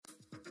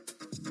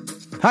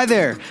Hi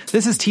there,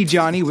 this is T.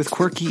 Johnny with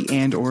Quirky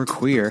and or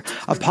Queer,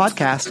 a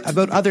podcast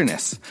about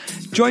otherness.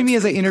 Join me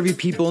as I interview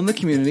people in the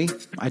community.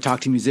 I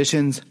talk to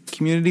musicians,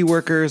 community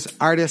workers,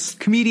 artists,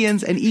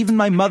 comedians, and even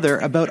my mother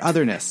about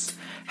otherness.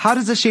 How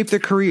does it shape their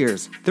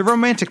careers, their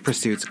romantic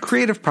pursuits,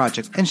 creative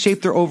projects, and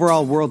shape their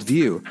overall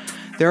worldview?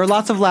 There are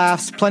lots of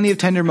laughs, plenty of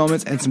tender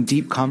moments, and some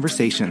deep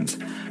conversations.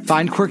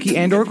 Find Quirky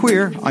and or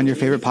Queer on your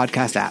favorite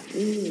podcast app.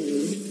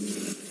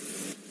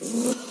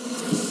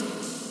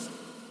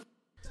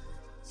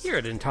 Here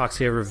at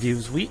Intoxicated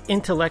Reviews, we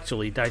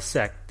intellectually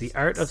dissect the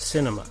art of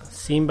cinema,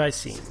 scene by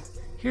scene.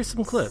 Here's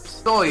some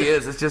clips. All he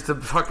is, it's just a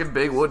fucking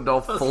big wooden doll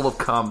full of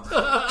cum,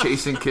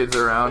 chasing kids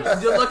around.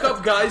 You look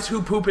up guys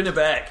who poop in a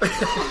bag. I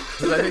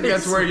think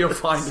that's where you'll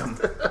find him.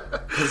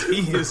 Because he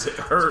is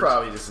hurt. It's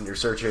probably just in your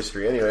search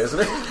history anyway, isn't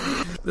it?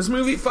 This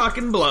movie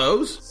fucking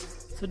blows.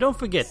 So don't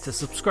forget to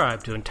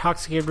subscribe to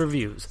Intoxicated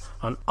Reviews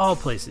on all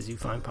places you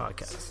find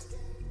podcasts.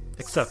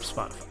 Except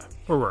Spotify.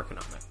 We're working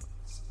on it.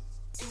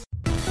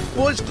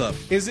 Boys Club.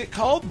 Is it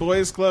called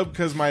Boys Club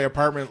because my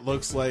apartment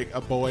looks like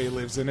a boy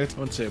lives in it? I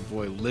wouldn't say a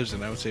boy lives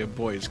in it. I would say a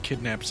boy is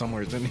kidnapped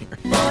somewhere in here.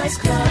 Boys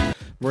Club.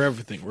 We're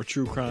everything. We're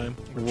true crime.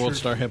 We're World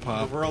Star Hip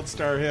Hop. We're World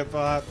Star Hip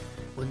Hop.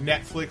 We're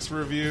Netflix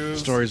reviews.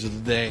 Stories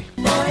of the day.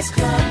 Boys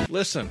Club.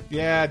 Listen.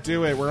 Yeah,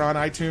 do it. We're on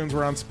iTunes.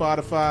 We're on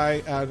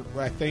Spotify.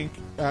 I think.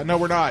 No,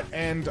 we're not.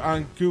 And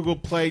on Google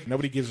Play.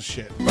 Nobody gives a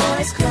shit.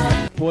 Boys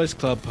Club. Boys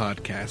Club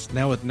podcast.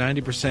 Now with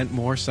 90%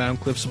 more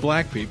sound clips of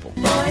black people.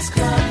 Boys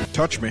Club.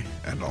 Touch me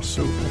and I'll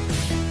sue.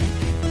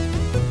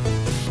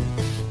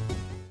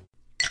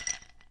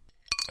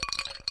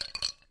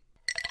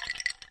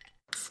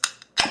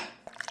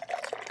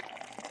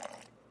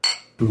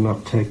 Do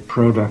not take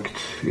product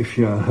if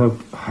you are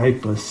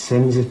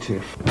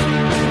hypersensitive.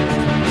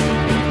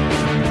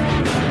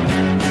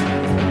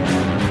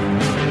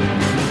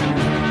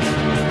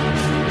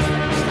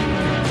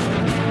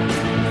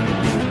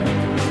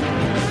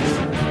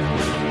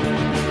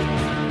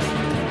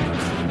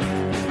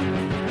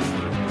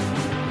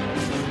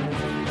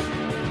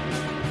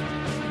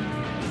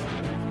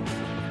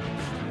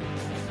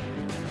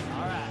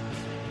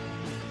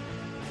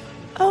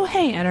 Oh,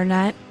 hey,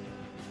 Internet.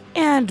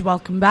 And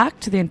welcome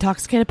back to the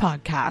Intoxicated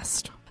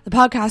Podcast. The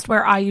podcast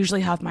where I usually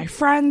have my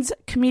friends,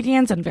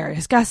 comedians, and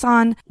various guests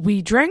on.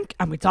 We drink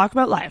and we talk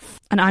about life.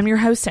 And I'm your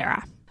host,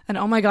 Sarah. And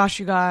oh my gosh,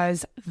 you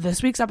guys,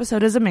 this week's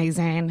episode is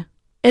amazing.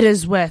 It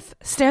is with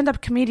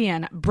stand-up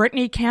comedian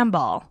Brittany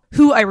Campbell,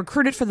 who I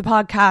recruited for the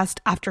podcast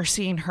after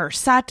seeing her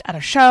set at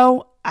a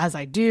show, as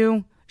I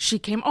do. She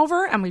came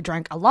over and we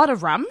drank a lot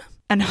of rum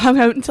and hung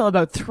out until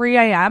about 3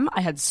 a.m.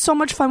 I had so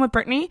much fun with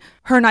Brittany.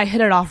 Her and I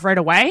hit it off right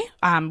away.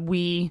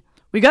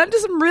 We got into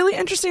some really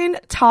interesting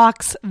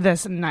talks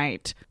this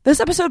night. This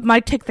episode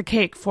might take the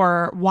cake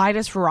for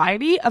widest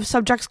variety of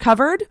subjects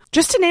covered.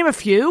 Just to name a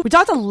few, we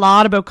talked a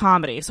lot about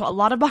comedy. So a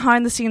lot of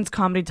behind the scenes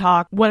comedy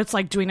talk, what it's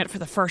like doing it for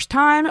the first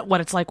time,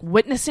 what it's like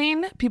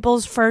witnessing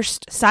people's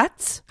first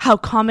sets, how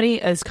comedy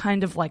is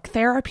kind of like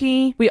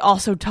therapy. We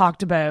also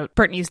talked about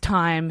Brittany's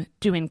time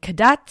doing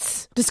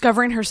cadets,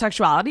 discovering her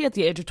sexuality at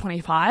the age of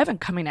 25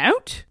 and coming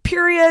out,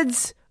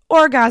 periods,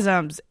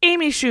 orgasms,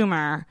 Amy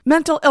Schumer,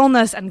 mental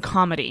illness, and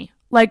comedy.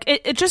 Like,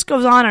 it just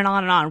goes on and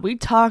on and on. We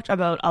talked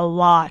about a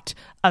lot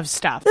of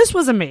stuff. This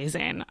was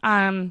amazing.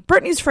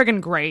 Brittany's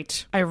friggin'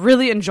 great. I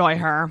really enjoy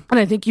her, and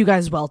I think you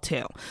guys will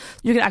too.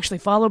 You can actually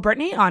follow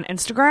Brittany on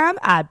Instagram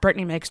at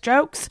Brittany Makes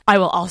Jokes. I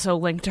will also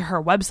link to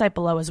her website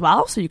below as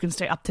well, so you can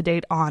stay up to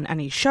date on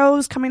any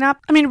shows coming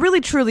up. I mean,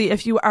 really, truly,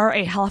 if you are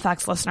a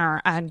Halifax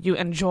listener and you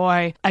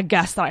enjoy a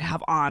guest that I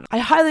have on, I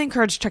highly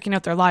encourage checking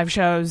out their live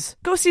shows.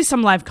 Go see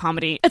some live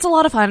comedy. It's a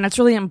lot of fun, and it's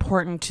really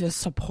important to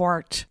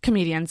support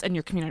comedians in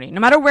your community,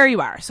 no matter where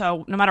you are.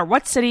 So no matter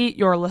what city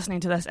you're listening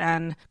to this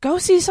in, go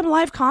see some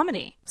live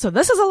comedy. So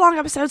this is a long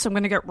episode, so I'm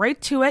going to get right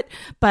to it,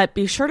 but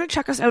be sure to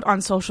check us out on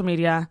social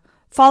media.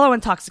 Follow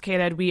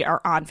Intoxicated. We are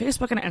on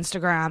Facebook and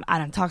Instagram at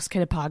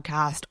Intoxicated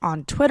Podcast,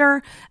 on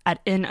Twitter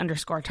at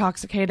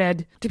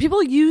 @in_toxicated. Do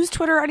people use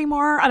Twitter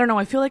anymore? I don't know.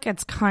 I feel like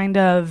it's kind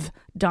of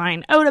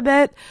dying out a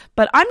bit,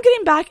 but I'm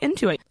getting back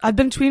into it. I've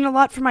been tweeting a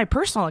lot from my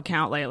personal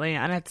account lately,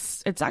 and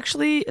it's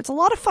a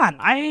lot of fun.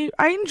 I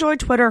enjoy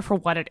Twitter for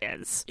what it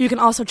is. You can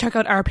also check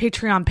out our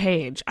Patreon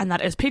page, and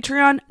that is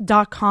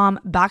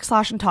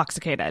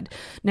patreon.com/intoxicated.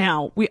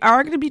 Now, we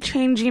are going to be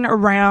changing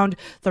around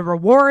the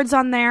rewards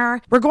on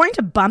there. We're going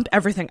to bump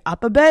everything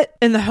up a bit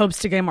in the hopes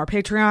to gain more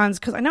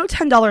Patreons, because I know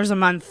 $10 a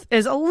month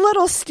is a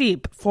little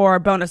steep for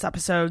bonus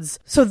episodes.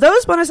 So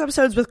those bonus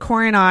episodes with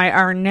Corey and I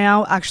are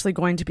now actually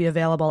going to be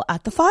available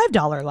at the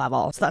 $5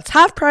 level. So that's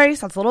half price.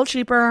 That's a little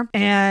cheaper.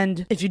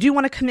 And if you do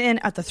want to come in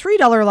at the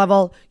 $3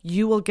 level,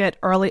 you will get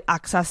early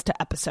access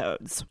to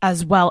episodes,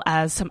 as well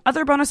as some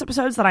other bonus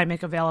episodes that I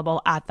make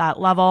available at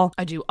that level.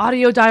 I do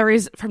audio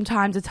diaries from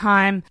time to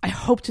time. I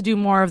hope to do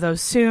more of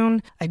those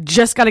soon. I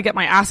just got to get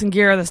my ass in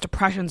gear. This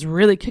depression's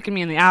really kicking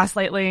me in the ass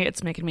lately.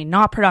 It's making me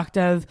not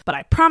productive, but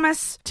I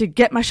promise to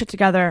get my shit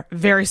together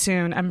very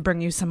soon and bring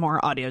you some more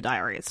audio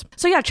diaries.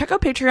 So yeah, check out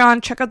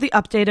Patreon, check out the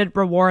updated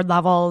reward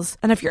levels.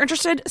 And if you're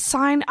interested,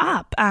 sign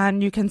up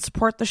and you can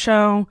support the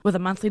show with a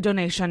monthly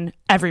donation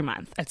every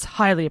month. It's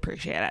highly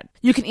appreciated.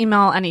 You can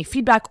email any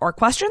feedback or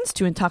questions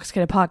to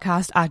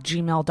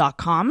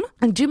intoxicatedpodcast@gmail.com.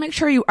 And do make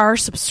sure you are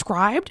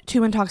subscribed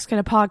to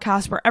Intoxicated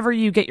Podcast wherever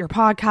you get your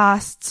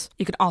podcasts.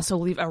 You can also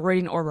leave a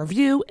rating or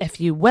review if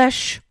you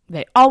wish.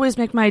 They always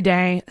make my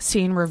day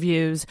seeing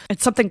reviews.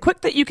 It's something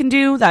quick that you can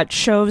do that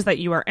shows that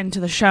you are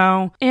into the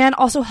show and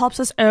also helps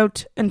us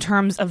out in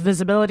terms of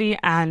visibility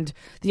and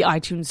the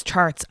iTunes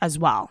charts as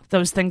well.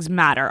 Those things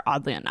matter,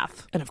 oddly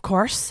enough. And of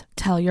course,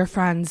 tell your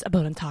friends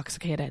about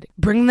Intoxicated.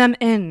 Bring them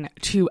in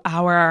to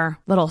our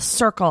little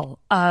circle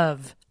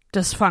of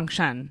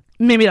dysfunction.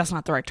 Maybe that's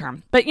not the right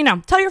term, but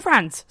tell your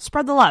friends,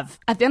 spread the love.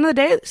 At the end of the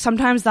day,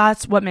 sometimes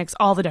that's what makes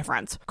all the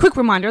difference. Quick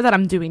reminder that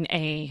I'm doing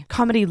a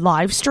comedy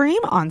live stream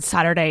on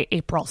Saturday,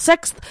 April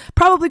 6th,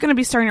 probably going to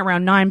be starting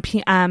around 9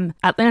 p.m.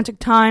 Atlantic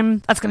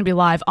time. That's going to be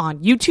live on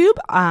YouTube.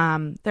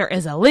 There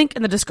is a link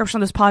in the description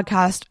of this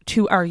podcast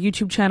to our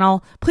YouTube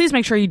channel. Please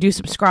make sure you do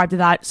subscribe to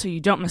that so you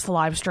don't miss the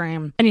live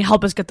stream and you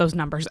help us get those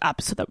numbers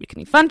up so that we can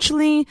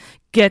eventually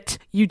get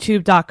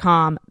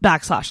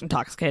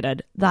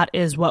youtube.com/intoxicated. That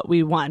is what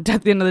we want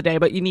at the end of the day,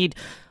 but you need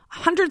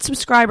 100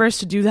 subscribers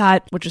to do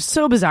that, which is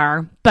so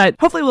bizarre, but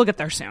hopefully we'll get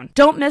there soon.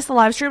 Don't miss the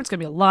live stream. It's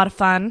going to be a lot of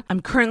fun. I'm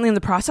currently in the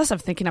process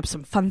of thinking up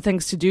some fun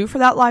things to do for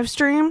that live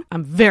stream.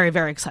 I'm very,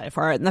 very excited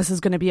for it, and this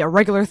is going to be a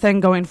regular thing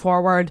going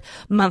forward.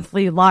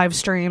 Monthly live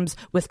streams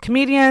with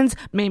comedians,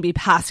 maybe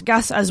past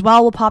guests as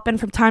well will pop in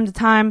from time to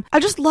time. I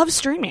just love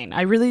streaming.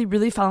 I really,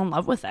 really fell in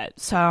love with it,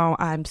 so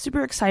I'm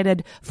super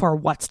excited for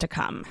what's to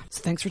come.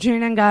 So thanks for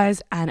tuning in,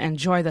 guys, and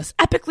enjoy this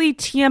epically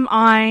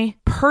TMI,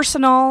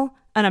 personal,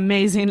 an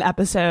amazing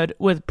episode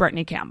with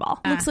Brittany Campbell.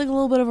 Looks like a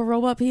little bit of a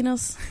robot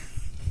penis.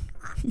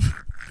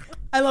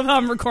 I love how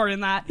I'm recording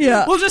that.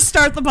 Yeah. We'll just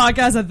start the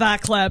podcast at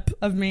that clip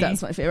of me.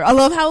 That's my favorite. I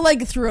love how,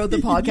 throughout the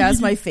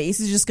podcast, my face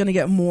is just going to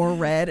get more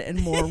red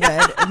and more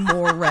red and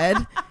more red.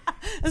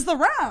 It's the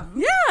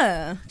rum.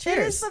 Yeah.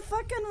 Cheers. It's the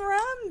fucking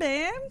rum,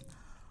 babe.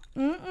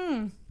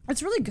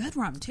 It's really good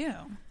rum, too.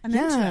 I'm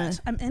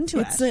into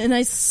it. It's a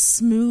nice,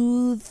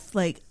 smooth,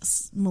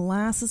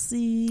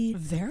 molassesy.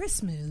 Very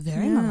smooth,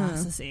 very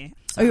molassesy.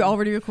 Are you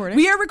already recording?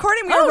 We are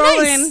recording. We are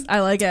rolling. Nice. I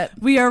like it.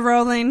 We are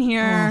rolling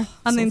here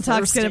on the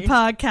Intoxicated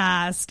thirsty.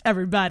 Podcast.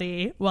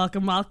 Everybody,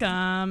 welcome,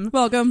 welcome.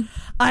 Welcome.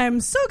 I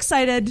am so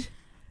excited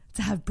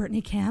to have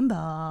Brittany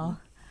Campbell,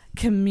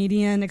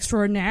 comedian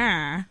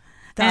extraordinaire.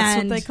 That's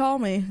and what they call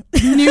me.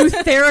 New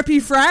therapy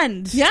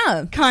friend.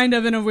 Yeah. Kind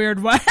of in a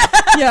weird way.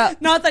 Yeah.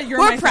 Not that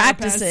We're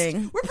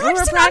practicing. We're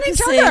practicing on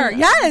each other.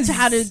 Yes.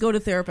 How to go to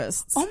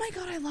therapists. Oh my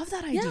God, I love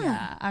that idea.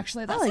 Yeah.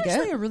 Actually, that's like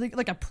actually a really,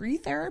 a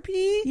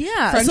pre-therapy.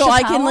 Yeah. friendship So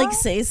I can, powwow.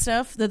 say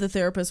stuff that the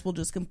therapist will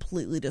just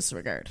completely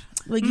disregard.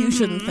 You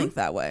shouldn't think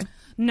that way.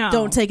 No.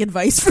 Don't take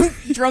advice from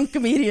drunk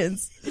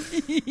comedians.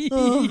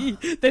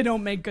 They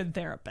don't make good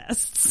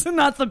therapists.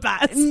 Not the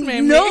best,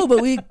 maybe. No, but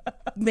we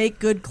make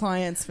good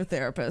clients for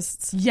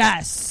therapists.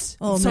 Yes.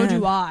 Oh, so man.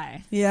 do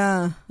I.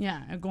 Yeah.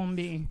 Yeah, it's gonna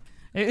be.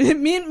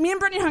 Me and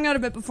Brittany hung out a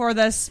bit before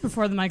the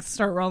mics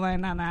start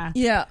rolling, and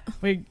Yeah.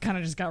 we kind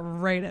of just got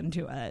right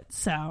into it.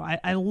 So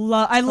I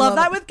love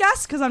that with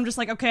guests because I'm just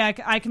like, okay,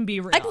 I can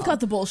be real. I can cut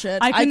the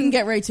bullshit. I I can can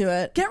get right to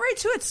it. Get right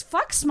to it.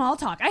 Fuck small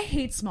talk. I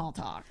hate small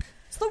talk.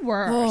 It's the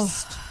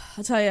worst. Oh,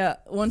 I'll tell you,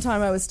 one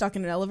time I was stuck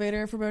in an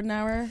elevator for about an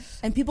hour,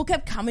 and people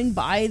kept coming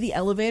by the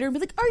elevator and be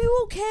like, "Are you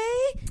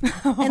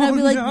okay?" And I'd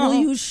be like, "Will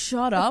you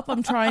shut up?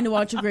 I'm trying to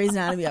watch a Grey's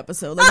Anatomy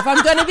episode. If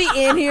I'm gonna be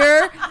in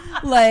here,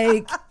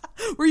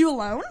 were you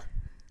alone?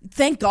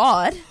 Thank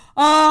God."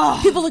 Oh,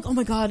 People are like, "Oh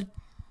my God,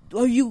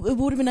 it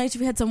would have been nice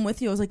if you had someone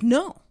with you." I was like,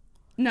 "No."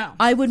 no.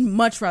 I would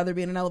much rather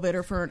be in an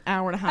elevator for an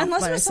hour and a half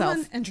Unless by it was myself.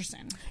 someone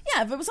interesting.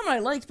 Yeah, if it was someone I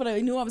liked, but I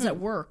knew I was at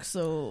work,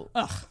 so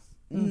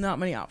not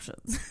many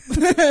options.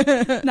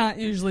 Not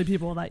usually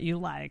people that you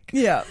like.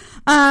 Yeah.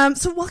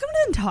 So welcome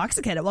to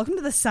Intoxicated. Welcome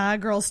to the Sad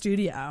Girl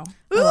Studio.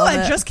 Ooh, love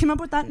I it. just came up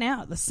with that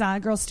now. The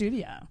Sad Girl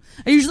Studio.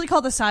 I usually call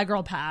it the Sad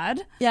Girl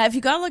Pad. Yeah, if you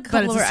got a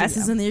couple of it's a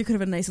S's studio. in there, you could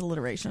have a nice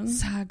alliteration.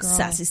 Sad Girl.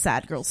 Sassy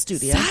Sad Girl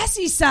Studio.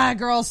 Sassy Sad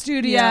Girl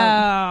Studio.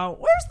 Yeah.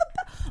 Where's the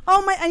bell?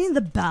 Oh my! I need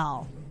the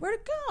bell. Where'd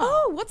it go?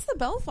 Oh, what's the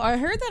bell for? I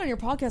heard that on your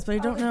podcast, but I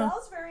don't know. The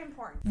bell's very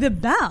important. The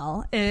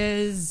bell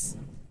is.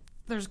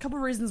 There's a couple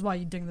of reasons why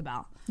you ding the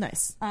bell.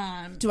 Nice.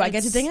 Do I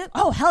get to ding it?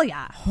 Oh, hell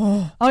yeah.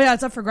 Oh yeah,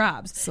 it's up for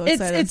grabs. So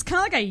excited. It's kind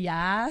of like a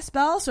yeah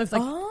spell. So if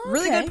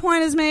really okay. good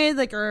point is made,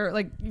 or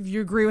if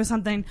you agree with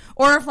something,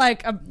 or if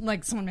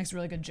someone makes a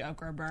really good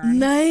joke or a burn.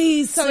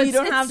 Nice. So you it's-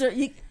 don't it's- have to.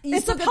 You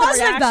It's still a get the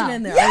positive reaction bell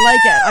in there.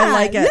 Yeah, I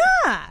like it.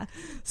 Yeah.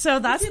 So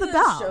that's the Those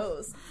bell.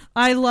 shows.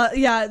 I love.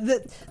 Yeah.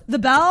 The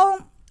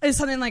bell is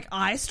something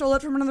I stole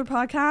it from another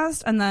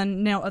podcast, and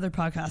then now other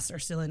podcasts are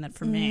stealing it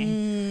from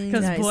me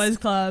because nice. Boys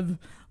Club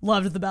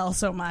loved the bell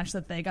so much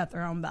that they got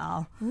their own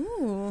bell.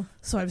 Ooh,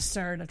 So I've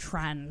started a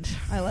trend,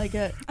 I like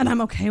it. and I'm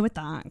okay with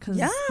that because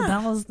Yeah.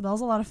 the bell's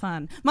a lot of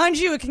fun. Mind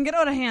you, it can get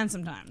out of hand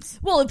sometimes.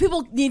 Well, if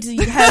people need to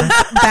have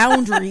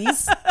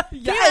boundaries, can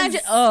you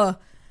imagine?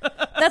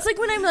 That's like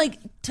when I'm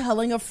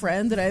telling a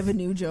friend that I have a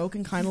new joke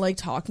and kind of like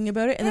talking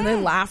about it, and then they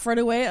laugh right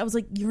away. I was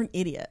like, you're an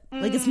idiot.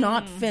 Like, it's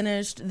not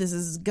finished. This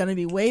is gonna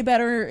be way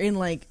better in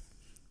like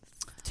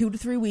 2 to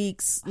 3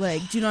 weeks.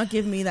 Like, do not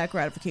give me that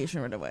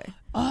gratification right away.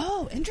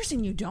 Oh,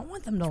 interesting. You don't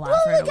want them to laugh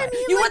right Like, away. I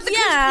mean, You like, want the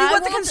yeah, you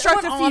want I the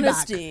constructive I want feedback.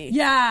 honesty.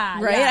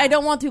 Yeah, Right? yeah. I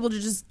don't want people to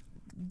just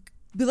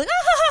be like,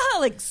 ah, ha, ha,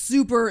 like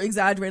super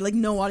exaggerated. Like,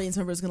 no audience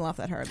member is gonna laugh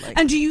that hard. Like,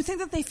 And do you think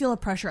that they feel a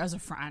pressure as a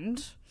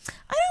friend?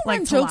 I don't like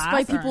want to jokes laugh,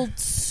 by or- people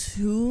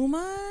too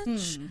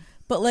much,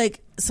 but like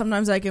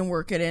sometimes I can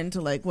work it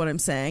into like what I'm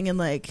saying, and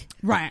like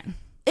Right.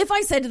 if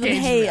I said to them,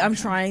 Gauge "Hey, I'm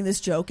reaction. trying this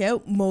joke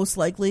out," most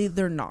likely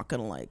they're not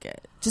gonna like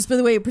it, just by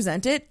the way you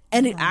present it.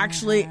 And it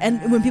actually,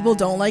 and when people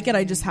don't like it,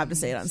 I just have to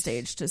say it on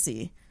stage to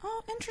see.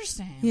 Oh,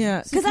 interesting.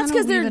 Yeah, So you because that's kinda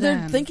because leave they're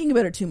it in. thinking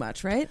about it too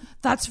much, right?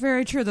 That's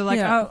very true. They're like,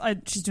 Yeah. oh,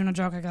 she's doing a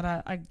joke. I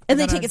gotta. And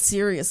they take it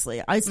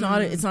seriously. It's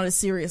not a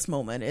serious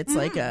moment. It's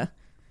like a.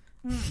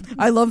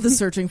 I love the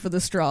searching for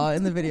the straw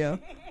in the video.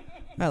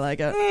 I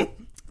like it.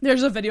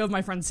 There's a video of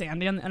my friend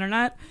Sandy on the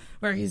internet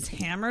where he's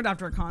hammered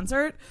after a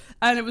concert,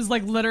 and it was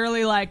like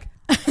literally like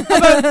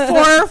about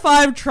 4 or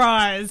 5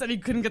 tries, and he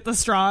couldn't get the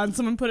straw, and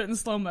someone put it in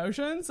slow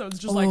motion, so it's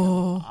just like,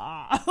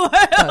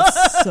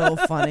 That's so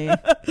funny.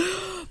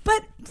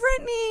 But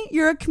Brittany,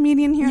 you're a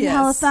comedian here in Yes.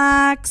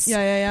 Halifax.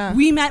 Yeah.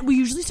 We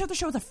usually start the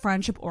show with a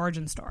friendship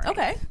origin story.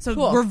 Okay, So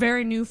cool. we're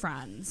very new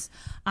friends.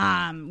 We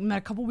met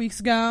a couple weeks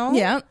ago.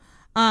 Yeah.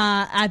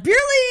 At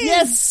Beerley's.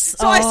 Yes.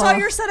 So I saw Oh.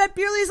 your set at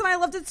Beerley's and I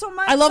loved it so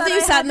much. I love that you I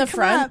sat had in the to come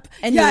front up.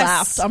 and Yes. you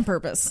laughed on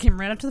purpose. Came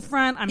right up to the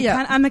front.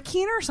 I'm a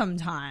keener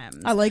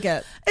sometimes. I like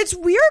it. It's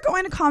weird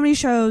going to comedy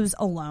shows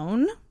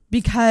alone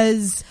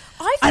because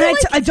I feel like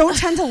I don't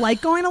tend to like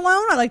going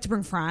alone. I like to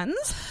bring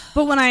friends.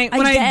 But when I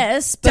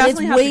guess, but it's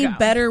definitely have to way go.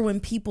 better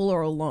when people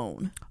are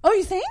alone. Oh,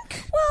 you think?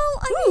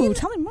 Well, I mean,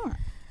 tell me more.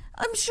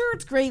 I'm sure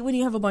it's great when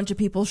you have a bunch of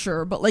people,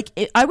 sure, but like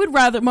I would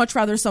much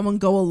rather someone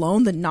go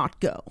alone than not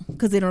go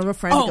because they don't have a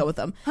friend to go with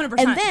them. 100%.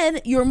 And then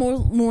you're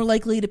more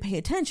likely to pay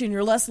attention.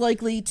 You're less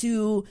likely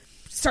to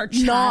Start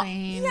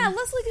chatting. less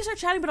likely to start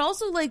chatting, but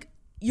also like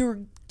your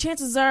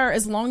chances are,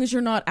 as long as you're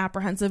not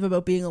apprehensive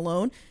about being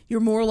alone, you're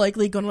more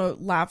likely going to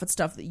laugh at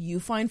stuff that you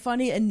find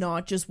funny and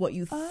not just what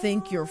you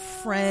think your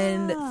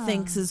friend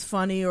thinks is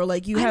funny, or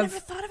like you I have. never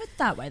thought of it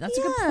that way. That's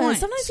a good point.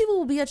 Sometimes people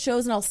will be at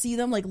shows and I'll see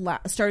them like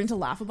starting to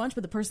laugh a bunch,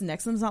 but the person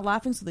next to them is not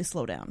laughing, so they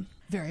slow down.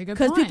 Very good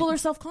Because point. people are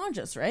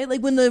self-conscious, right? Like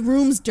when the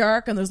room's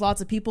dark and there's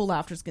lots of people,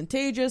 laughter's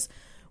contagious.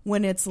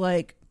 When it's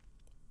like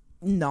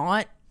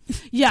not,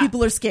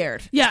 people are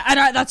scared. Yeah,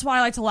 and that's why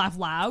I like to laugh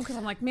loud because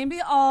I'm like, maybe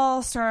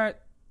I'll start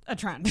a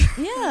trend.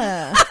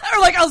 Yeah. Or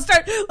like I'll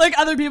start, like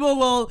other people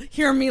will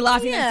hear me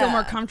laughing and feel Yeah.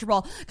 more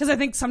comfortable because I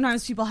think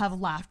sometimes people have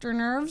laughter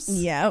nerves.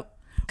 Yeah.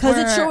 Because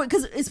it's Where- showing,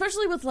 because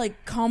especially with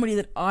like comedy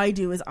that I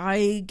do, is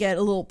I get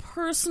a little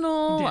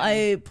personal. Yeah.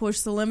 I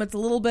push the limits a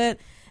little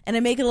bit, and I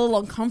make it a little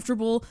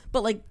uncomfortable.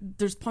 But like,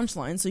 there's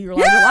punchlines, so you're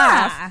allowed to Yeah.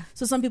 laugh.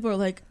 So some people are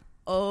like,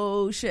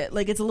 "Oh shit!"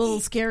 Like it's a little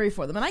scary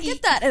for them, and I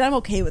get that, and I'm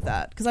okay with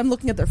that because I'm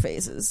looking at their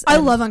faces. I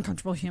And- love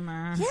uncomfortable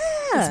humor. Yeah.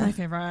 It's my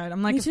favorite.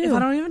 I'm like, Me if too. I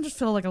don't even just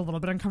feel like a little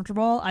bit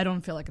uncomfortable, I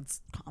don't feel like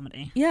it's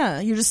comedy. Yeah,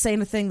 you're just saying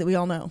a thing that we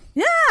all know.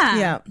 Yeah.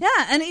 Yeah. Yeah.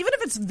 And even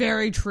if it's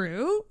very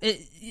true,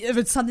 if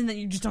it's something that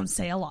you just don't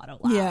say a lot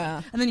out loud.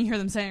 Yeah. And then you hear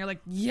them saying, you're like,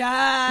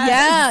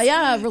 yes.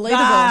 Yeah, relatable.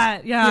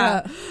 That,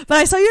 yeah. But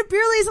I saw you at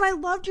Beerley's and I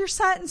loved your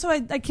set. And so I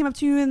came up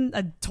to you and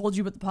I told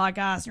you about the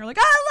podcast. And you're like,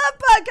 I love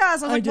podcasts. I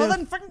was like, well, do.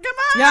 then fucking come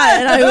on. Yeah,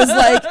 and I was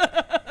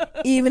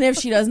like, even if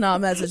she does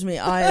not message me,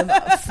 I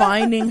am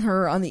finding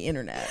her on the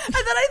internet. And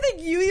then I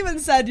think you even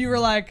said, you were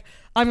like,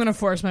 I'm going to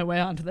force my way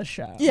onto this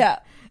show. Yeah.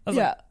 I was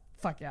Yeah. like,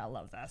 fuck yeah, I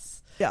love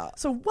this. Yeah.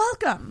 So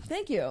welcome.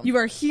 Thank you. You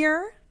are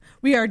here.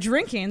 We are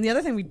drinking. The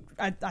other thing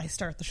I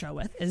start the show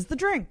with is the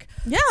drink.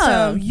 Yeah.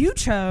 So you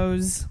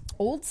chose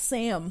Old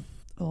Sam.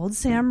 Old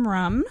Sam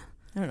rum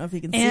I don't know if you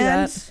can see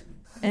and that.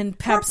 And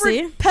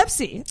Pepsi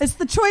Pepsi. It's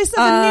the choice of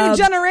the new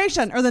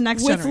generation or the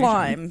next with generation.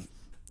 lime.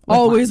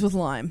 Always with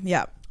lime.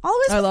 Yeah.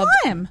 Always I with love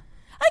lime.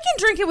 I can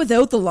drink it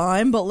without the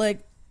lime, but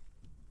like,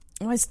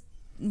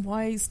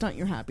 why stunt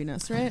your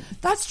happiness, right?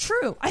 That's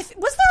true. Was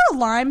there a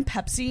lime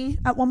Pepsi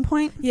at one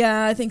point?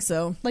 Yeah, I think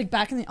so. Like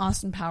back in the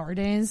Austin Power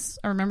days,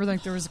 I remember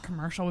like there was a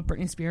commercial with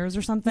Britney Spears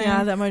or something.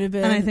 Yeah, that might have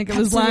been. And I think it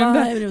was Pepsi lime.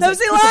 Lime, and it was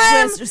Pepsi like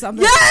lime Twist or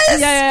something. Yes,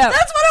 Yeah.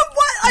 That's what it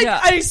was. Yeah.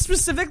 I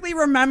specifically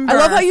remember. I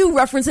love how you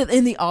reference it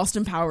in the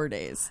Austin Power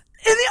days.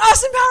 In the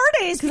Austin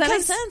Power days, That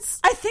makes sense.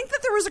 I think that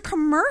there was a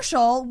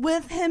commercial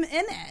with him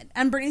in it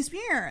and Britney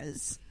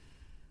Spears,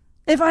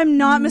 if I'm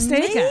not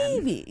mistaken.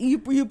 Maybe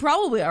you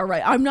probably are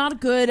right. I'm not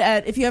good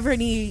at. If you have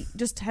any,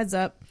 just heads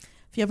up.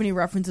 If you have any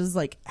references,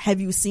 like, have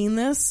you seen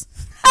this?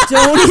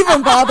 Don't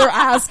even bother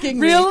asking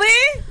me.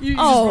 Really? You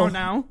just won't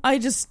know. I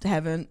just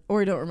haven't,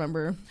 or I don't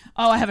remember.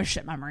 Oh, I have a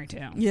shit memory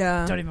too.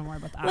 Yeah. Don't even worry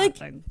about that. Like,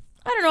 thing.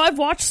 I don't know. I've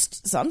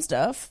watched some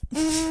stuff,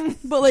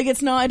 but like,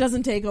 it's not. It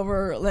doesn't take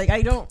over. Like,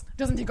 I don't. It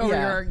doesn't take over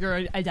Yeah. your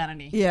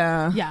identity.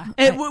 Yeah, Yeah.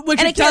 and Which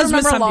I it can't does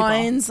with remember some people.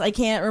 lines. I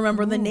can't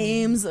remember the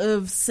names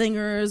of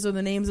singers or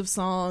the names of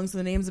songs or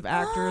the names of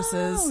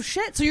actresses. Oh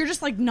shit! So you're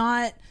just like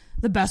not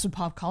the best with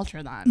pop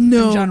culture then.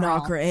 No, in general.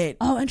 not great.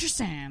 Oh,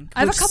 interesting. I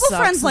have a Which couple sucks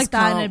friends like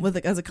that. with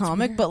as a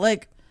comic, but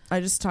like I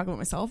just talk about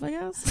myself, I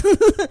guess.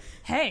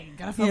 Hey,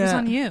 gotta focus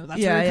on you.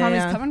 That's where your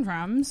comedy's coming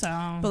from. So,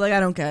 but like I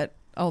don't get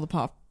all the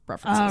pop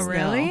references. Oh,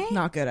 really? No,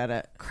 not good at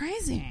it.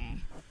 Crazy.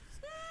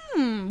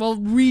 Well,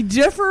 we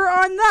differ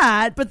on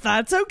that, but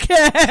that's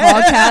okay.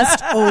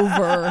 Podcast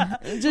over.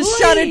 Just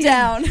shut it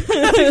down.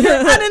 You're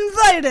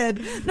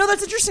uninvited. No,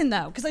 that's interesting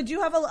though, because I do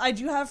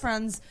have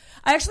friends.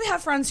 I actually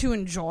have friends who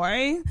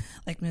enjoy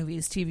like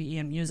movies, TV,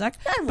 and music,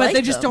 but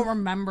they just don't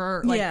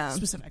remember like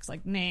specifics,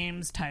 like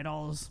names,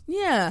 titles.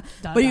 Yeah,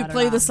 but you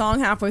play the song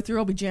halfway through,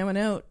 I'll be jamming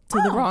out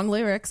to the wrong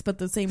lyrics, but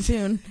the same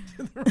tune.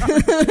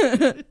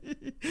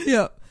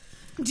 Yeah.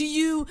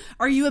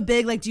 Are you a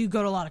big, like, do you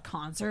go to a lot of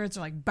concerts or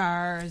like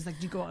bars? Like,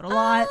 do you go out a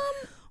lot?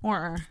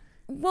 Or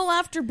well,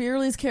 after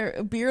Beerley's,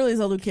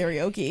 I'll do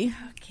karaoke.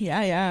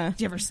 Yeah.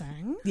 Do you ever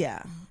sing?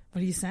 Yeah. What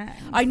do you sing?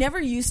 I never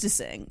used to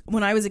sing.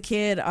 When I was a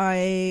kid,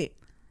 my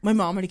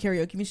mom had a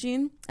karaoke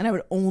machine, and I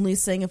would only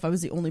sing if I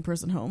was the only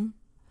person home.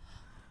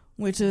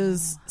 Which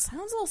sounds a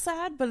little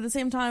sad, but at the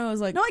same time, I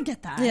was like, no, I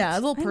get that. Yeah, a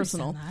little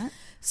personal.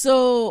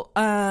 So,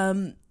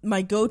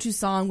 my go-to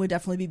song would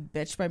definitely be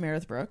 "Bitch" by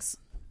Meredith Brooks.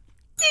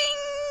 Ding!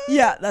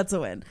 Yeah, that's a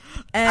win.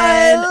 And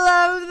I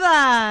love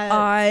that.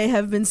 I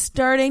have been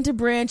starting to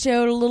branch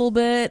out a little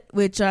bit,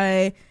 which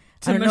I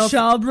To don't know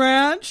Michelle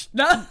Branch?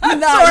 No, I'm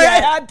Not sorry,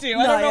 yet. I had to.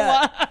 I don't know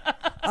why.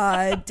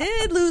 I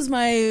did lose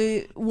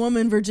my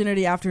woman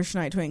virginity after a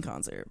Shania Twain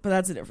concert, but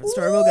that's a different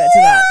story. We'll get to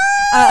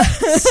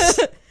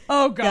that.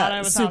 Oh God, yeah, I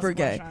was super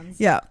gay.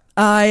 Yeah,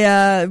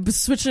 I was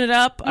switching it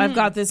up. I've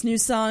got this new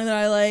song that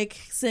I like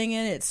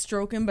singing. It's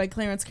 "Stroking" by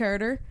Clarence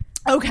Carter.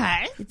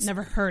 Okay,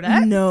 never heard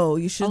it. No,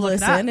 you should I'll look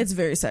it listen. up. It's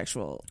very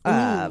sexual. Ooh,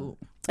 And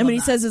when he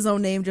says his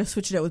own name, just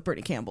switch it out with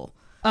Brittany Campbell.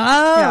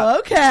 Oh, Yeah.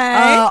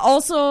 okay.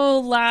 Also,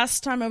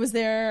 last time I was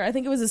there, I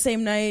think it was the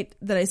same night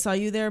that I saw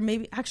you there.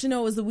 Maybe actually,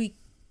 no, it was the week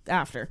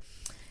after.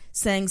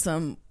 Sang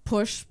some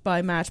 "Push"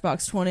 by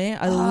Matchbox 20.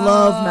 I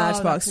love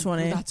Matchbox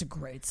 20. That's a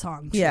great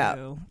song too.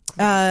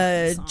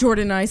 Yeah.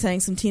 Jordan and I sang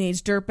some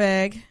 "Teenage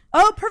Dirtbag."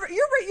 Oh, perfect.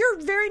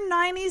 You're very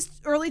 90s,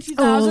 early 2000s.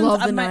 Oh,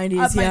 love up the my-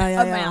 90s. up my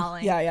Yeah.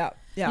 alley.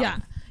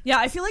 Yeah.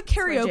 I feel like my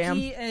jam.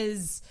 karaoke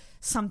is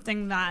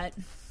something that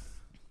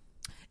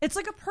it's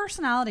like a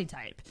personality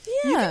type.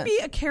 You Yeah. can be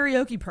a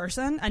karaoke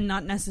person and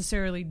not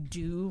necessarily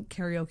do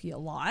karaoke a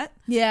lot.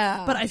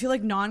 Yeah. But I feel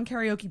like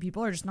non-karaoke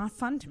people are just not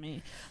fun to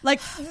me. Like,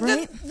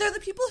 Right? they're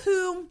the people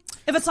who,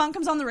 if a song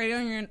comes on the radio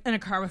and you're in a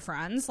car with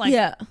friends, like,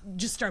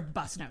 just start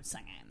busting out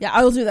singing. Yeah,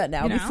 I will do that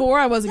now. You know? Before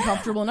I wasn't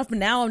comfortable enough, but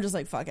now I'm just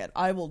like, fuck it.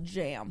 I will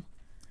jam.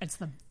 It's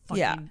the fucking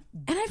Yeah. And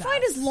I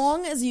find as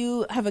long as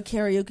you have a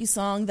karaoke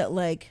song that,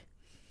 like,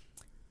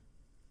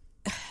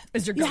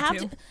 is your you go-to. have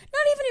to, not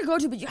even your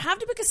go-to, but you have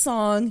to pick a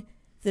song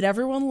that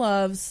everyone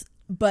loves,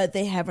 but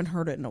they haven't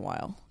heard it in a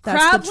while. That's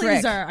crowd the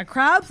trick. pleaser. A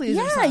crowd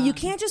pleaser. Yeah, song. you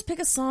can't just pick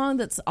a song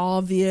that's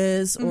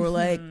obvious or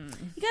like,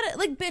 you gotta,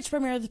 like "Bitch" by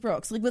Meredith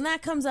Brooks. Like when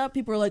that comes up,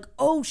 people are like,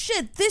 oh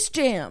shit, this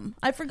jam.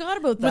 I forgot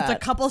about that. With a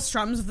couple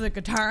strums of the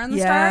guitar in the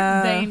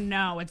Yeah. start, they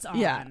know it's on.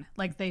 Yeah.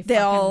 Like they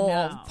all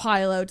know.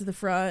 pile out to the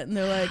front and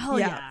they're like, Hell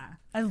yeah. yeah.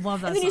 I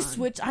love that And then you song.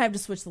 switch. I have to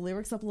switch the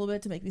lyrics up a little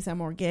bit to make me sound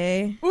more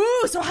gay.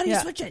 Ooh, so how do you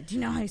Yeah. switch it? Do you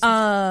know how you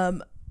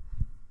switch it?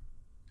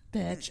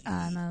 Bitch,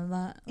 I'm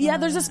a Yeah,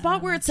 there's a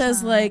spot where it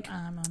says like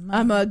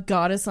I'm a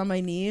goddess on my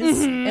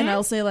knees, and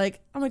I'll say like,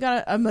 oh my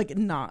god, I'm like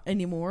not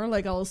anymore.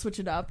 Like I'll switch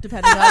it up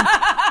depending on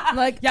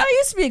like I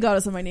used to be a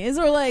goddess on my knees,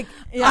 or like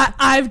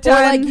I've or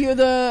done like you're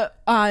the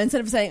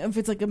instead of saying if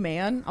it's like a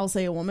man, I'll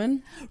say a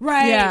woman.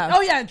 right. Yeah.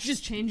 Oh yeah,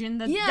 just changing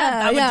the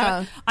that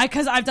would do it.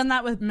 Because I've done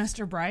that with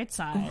Mr.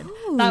 Brightside.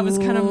 That was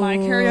kind of my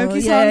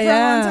karaoke song for a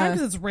long time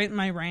because it's right in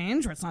my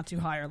range where it's not too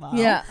high or low.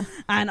 Yeah.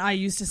 And I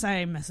used to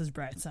say Mrs.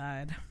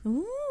 Brightside.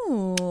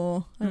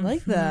 Ooh, I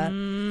like that.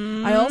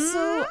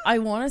 I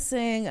want to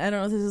sing. I don't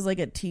know if this is like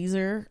a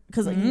teaser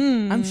because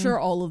I'm sure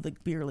all of the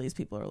Beerley's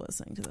people are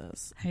listening to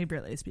this. Hey,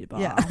 Beerley's people.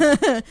 Yeah,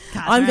 Catherine.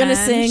 I'm gonna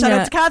sing. Shout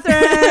out to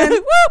Catherine.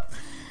 Woo!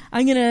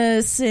 I'm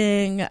gonna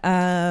sing.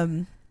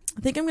 I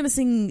think I'm gonna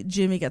sing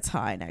 "Jimmy Gets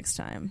High" next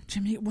time.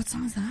 Jimmy, what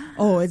song is that?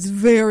 Oh, it's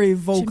very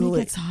vocally.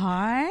 Jimmy Gets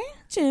High.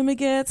 Jimmy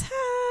gets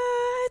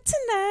high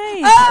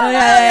tonight. Oh,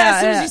 yeah. As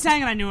soon as you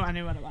sang it, I knew what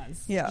it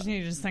was. Yeah. Just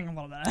need to just sing a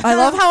little bit. I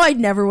love how I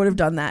never would have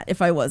done that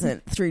if I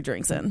wasn't 3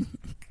 drinks in.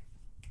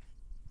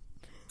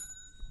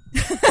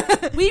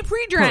 We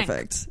pre-drank.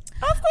 Perfect.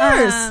 Of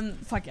course.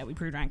 Fuck yeah, we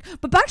pre-drank.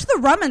 But back to the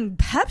rum and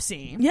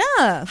Pepsi.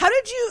 Yeah. How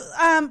did you,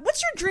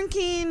 what's your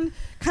drinking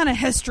kind of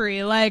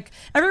history? Like,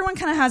 everyone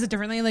kind of has it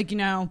differently. Like, you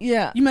know,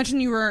 Yeah. you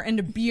mentioned you were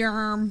into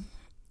beer.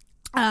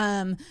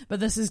 But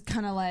this is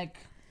kind of like,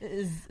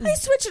 I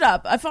switch it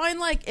up. I find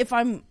like if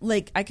I'm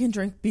like I can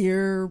drink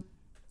beer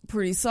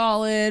pretty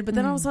solid, but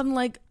then all of a sudden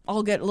like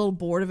I'll get a little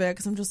bored of it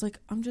because I'm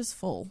just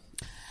full.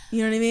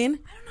 You know what I mean?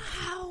 I don't know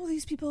how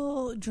these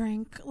people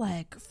drink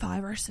like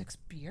 5 or 6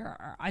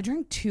 beer. I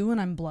drink 2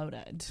 and I'm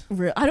bloated.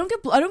 I don't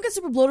get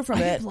super bloated from I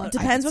get it. bloated.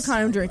 Depends I what get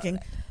kind I'm so drinking.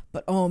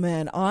 But oh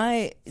man,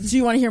 do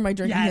you want to hear my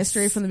drinking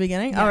history from the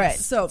beginning? Yes. All right,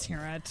 so let's hear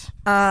it.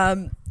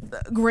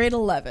 grade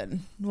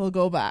 11. We'll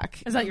go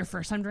back. Is that your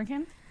first time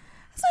drinking?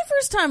 It's my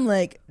first time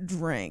like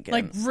drinking.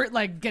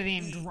 Like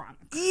getting drunk.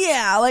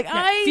 Yeah, like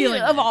I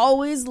feeling have it.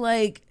 always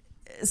like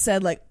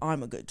said like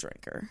I'm a good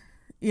drinker.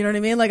 You know what I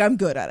mean? Like I'm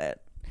good at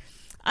it.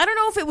 I don't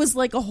know if it was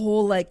like a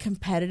whole like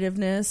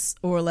competitiveness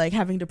or like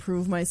having to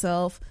prove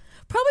myself.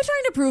 Probably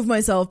trying to prove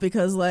myself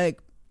because like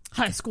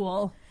High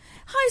school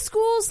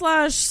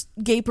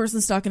 / gay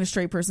person stuck in a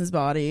straight person's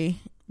body.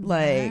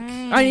 Like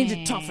I need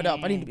to tough it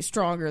up. I need to be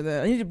stronger.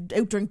 I need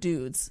to outdrink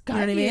dudes. Got you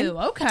know what I mean?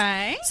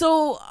 Okay.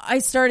 So I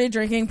started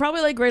drinking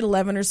probably like grade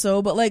 11 or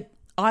so, but like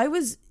I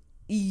was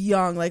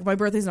young. Like my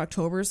birthday's in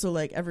October, so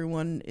like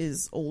everyone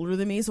is older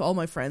than me. So all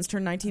my friends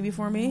turned 19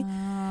 before me.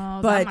 Oh,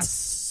 but that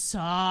must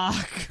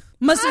suck.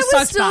 Must have I was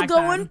sucked still back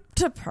going then.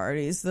 to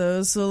parties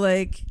though, so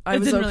like I It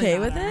was didn't okay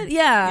really with matter. it.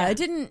 Yeah, I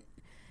didn't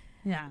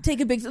Yeah. take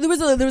a big. There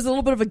was a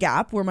little bit of a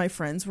gap where my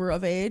friends were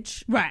of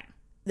age, Right.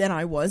 then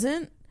I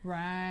wasn't.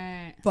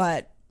 Right.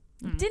 But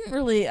it didn't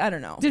really. I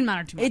don't know. Didn't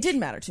matter too much. It didn't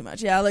matter too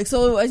much. Yeah, like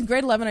so in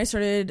grade 11, I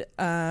started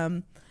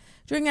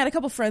drinking. I had a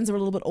couple friends that were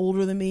a little bit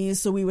older than me,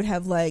 so we would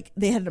have like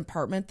they had an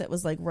apartment that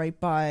was like right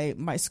by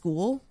my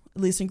school.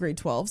 At least in grade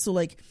 12. So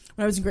like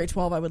when I was in grade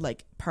 12, I would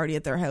like party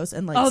at their house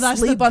and like that's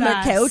sleep the on their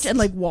best. couch and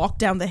like walk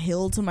down the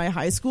hill to my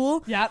high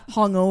school. Yep.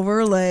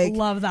 Hungover, like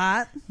Love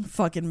that.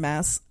 fucking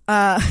mess.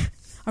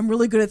 I'm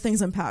really good at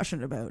things I'm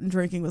passionate about, and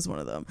drinking was one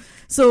of them.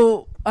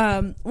 So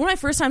one of my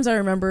first times I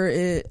remember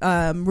it,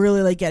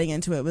 really like getting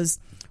into it was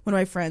one of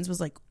my friends was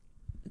like,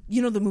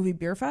 you know the movie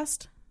Beer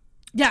Fest?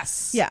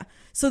 Yes. Yeah.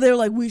 So they were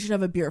like, we should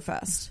have a beer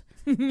fest.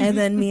 And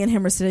then me and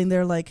him were sitting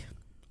there like,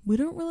 we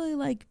don't really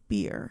like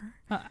beer.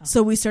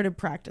 So we started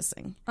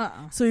practicing.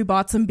 So we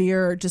bought some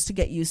beer just to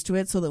get used to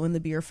it, so that when the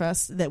beer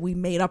fest that we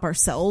made up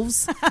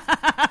ourselves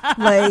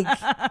like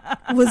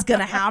was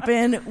gonna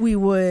happen, we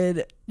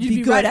would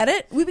be good right. at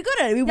it. We'd be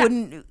good at it. We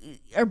wouldn't.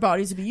 Our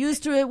bodies would be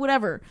used to it.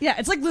 Whatever. Yeah,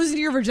 it's like losing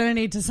your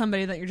virginity to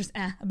somebody that you're just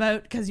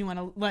about because you want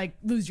to like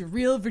lose your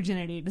real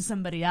virginity to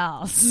somebody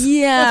else.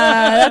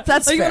 Yeah,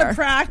 that's like fair. you want to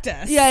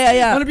practice.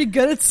 Yeah. Want to be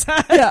good at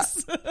sex. Yeah.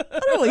 I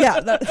don't know, yeah.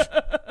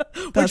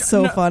 That's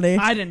so funny.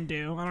 I didn't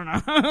do. I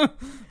don't know.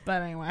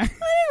 But anyway. I didn't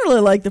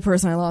really like the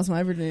person I lost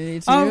my virginity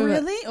to. Oh, but-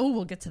 really? Oh,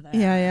 we'll get to that.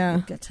 Yeah.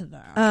 We'll get to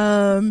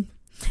that.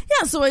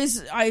 Yeah, so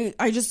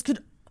I just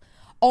could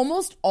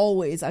almost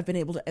always I've been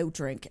able to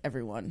outdrink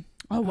everyone.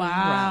 Oh, wow.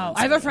 around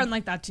I have a me. friend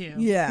like that too.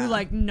 Yeah. Who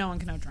like no one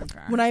can outdrink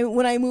her.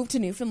 When I moved to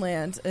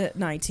Newfoundland at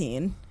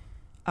 19,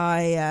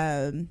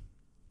 I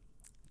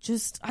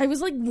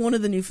was like one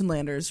of the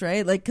Newfoundlanders,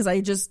 right? Like cuz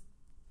I just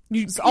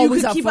was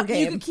always could up keep for up,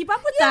 game. You could keep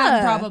up with Yeah.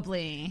 them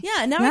probably.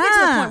 Yeah, now I get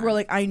to the point where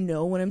like I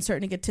know when I'm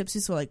starting to get tipsy,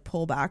 so I like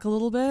pull back a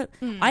little bit.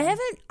 I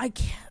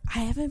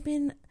haven't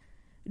been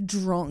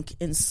drunk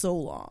in so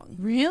long.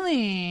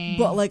 Really?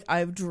 But like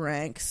I've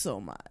drank so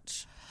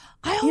much.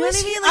 I know always what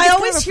I mean? hear, Like, I it's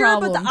always kind of a hear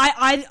about problem.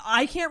 that.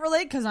 I can't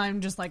relate because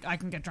I'm just like I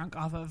can get drunk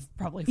off of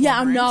probably 4 Yeah,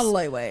 I'm drinks. not a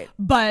lightweight.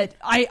 But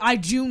I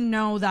do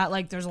know that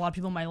like there's a lot of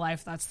people in my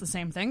life that's the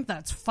same thing.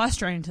 That's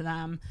frustrating to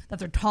them that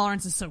their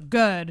tolerance is so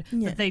good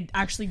that they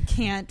actually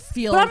can't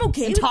feel But I'm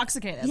okay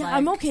intoxicated. Yeah, like,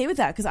 I'm okay with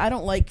that because I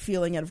don't like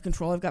feeling out of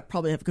control. I've got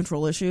probably have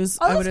control issues.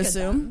 Oh, I would that's good,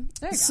 assume. then.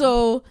 There you go.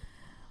 So,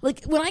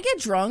 like when I get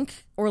drunk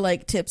or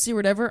like tipsy or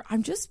whatever,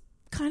 I'm just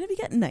kind of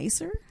getting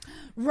nicer.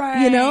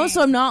 right? You know,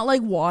 so I'm not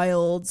like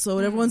wild. So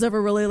everyone's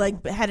ever really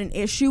like had an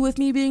issue with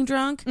me being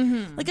drunk.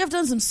 Like I've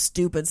done some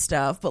stupid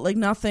stuff, but like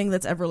nothing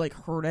that's ever like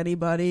hurt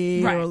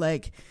anybody Right. or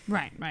like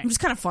right. I'm just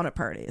kind of fun at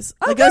parties.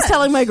 Oh, Like I was good.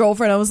 telling my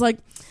girlfriend, I was like,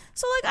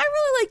 so like I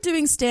really like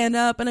doing stand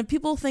up, and if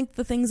people think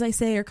the things I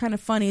say are kind of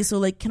funny, so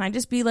like can I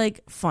just be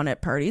like fun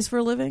at parties for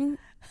a living?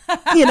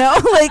 You know,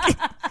 like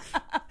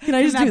can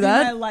I just Can do that be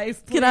that? my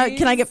life, Can I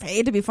please? get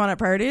paid to be fun at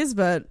parties?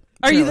 But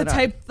Are you the really not.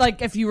 type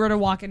like if you were to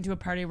walk into a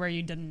party where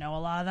you didn't know a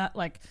lot of that,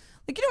 like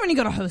you know when you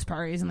go to host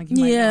parties and like you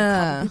might know a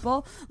couple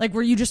people, like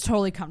were you just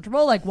totally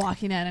comfortable like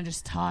walking in and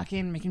just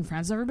talking, making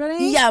friends with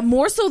everybody? Yeah,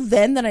 more so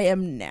then than I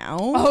am now.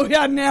 Oh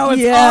yeah, now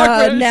it's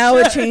yeah, awkward. now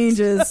it Shit.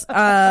 changes.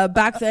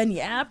 Back then,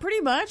 yeah,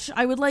 pretty much.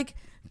 I would like,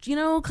 you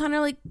know, kind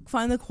of like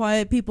find the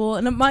quiet people.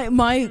 And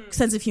my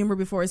sense of humor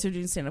before I started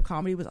doing stand up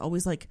comedy was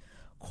always like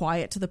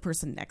quiet to the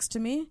person next to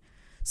me.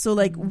 So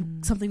like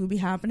something would be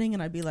happening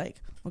and I'd be like,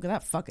 look at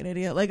that fucking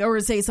idiot. Like, or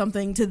say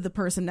something to the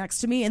person next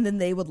to me and then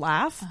they would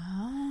laugh.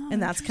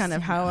 And that's kind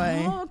of how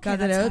I okay, got it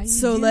that's how out. you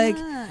So do like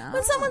that.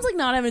 when someone's like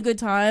not having a good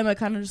time, I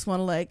kind of just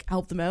want to like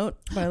help them out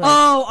by like,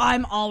 Oh,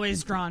 I'm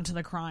always drawn to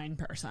the crying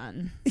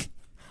person.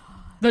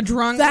 The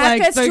drunk that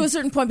like gets the, to a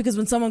certain point because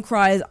when someone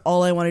cries,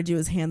 all I want to do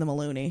is hand them a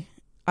loonie.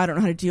 I don't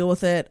know how to deal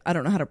with it. I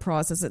don't know how to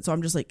process it. So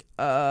I'm just like,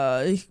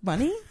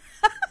 money?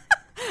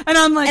 and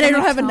I'm like, And I don't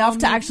 "Okay, have enough to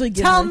tell me- actually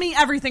give Tell them." me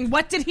everything.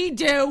 What did he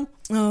do?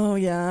 Oh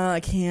yeah, I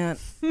can't.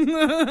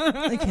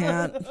 I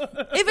can't.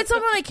 If it's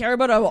someone I care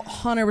about, I will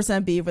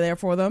 100% be there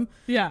for them.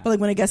 Yeah. But like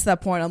when it gets to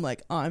that point, I'm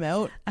like, I'm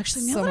out.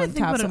 Actually, now someone that I think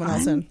tap about it, someone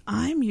else in.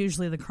 I'm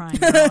usually the crying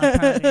girl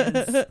at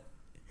parties.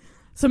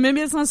 So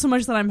maybe it's not so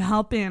much that I'm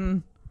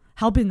helping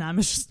them.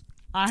 It's just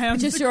I am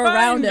just the you're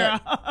crying around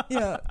it. girl.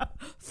 Yeah.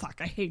 Fuck,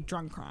 I hate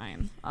drunk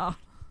crying. Oh,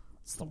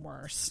 it's the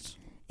worst.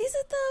 Is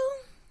it though?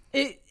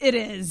 It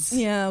is.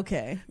 Yeah,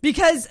 okay.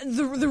 Because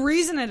the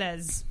reason it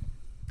is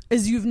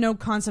you have no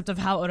concept of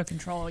how out of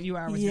control you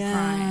are when you're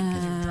crying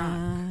because you're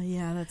drunk.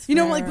 Yeah, that's You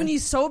know, fair. like when you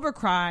sober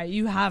cry,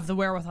 you have the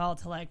wherewithal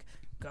to like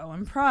go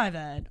in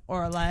private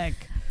or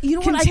like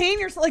contain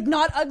yourself, like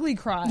not ugly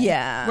cry.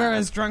 Yeah.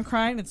 Whereas drunk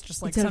crying, it's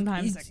just like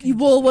sometimes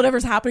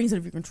whatever's happening is out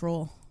of your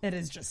control. it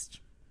is just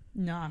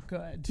not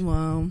good.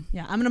 Wow.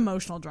 Yeah, I'm an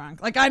emotional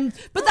drunk. Like that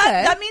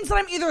means that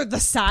I'm either the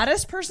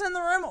saddest person in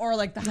the room or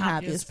like the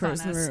happiest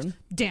person in the room,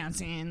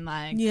 dancing,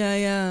 like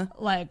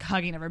like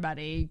hugging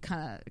everybody,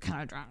 kind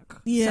of drunk.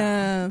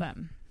 Yeah, so, but,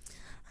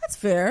 that's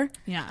fair.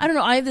 Yeah, I don't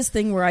know. I have this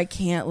thing where I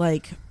can't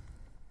like.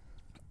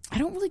 I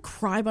don't really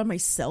cry by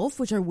myself,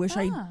 which I wish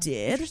I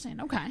did.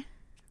 Interesting. Okay.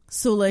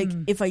 So like,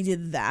 if I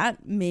did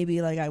that,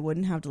 maybe like I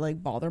wouldn't have to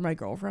like bother my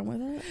girlfriend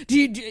with it. Do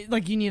you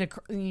like you need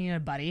a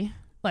buddy?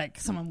 Like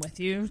someone with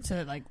you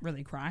to like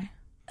really cry?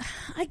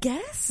 I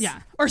guess. Yeah.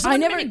 Or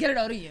someone to maybe get it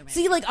out of you. Maybe.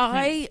 See, like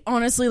I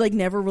honestly like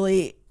never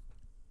really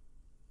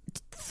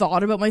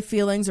thought about my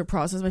feelings or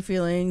processed my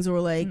feelings or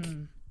like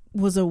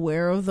was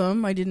aware of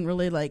them. I didn't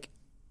really like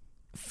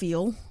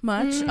feel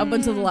much up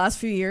until the last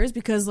few years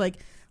because like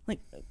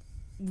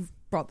we've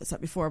brought this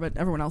up before, but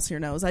everyone else here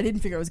knows I didn't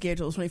figure I was gay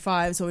until I was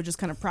 25, so I was just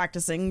kind of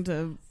practicing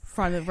to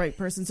find the right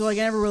person. So like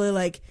I never really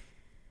like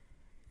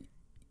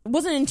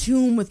wasn't in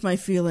tune with my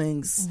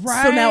feelings.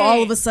 Right. So now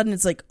all of a sudden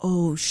it's like,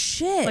 oh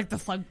shit. Like the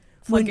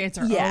floodgates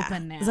are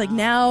open now. It's like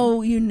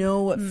now you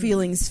know what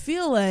feelings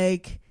feel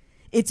like.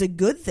 It's a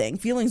good thing.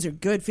 Feelings are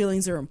good.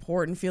 Feelings are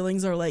important.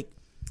 Feelings are like,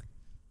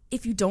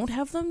 if you don't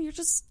have them, you're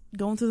just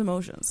going through the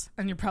motions.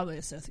 And you're probably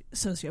a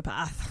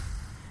sociopath.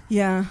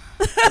 Yeah.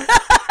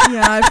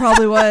 Yeah, I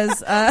probably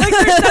was. Like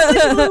there's some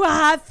people who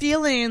have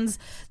feelings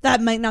that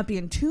might not be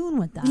in tune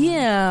with them.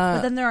 Yeah.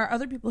 But then there are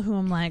other people who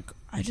I'm like,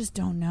 I just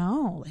don't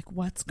know. Like,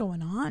 what's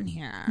going on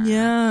here?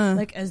 Yeah.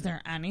 Like, is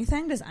there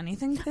anything? Does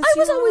anything piss I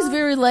was you always off?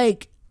 very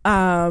like,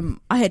 I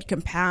had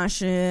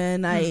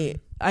compassion.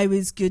 I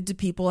was good to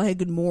people. I had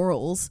good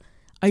morals.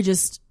 I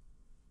just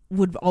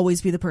would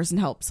always be the person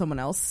to help someone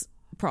else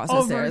process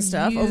Over their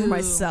stuff you. over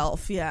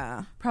myself.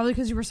 Yeah. Probably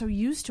because you were so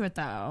used to it,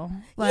 though.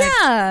 Like,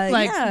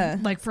 yeah.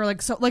 Like for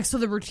like so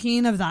the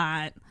routine of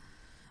that,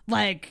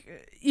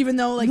 like even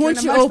though like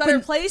Once you're in a you much better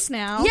open- place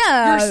now,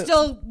 Yeah. you're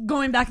still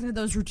going back into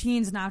those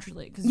routines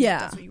naturally. Cause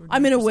that's what you were doing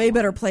I'm in a for way so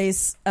better long.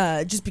 place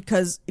just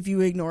because if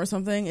you ignore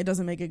something, it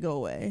doesn't make it go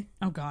away.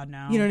 Oh God,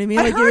 no. You know what I mean?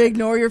 Like you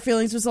ignore your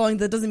feelings for so long,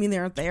 that doesn't mean they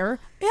aren't there.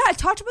 Yeah, I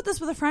talked about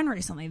this with a friend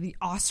recently. The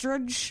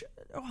ostrich.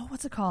 Oh,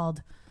 what's it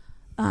called?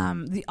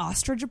 The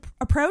ostrich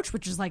approach,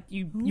 which is like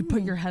you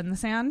put your head in the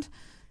sand,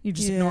 you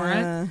just ignore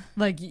it.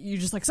 Like you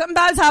just like something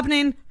bad's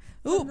happening.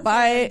 Ooh,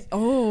 bye.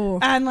 Oh,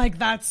 and like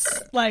that's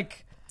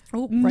like.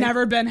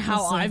 Never been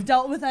how I've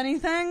dealt with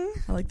anything.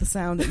 I like the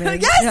sound it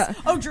makes. Yes. Yeah.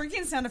 Oh,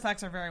 drinking sound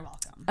effects are very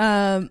welcome.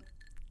 Yeah,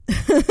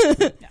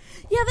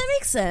 that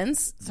makes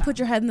sense. So. Put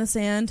your head in the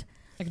sand.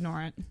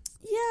 Ignore it.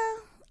 Yeah.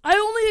 I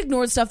only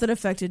ignored stuff that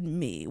affected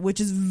me, which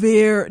is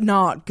very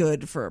not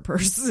good for a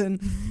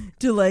person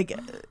to like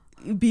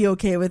be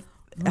okay with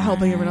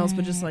helping everyone else,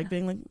 but just like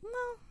being like,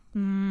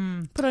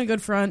 no, put on a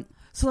good front.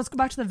 So let's go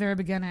back to the very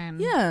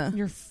beginning. Yeah.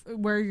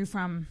 Where are you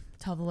from?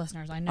 Tell the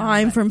listeners. I know.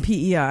 I'm from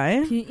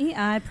PEI.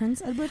 PEI,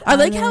 Prince Edward I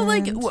like how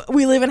Island. like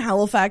we live in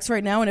Halifax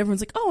right now, and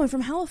everyone's like, "Oh, I'm from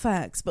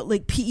Halifax," but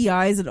like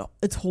PEI is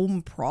its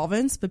home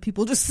province, but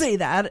people just say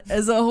that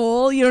as a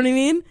whole. You know what I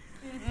mean?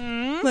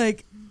 Mm-hmm.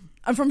 Like,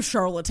 I'm from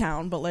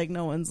Charlottetown, but like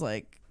no one's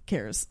like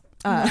cares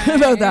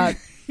about that.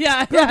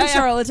 Yeah,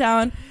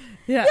 Charlottetown.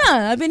 Yeah,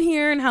 I've been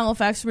here in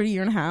Halifax for a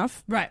year and a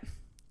half. Right.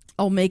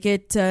 I'll make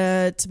it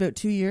to about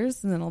 2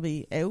 years, and then I'll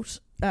be out.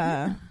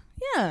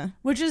 Yeah.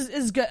 Which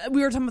is good.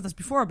 We were talking about this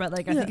before, but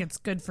like I think it's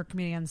good for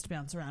comedians to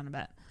bounce around a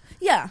bit.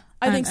 Yeah,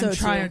 I think so and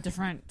try too. out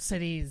different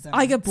cities. And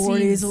I get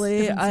bored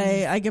easily. scenes.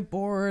 I get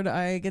bored.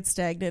 I get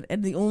stagnant.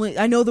 And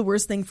I know the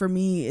worst thing for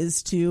me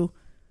is to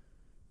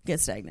get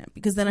stagnant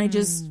because then I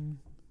just,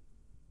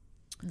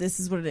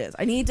 this is what it is.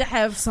 I need to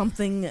have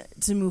something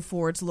to move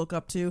forward, to look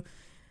up to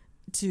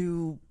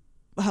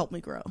help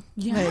me grow.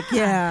 Yeah. Like,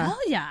 yeah. Hell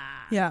yeah.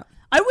 Yeah.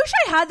 I wish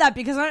I had that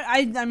because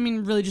I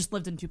mean, really just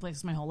lived in two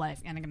places my whole life,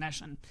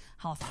 Antigonish and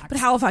Halifax. But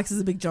Halifax is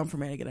a big jump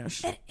from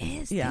Antigonish. It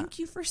is. Yeah. Thank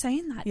you for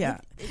saying that. Yeah.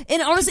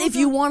 And honestly, if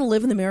you want to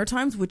live in the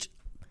Maritimes, which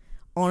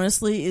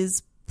honestly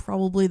is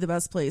probably the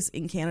best place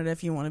in Canada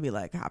if you want to be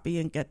like happy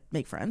and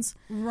make friends.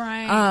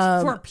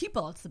 Right. For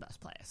people, it's the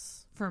best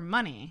place. For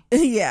money.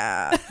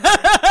 Yeah.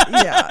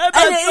 Yeah.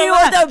 And you know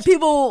what? That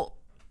people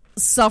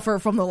suffer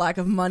from the lack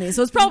of money,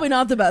 so it's probably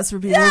not the best for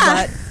people,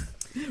 but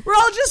we're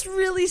all just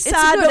really it's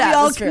sad a good that we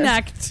all atmosphere.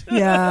 connect.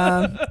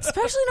 Yeah.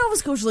 Especially Nova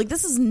Scotia. Like,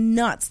 this is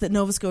nuts that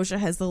Nova Scotia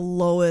has the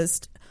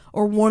lowest,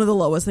 or one of the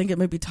lowest, I think it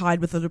might be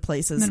tied with other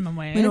places. Minimum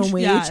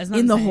wage. Yeah, isn't that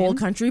in the insane? whole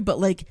country. But,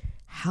 like,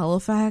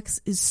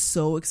 Halifax is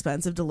so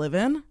expensive to live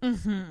in.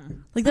 Mm-hmm.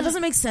 Like, that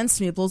doesn't make sense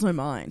to me. It blows my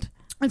mind.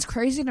 It's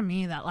crazy to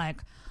me that,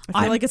 like,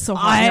 I feel like it's so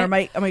hot here. I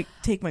might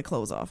take my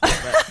clothes off.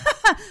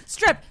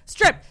 Strip.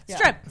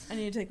 I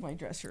need to take my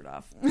dress shirt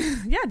off.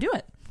 Yeah, do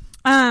it.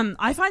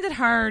 I find it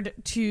hard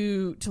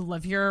to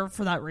live here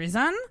for that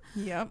reason.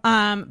 Yep.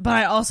 But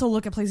I also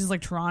look at places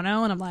like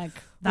Toronto and I'm like,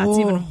 that's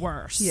even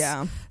worse.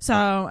 Yeah.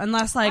 So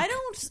unless like I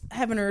don't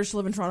have an urge to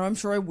live in Toronto. I'm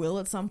sure I will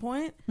at some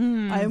point.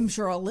 I'm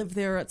sure I'll live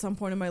there at some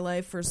point in my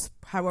life for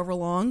however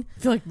long. I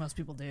feel like most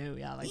people do.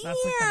 Yeah. Like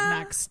that's like the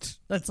next.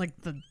 That's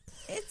like the.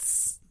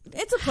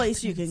 It's a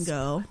place you can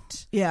go.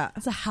 Yeah.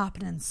 It's a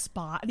happening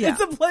spot. Yeah. It's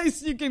a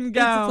place you can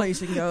go. It's a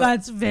place you can go.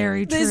 That's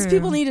very true.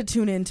 People need to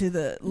tune into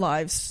the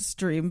live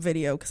stream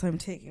video because I'm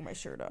taking my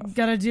shirt off.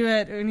 Gotta do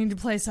it. We need to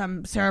play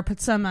some. Sarah,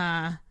 put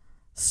some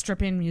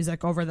stripping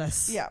music over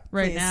this. Yeah,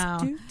 right please. now.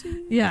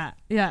 Doo-doo. Yeah.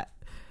 Chill.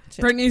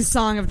 Brittany's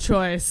song of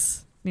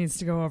choice needs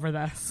to go over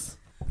this.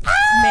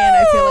 Man,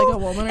 I feel like a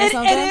woman or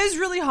something. It is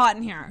really hot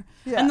in here,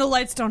 Yeah. and the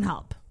lights don't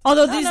help.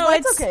 Although these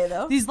lights, it's okay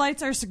though. These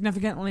lights are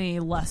significantly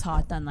less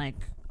hot than like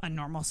a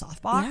normal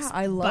softbox. Yeah,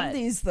 I love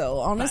these though.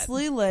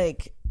 Honestly,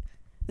 like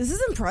this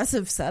is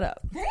impressive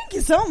setup. Thank you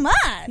so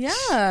much.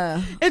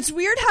 Yeah, it's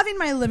weird having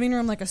my living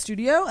room like a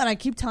studio, and I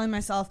keep telling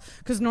myself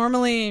because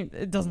normally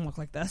it doesn't look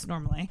like this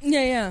normally.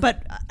 Yeah.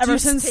 But ever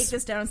since take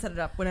this down and set it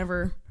up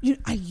whenever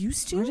I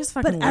used to, or just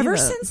fucking but ever leave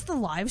it. since the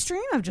live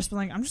stream, I've just been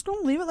like, I'm just going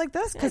to leave it like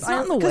this it's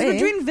not in the way. we're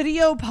doing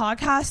video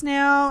podcasts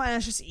now, and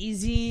it's just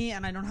easy,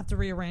 and I don't have to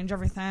rearrange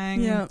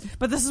everything. Yeah.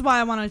 But this is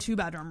why I want a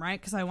 2-bedroom, right?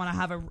 Because I want to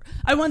have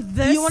I want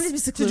this. You want it to be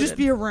secluded. just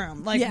be a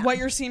room, like what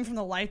you're seeing from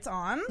the lights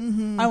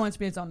on. I want it to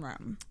be its own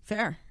room.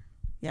 Fair.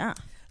 Yeah.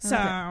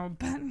 So,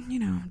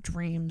 but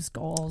dreams,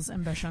 goals,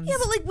 ambitions. Yeah,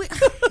 but like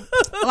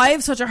I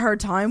have such a hard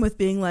time with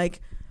being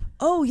like,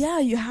 oh yeah,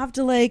 you have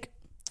to like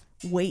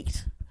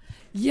wait.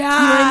 Yeah. You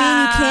know what I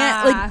mean? You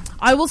can't like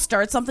I will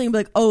start something and be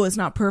like, oh, it's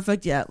not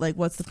perfect yet. Like,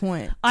 what's the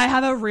point? I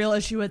have a real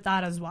issue with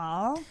that as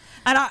well.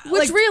 And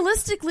Which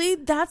realistically,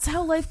 that's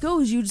how life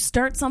goes. You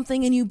start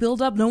something and you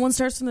build up. No one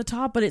starts from the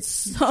top, but it's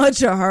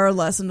such a hard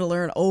lesson to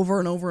learn over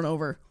and over and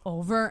over.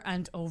 Over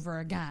and over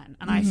again.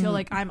 And I feel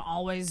like I'm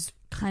always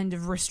kind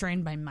of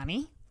restrained by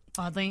money,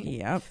 oddly.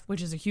 Yep.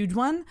 Which is a huge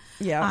one.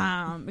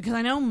 Yeah. Because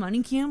I know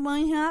money can't buy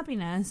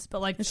happiness, but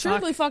like it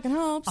surely fucking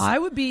helps. I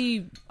would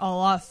be a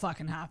lot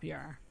fucking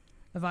happier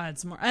if I had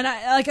some more. And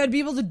I'd be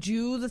able to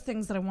do the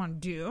things that I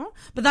want to do.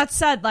 But that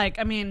said, like,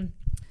 I mean,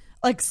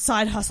 like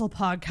side hustle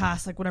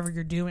podcasts, like whatever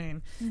you're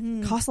doing,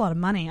 costs a lot of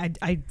money.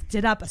 I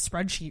did up a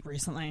spreadsheet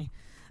recently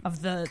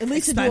of the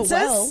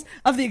expenses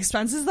of the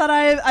expenses that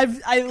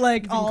I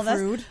like all of this.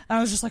 And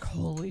I was just like,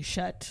 holy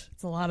shit,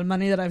 it's a lot of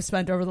money that I've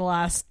spent over the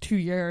last 2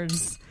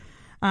 years.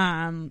 But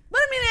I mean,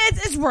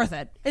 it's worth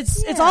it.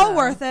 It's all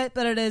worth it,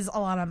 but it is a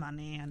lot of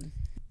money, and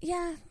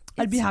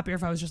I'd be happier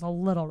if I was just a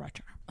little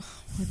richer.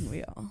 Wouldn't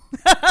we all?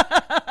 No,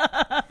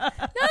 I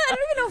don't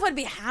even know if I'd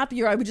be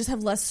happier. I would just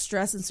have less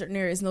stress in certain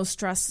areas, and those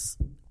stresses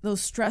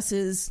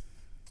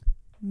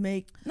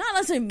not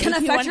necessarily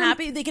make you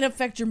unhappy. They can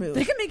affect your mood.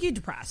 They can make you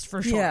depressed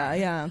for sure.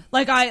 Yeah.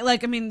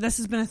 I mean, this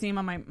has been a theme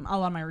on a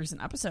lot of my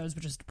recent episodes,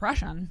 which is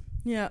depression.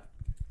 Yeah.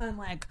 I'm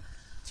like,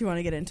 do you want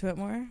to get into it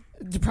more?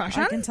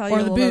 Depression? I can tell you or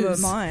a the little booze? bit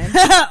of mine.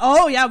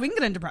 Oh yeah, we can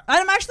get into depression.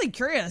 I'm actually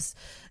curious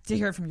to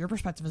hear it from your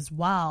perspective as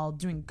well,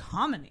 doing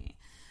comedy.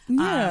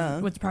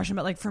 With depression,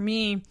 but like for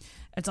me,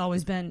 it's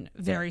always been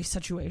very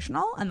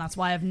situational, and that's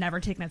why I've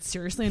never taken it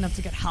seriously enough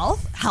to get help.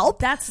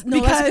 That's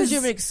because you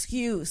have an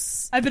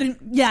excuse.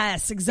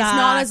 Yes, exactly. It's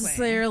not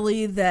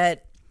necessarily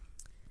that.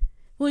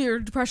 Well, your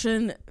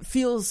depression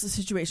feels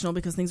situational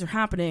because things are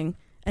happening,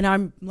 and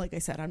I'm like I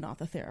said, I'm not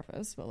the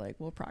therapist, but like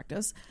we'll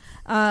practice.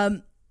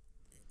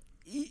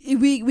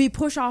 We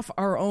push off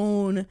our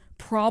own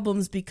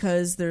problems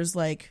because there's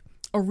like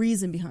a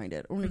reason behind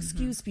it, or an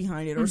excuse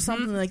behind it, or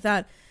something like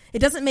that. It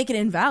doesn't make it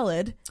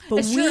invalid,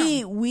 but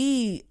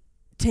we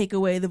take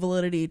away the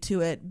validity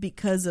to it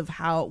because of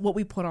what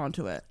we put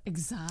onto it.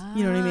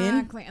 Exactly. You know what I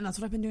mean? And that's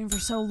what I've been doing for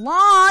so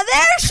long.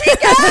 There she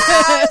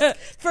goes!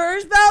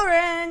 First bell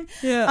ring.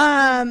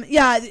 Yeah.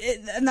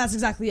 And that's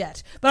exactly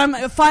it. But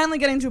I'm finally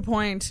getting to a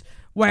point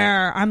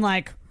where I'm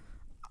like,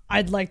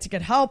 I'd like to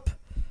get help.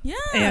 Yeah.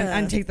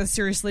 And take this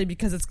seriously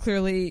because it's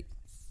clearly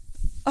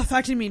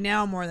affecting me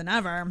now more than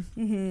ever.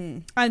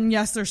 Mm-hmm. And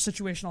yes, there's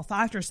situational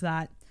factors to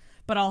that.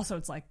 But also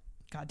it's like,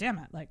 God damn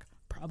it, like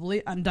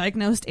probably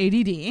undiagnosed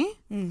ADD.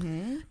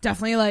 Mm-hmm.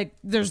 Definitely I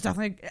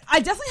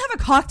definitely have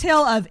a cocktail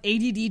of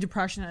ADD,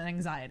 depression, and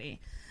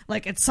anxiety.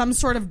 Like it's some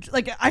sort of,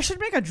 like I should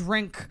make a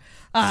drink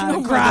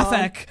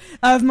graphic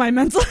of my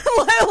mental,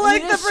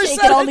 like the percentages.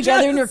 Shake it all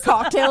together in your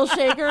cocktail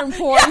shaker and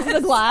pour it into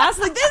the glass.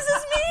 Like this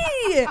is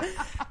me.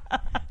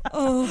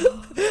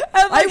 Oh,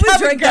 and like would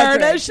drink that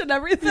garnish drink. and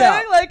everything.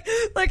 Yeah.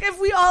 Like if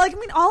we all, like, I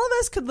mean, all of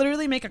us could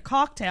literally make a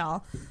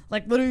cocktail,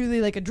 like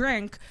literally like a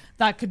drink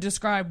that could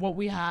describe what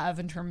we have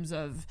in terms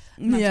of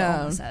mental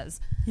illnesses.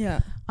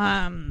 Yeah.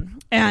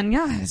 And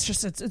yeah, it's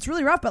just it's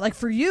really rough. But like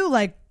for you,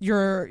 like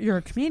you're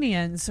a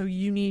comedian, so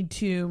you need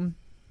to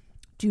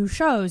do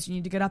shows. You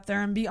need to get up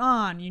there and be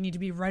on. You need to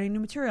be writing new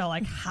material.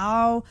 Like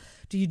how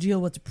do you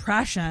deal with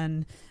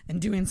depression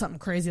and doing something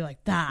crazy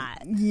like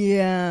that?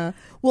 Yeah.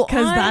 Well,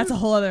 because that's a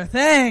whole other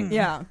thing.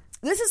 Yeah.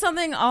 This is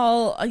something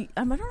I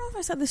don't know if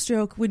I said this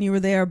joke when you were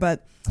there,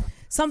 but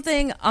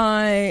something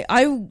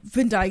I've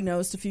been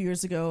diagnosed a few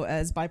years ago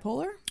as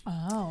bipolar.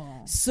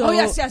 Oh. So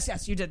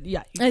yes, you did.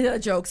 Yeah. I did a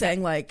joke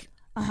saying like,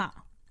 Uh-huh.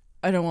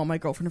 I don't want my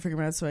girlfriend to figure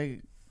me out, so I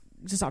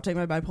just stopped taking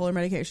my bipolar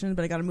medication,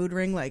 but I got a mood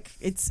ring. Like,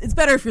 it's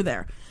better if you're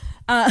there.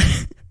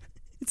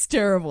 It's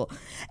terrible.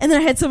 And then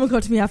I had someone go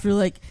to me after,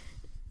 like,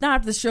 not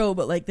after the show,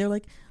 but like, they're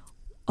like,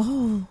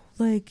 oh,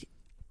 like,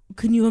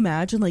 can you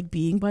imagine like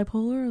being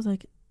bipolar? I was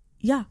like,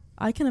 yeah,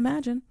 I can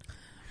imagine.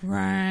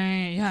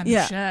 Right. Yeah.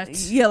 Yeah. Shit.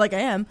 Yeah, like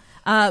I am.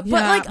 But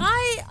like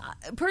I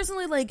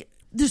personally, like,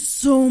 there's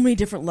so many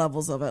different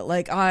levels of it.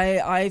 Like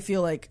I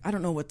feel like, I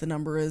don't know what the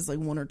number is, like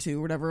 1 or 2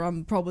 or whatever.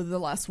 I'm probably the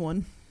last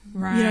one.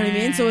 Right. You know what I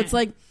mean? So it's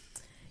like,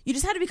 you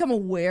just had to become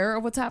aware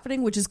of what's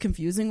happening, which is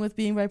confusing with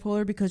being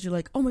bipolar, because you're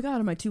like, oh my God,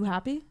 am I too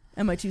happy?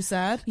 Am I too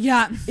sad?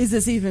 Yeah. Is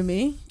this even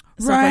me?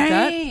 Stuff Right.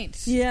 like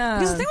that. Yeah.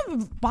 Because the thing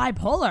with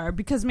bipolar,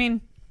 because I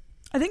mean,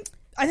 I think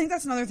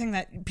that's another thing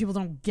that people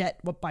don't get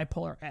what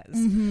bipolar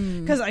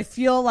is. Because I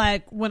feel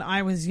like when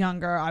I was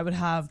younger, I would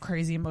have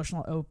crazy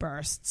emotional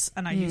outbursts,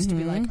 and I used to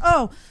be like,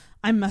 oh,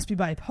 I must be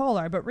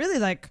bipolar. But really,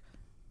 like,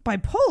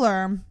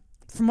 bipolar,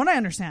 from what I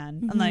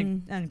understand, and like,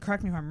 and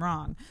correct me if I'm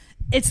wrong,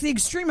 it's the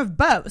extreme of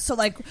both. So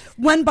like,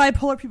 when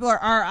bipolar people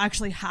are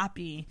actually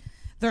happy,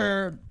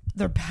 their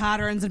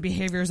patterns and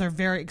behaviors are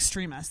very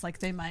extremist. Like,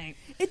 they might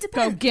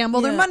go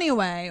gamble their money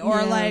away,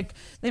 or like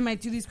they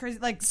might do these crazy,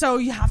 like, so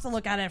you have to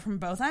look at it from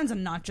both ends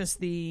and not just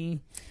the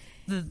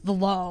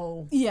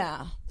low,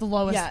 the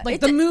lowest,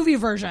 like the movie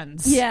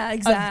versions,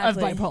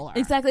 exactly, of bipolar.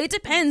 Exactly. It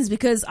depends,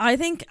 because I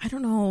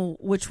don't know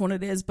which one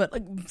it is, but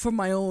like from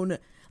my own,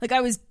 like,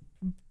 I was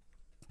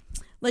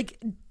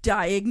like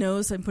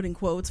diagnosed, I'm putting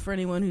quotes for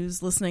anyone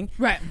who's listening,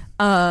 right?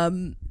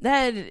 That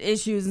had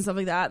issues and stuff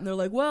like that, and they're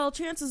like, well,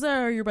 chances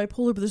are you're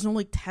bipolar, but there's no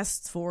like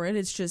tests for it.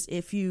 It's just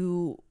if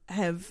you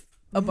have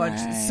a bunch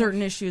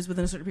certain issues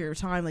within a certain period of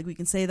time, like, we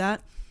can say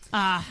that.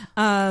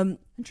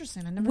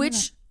 Interesting. I never knew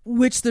that.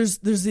 Which there's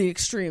the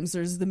extremes.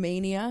 There's the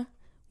mania,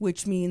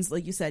 which means,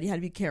 like you said, you had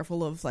to be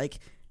careful of like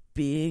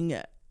being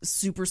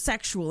super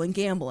sexual and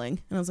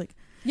gambling. And I was like,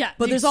 yeah,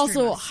 but there's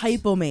also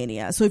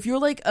hypomania. So if you're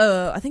like,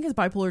 I think it's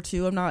bipolar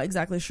 2. I'm not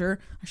exactly sure.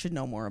 I should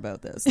know more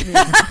about this. I mean,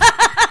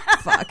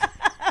 fuck.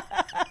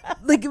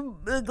 Like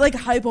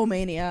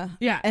hypomania,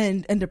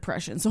 and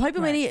depression. So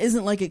hypomania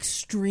isn't like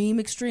extreme.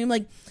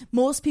 Like,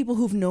 most people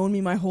who've known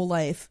me my whole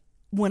life,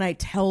 when I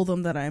tell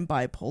them that I'm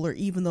bipolar,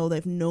 even though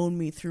they've known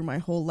me through my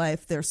whole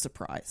life, they're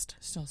surprised.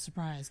 Still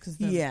surprised, because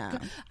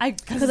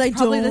because I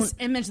probably this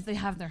image that they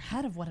have in their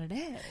head of what it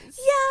is.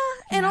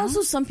 Yeah, and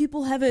also some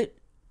people have it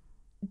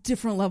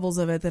different levels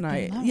of it than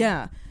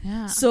I.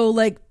 So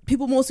like,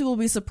 most people will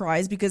be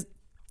surprised, because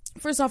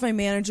first off, I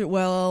manage it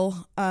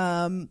well,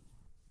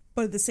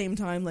 but at the same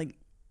time, like,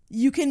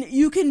 you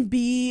can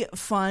be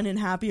fun and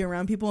happy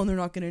around people, and they're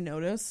not going to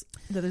notice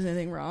that there's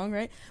anything wrong,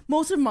 right?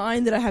 Most of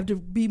mine that I have to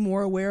be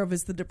more aware of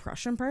is the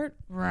depression part.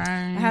 Right.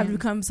 I have to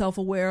become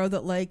self-aware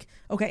that, like,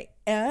 okay,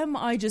 am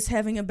I just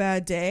having a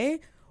bad day,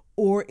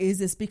 or is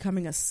this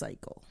becoming a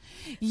cycle?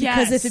 Yes.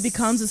 Because if it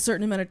becomes a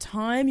certain amount of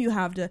time, you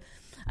have to...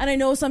 And I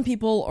know some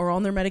people are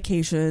on their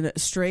medication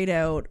straight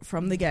out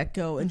from the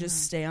get-go and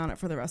just stay on it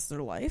for the rest of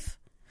their life,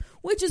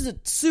 which is a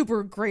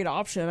super great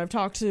option. I've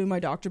talked to my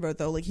doctor about it,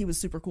 though. Like, he was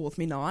super cool with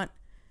me not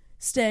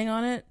staying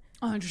on it.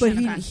 Oh,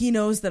 interesting. But he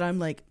knows that I'm,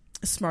 like,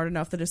 smart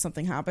enough that if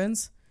something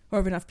happens, or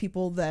have enough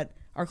people that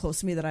are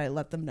close to me that I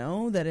let them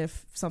know that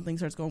if something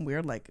starts going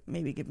weird, like,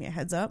 maybe give me a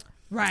heads up.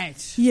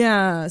 Right.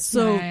 Yeah.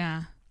 So,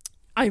 yeah.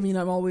 I mean,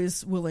 I'm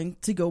always willing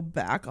to go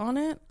back on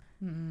it.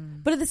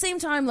 But at the same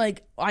time,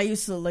 like, I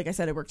used to, like I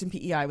said, I worked in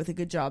PEI with a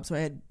good job, so I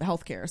had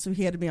healthcare. So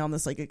he had me on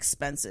this, like,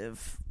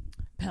 expensive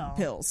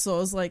pills. So I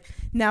was like,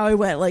 now I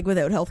went, like,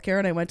 without healthcare,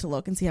 and I went to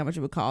look and see how much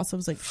it would cost. I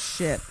was like,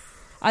 shit,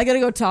 I gotta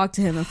go talk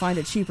to him and find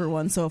a cheaper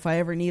one, so if I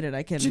ever need it,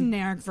 I can...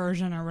 Generic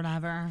version or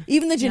whatever.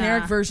 Even the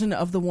generic version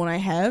of the one I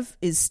have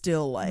is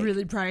still, like...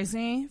 really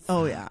pricey?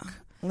 Oh, yeah.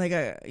 Like,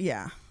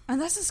 yeah.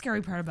 And that's the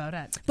scary part about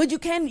it. But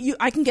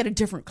I can get a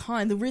different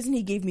kind. The reason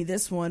he gave me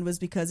this one was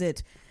because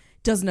it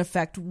doesn't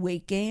affect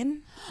weight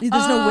gain. There's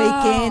no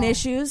weight gain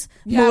issues.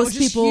 Yeah, most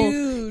people...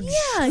 Huge.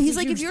 Yeah, he's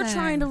like, if you're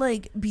trying to,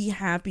 like, be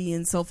happy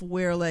and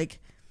self-aware, like...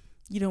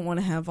 You don't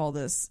want to have all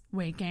this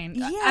weight gain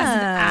as an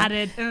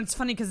added, and it's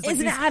funny because it's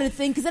an added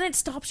thing, because then it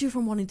stops you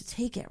from wanting to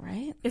take it,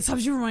 right? It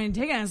stops you from wanting to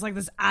take it, and it's like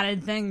this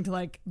added thing to,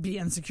 like, be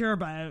insecure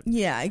about.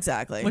 Yeah,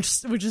 exactly.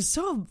 Which is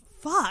so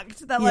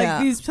fucked that,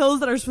 like, these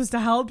pills that are supposed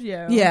to help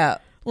you,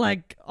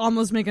 like,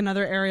 almost make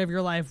another area of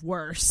your life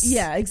worse.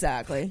 Yeah,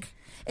 exactly.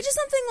 It's just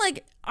something,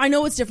 like, I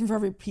know it's different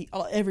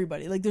for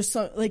everybody. Like, there's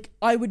so, like,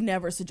 I would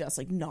never suggest,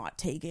 like, not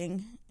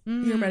taking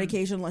your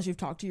medication unless you've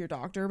talked to your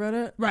doctor about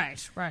it.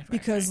 Right.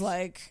 Because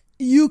like,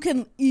 you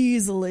can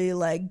easily,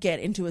 like, get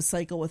into a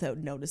cycle without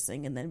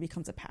noticing, and then it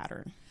becomes a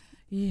pattern.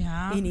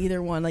 Yeah. In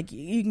either one, like,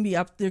 you can be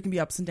there can be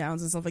ups and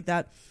downs and stuff like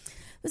that.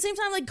 At the same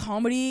time, like,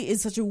 comedy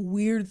is such a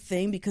weird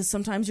thing, because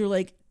sometimes you're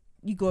like,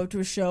 you go up to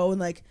a show and,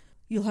 like,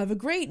 you'll have a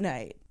great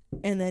night,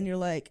 and then you're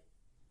like,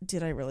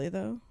 did I really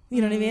though?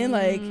 You know what I mean?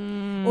 Like,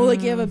 or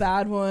like you have a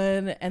bad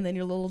one and then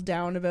you're a little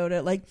down about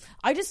it. Like,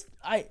 I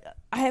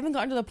haven't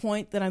gotten to the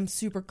point that I'm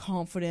super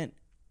confident.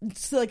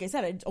 So like I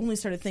said, I only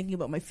started thinking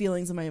about my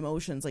feelings and my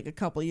emotions like a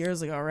couple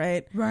years ago,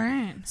 right?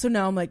 Right. So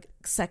now I'm like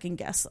second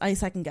guess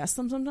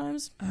them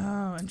sometimes.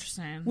 Oh,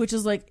 interesting. Which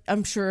is like,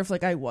 I'm sure if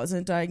like I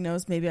wasn't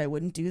diagnosed, maybe I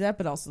wouldn't do that,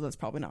 but also that's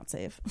probably not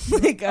safe.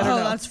 Like, I don't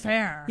know. That's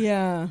fair.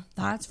 Yeah.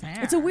 That's fair.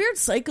 It's a weird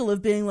cycle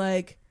of being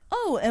like,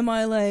 oh, am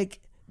I like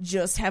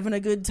just having a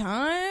good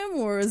time,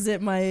 or is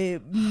it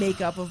my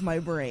makeup of my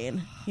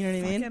brain? You know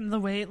what I mean? Fucking the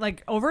way,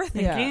 like,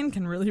 overthinking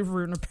can really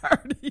ruin a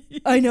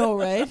party. I know,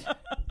 right?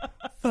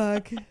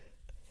 Fuck.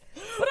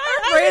 But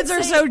our brains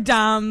are so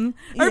dumb.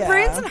 Our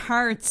brains and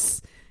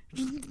hearts,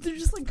 they're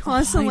just like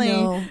constantly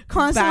at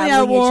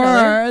Battling war. each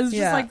other. It's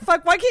just like,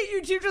 fuck, why can't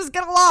you two just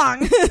get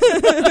along?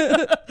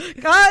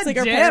 God like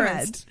our damn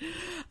parents. it.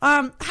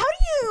 How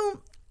do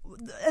you,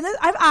 and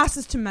I've asked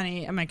this to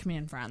many of my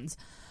comedian friends,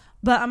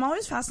 but I'm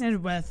always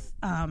fascinated with,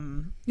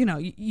 you know,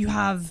 you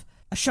have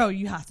a show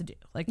you have to do.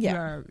 Like,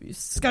 you're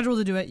scheduled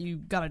to do it, you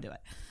gotta do it.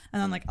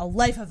 And then, like, a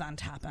life event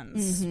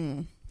happens.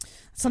 Mm-hmm.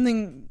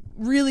 Something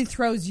really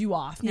throws you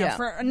off. Now,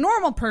 for a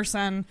normal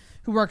person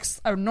who works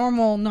a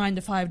normal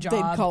 9-to-5 job,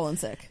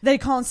 They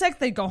call in sick.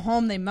 They go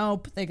home, they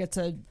mope, they get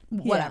to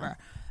whatever.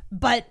 Yeah.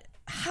 But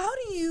how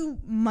do you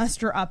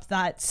muster up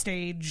that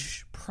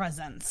stage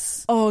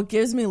presence? Oh, it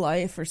gives me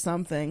life or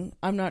something.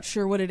 I'm not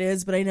sure what it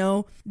is, but I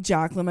know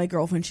Jacqueline, my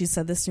girlfriend, she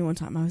said this to me one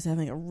time. I was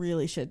having a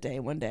really shit day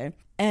one day.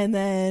 And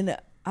then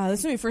this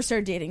is when we first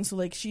started dating. So,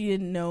 like, she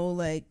didn't know,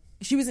 like,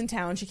 she was in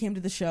town. She came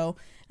to the show,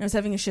 and I was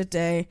having a shit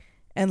day.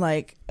 And,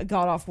 like, I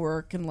got off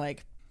work and,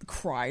 like,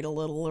 cried a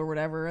little or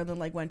whatever. And then,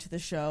 like, went to the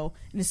show.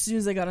 And as soon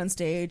as I got on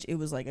stage, it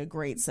was, like, a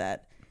great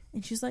set.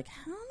 And she's like,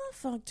 how the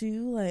fuck do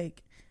you,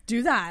 like,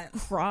 do that?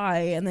 Cry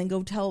and then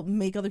go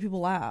make other people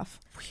laugh.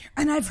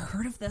 And I've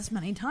heard of this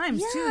many times,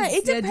 too.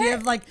 It's the idea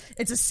of, like,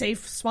 it's a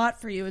safe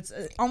spot for you. It's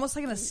almost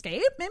like an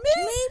escape, maybe?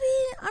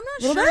 I'm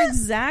not sure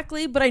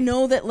exactly. But I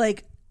know that,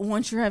 like,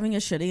 once you're having a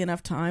shitty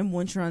enough time,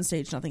 once you're on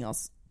stage, nothing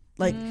else.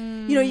 Like,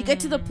 you know, you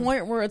get to the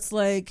point where it's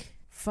like,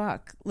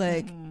 fuck,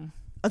 like,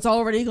 it's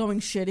already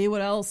going shitty.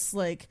 What else?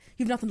 Like,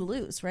 you have nothing to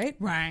lose, right?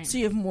 Right. So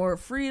you have more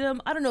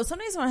freedom. I don't know. Some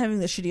days when I'm having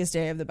the shittiest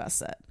day, I have the best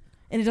set.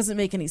 And it doesn't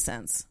make any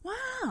sense.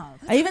 Wow.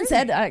 I even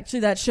said,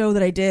 actually, that show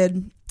that I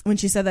did, when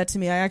she said that to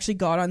me, I actually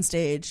got on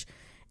stage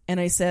and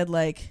I said,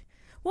 like,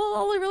 well,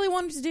 all I really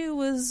wanted to do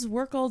was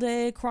work all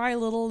day, cry a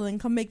little, and then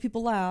come make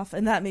people laugh.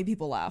 And that made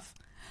people laugh.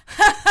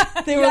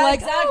 They were like,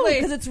 exactly.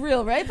 Because it's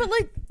real, right? But,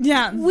 like,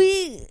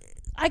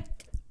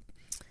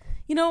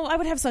 I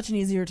would have such an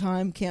easier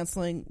time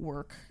canceling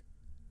work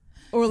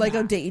or like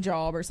a day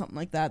job or something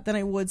like that than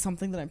I would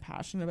something that I'm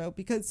passionate about,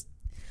 because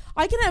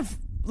I can have,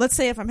 let's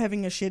say if I'm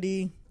having a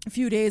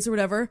few days or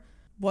whatever,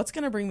 what's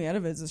going to bring me out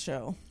of it is a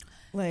show.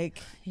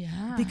 Like,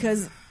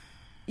 because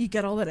you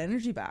get all that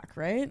energy back,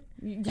 right?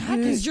 Yeah,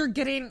 because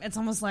it's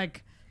almost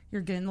like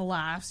you're getting the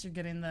laughs, you're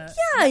getting the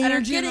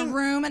energy in the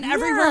room, and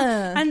every room.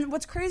 And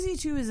what's crazy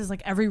too is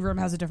like every room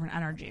has a different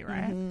energy,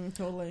 right?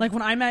 Totally. Like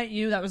when I met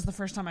you, that was the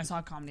first time I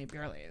saw comedy at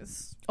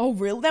Beerley's. Oh,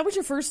 really? That was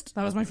your first?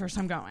 That was my first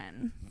time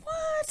going.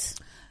 What?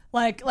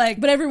 Like,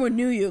 but everyone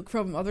knew you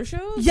from other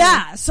shows?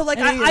 Yeah. So like,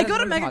 I go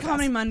to Mega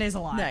Comedy Mondays a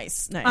lot.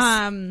 Nice.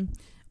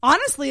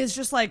 Honestly, it's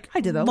just like I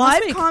did that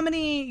live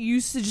comedy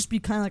used to just be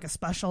kind of like a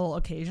special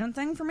occasion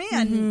thing for me,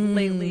 and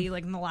lately,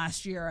 like in the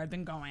last year, I've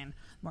been going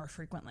more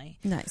frequently.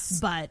 Nice.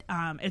 But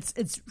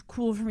it's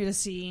cool for me to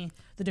see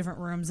the different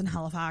rooms in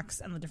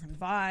Halifax and the different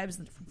vibes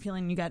and the different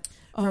feeling you get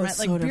from it.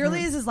 Like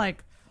Beerley's is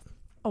like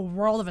a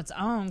world of its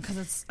own because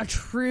it's a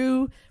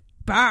true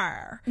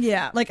bar.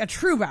 Yeah. Like a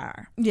true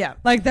bar. Yeah.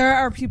 Like there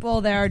are people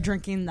there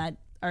drinking that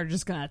are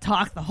just gonna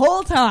talk the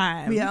whole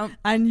time. Yeah.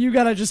 And you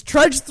gotta just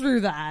trudge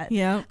through that.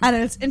 Yeah. And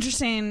it's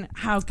interesting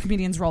how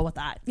comedians roll with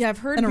that. Yeah, I've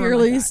heard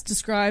Beerley's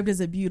described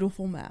as a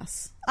beautiful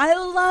mess. I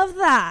love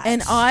that.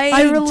 And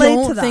I relate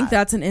don't to that. think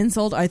that's an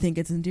insult. I think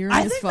it's endearing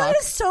as fuck. That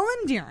is so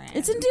endearing.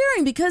 It's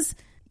endearing because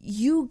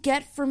you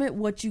get from it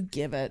what you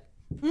give it.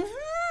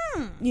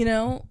 Mm-hmm. You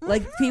know? Mm-hmm.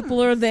 Like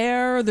people are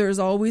there. There's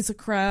always a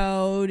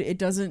crowd.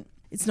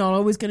 It's not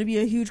always going to be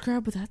a huge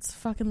crowd, but that's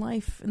fucking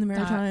life in the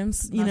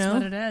Maritimes. You know, that's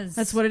what it is.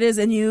 That's what it is,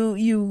 and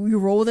you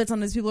roll with it.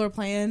 Sometimes people are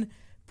playing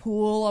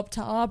pool up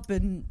top,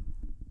 and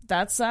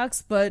that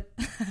sucks. But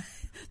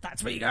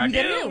that's what you gotta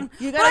do.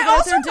 You gotta but go I out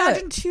also there and do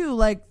imagine it. too,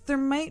 like there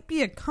might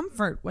be a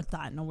comfort with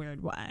that in a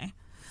weird way.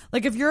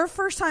 Like if you're a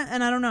first time,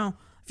 and I don't know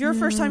if you're a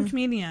first time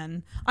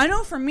comedian. I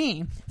know for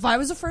me, if I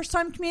was a first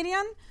time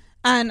comedian.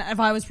 And if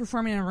I was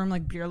performing in a room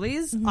like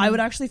Beerley's, I would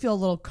actually feel a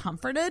little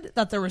comforted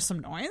that there was some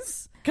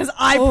noise. Because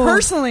I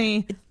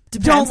personally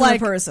don't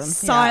like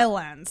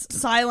silence. Yeah.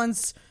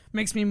 Silence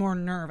makes me more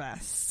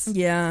nervous.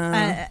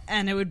 Yeah.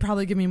 And it would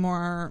probably give me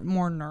more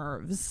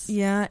nerves.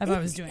 Yeah. If I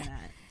was doing it.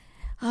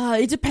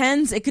 It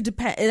depends. It could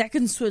depend. That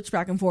can switch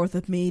back and forth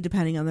with me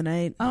depending on the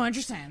night. Oh,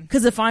 interesting.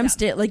 Because if I'm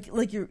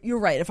like you're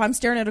right. If I'm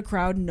staring at a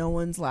crowd, no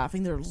one's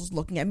laughing. They're just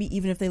looking at me,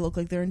 even if they look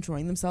like they're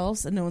enjoying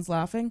themselves and no one's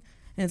laughing.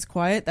 and it's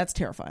quiet, that's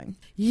terrifying.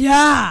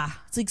 Yeah.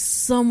 It's like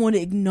someone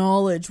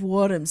acknowledge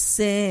what I'm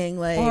saying,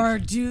 like, Or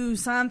do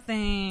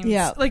something.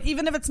 Yeah. Like,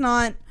 even if it's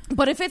not.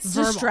 but if it's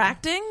verbal.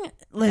 distracting,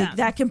 like Yeah.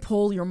 that can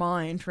pull your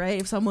mind,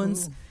 right? If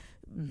someone's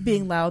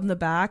being loud in the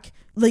back,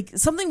 like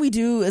something we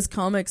do as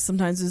comics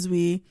sometimes is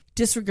we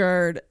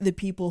disregard the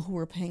people who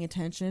are paying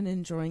attention and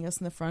enjoying us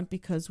in the front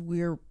because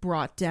we're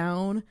brought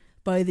down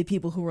by the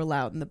people who are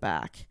loud in the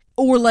back.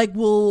 Or like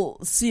we'll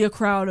see a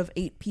crowd of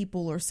 8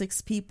 people or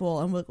 6 people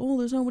and we're like, oh,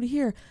 there's nobody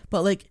here.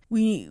 But like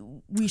we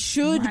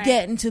should Right.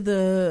 get into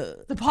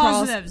the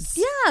positives.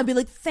 Yeah, be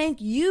like,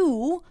 thank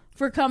you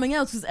for coming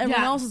out because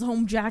everyone Yeah. else is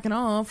home jacking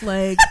off.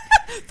 Like,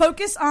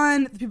 Focus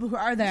on the people who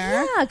are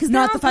there. yeah, because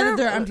not the fact that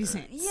they're empty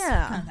seats.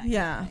 Yeah, Kind of thing.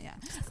 yeah.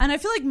 And I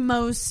feel like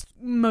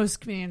most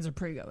comedians are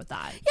pretty good with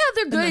that. Yeah,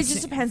 they're good. It this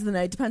just scene. depends on the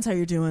night. Depends how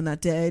you're doing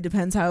that day.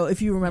 Depends how,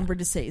 if you remember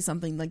to say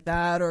something like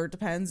that, or it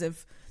depends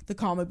if the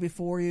comic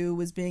before you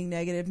was being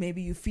negative.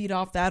 Maybe you feed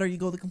off that, or you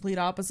go the complete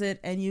opposite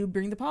and you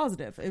bring the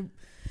positive.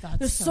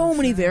 There's so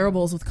many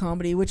variables with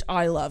comedy, which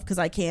I love because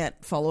I can't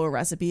follow a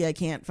recipe. I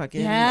can't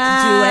fucking do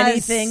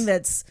anything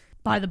that's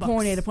by the books.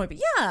 point A to point B.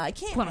 Yeah, I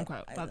can't. Quote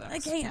unquote.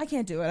 I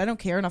can't do it. I don't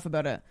care enough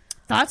about it.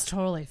 That's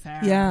totally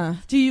fair. Yeah.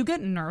 Do you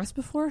get nervous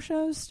before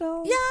shows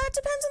still? Yeah, it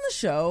depends on the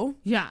show.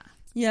 Yeah.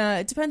 Yeah,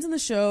 it depends on the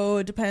show.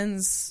 It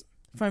depends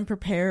if I'm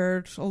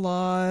prepared a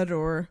lot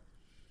or...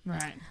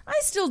 Right. I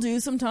still do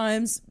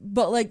sometimes,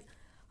 but like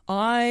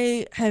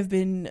I have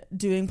been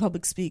doing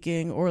public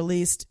speaking or at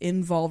least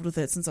involved with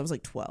it since I was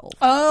like 12.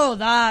 Oh,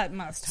 that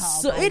must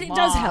help. So it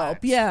does help,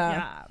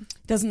 yeah.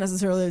 Doesn't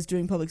necessarily I was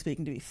doing public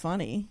speaking to be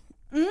funny.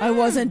 I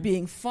wasn't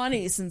being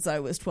funny since I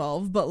was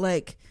 12, but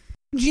like...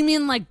 Do you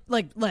mean like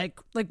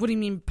what do you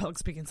mean public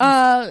speaking?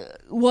 Well,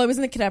 I was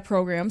in the cadet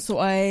program, so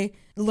I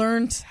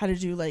learned how to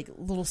do like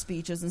little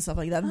speeches and stuff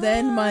like that.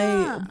 Then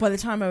by the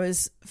time I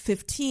was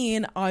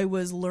 15, I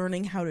was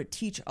learning how to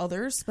teach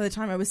others. By the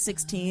time I was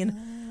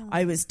 16,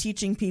 I was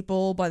teaching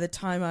people. By the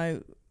time I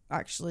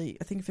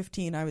think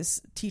 15, I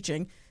was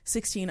teaching.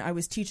 16, I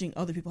was teaching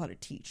other people how to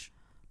teach.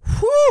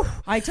 Whew!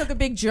 I took a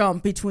big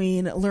jump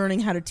between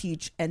learning how to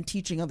teach and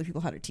teaching other people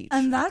how to teach.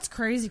 And that's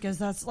crazy because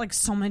that's like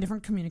so many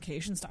different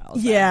communication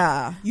styles.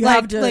 Yeah. You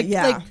have to, and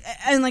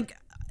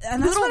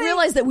and people don't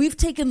realize that we've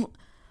taken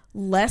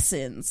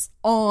lessons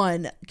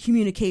on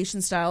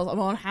communication styles,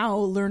 on how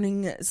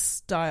learning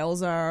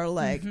styles are,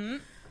 like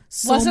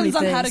so lessons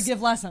many on how to things.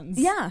 give lessons.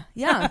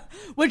 Yeah.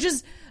 Which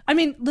is, I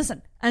mean,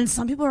 listen, and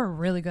some people are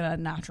really good at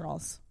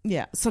naturals.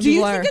 Yeah. Some Do you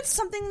people think are. it's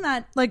something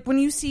that, like, when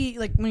you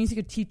think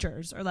of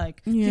teachers or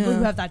like people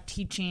who have that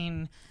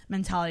teaching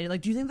mentality,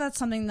 like, do you think that's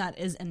something that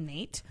is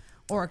innate?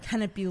 Or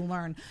can it be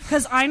learned?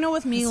 Because I know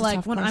with me, That's a like,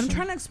 tough when I'm question.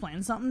 trying to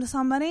explain something to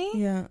somebody,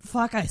 Yeah.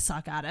 fuck, I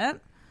suck at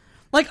it.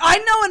 Like, I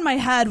know in my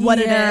head what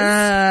it is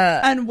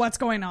and what's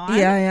going on.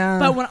 Yeah.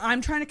 But when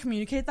I'm trying to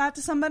communicate that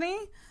to somebody,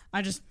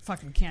 I just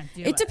fucking can't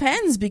do it. It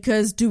depends,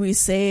 because do we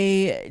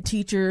say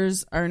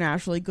teachers are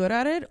naturally good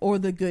at it, or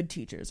the good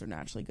teachers are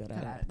naturally good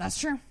at it? That's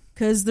true.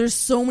 Because there's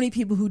so many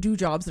people who do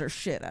jobs that are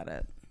shit at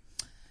it.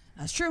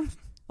 That's true.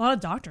 A lot of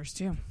doctors,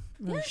 too.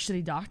 Really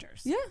shitty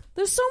doctors. Yeah.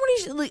 There's so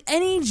many, like,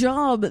 any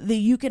job that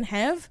you can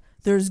have,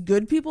 there's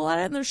good people at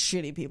it and there's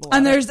shitty people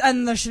And at there's it.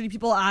 and the shitty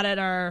people at it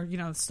are,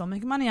 still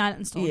making money at it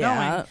and still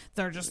going.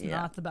 They're just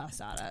not the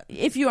best at it.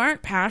 If you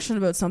aren't passionate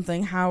about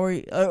something, how are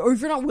you, or if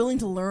you're not willing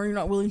to learn, you're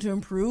not willing to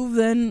improve,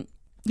 then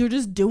you're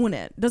just doing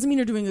it. Doesn't mean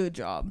you're doing a good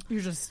job.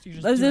 You're just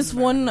There's doing this the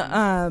one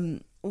right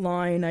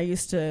line I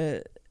used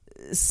to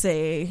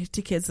say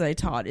to kids that I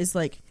taught is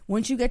like,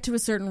 once you get to a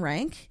certain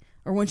rank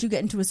or once you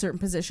get into a certain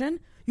position,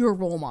 you're a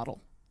role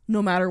model.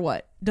 No matter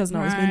what. Doesn't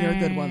always mean you're a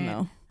good one,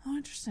 though. Oh,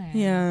 interesting.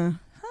 Yeah.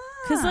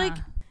 Because, like,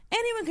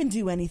 anyone can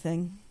do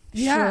anything.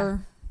 Yeah.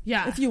 Sure.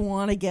 Yeah. If you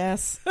want, I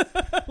guess.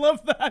 I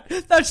love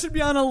that. That should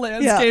be on a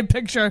landscape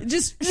picture.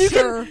 Just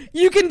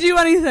you can do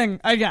anything,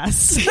 I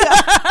guess.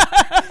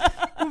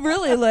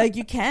 Really, like,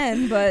 you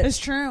can, but... It's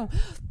true.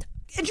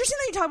 Interesting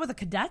that you talk about the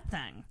cadet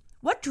thing.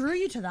 What drew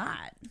you to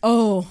that?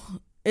 Oh,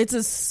 it's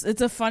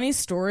a funny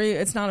story.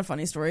 It's not a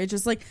funny story. It's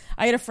just like,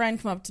 I had a friend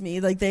come up to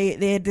me, like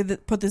they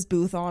had put this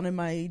booth on in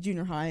my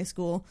junior high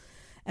school,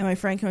 and my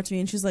friend came up to me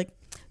and she's like,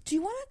 do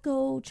you want to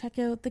go check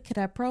out the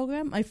cadet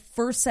program? My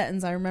first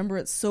sentence, I remember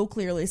it so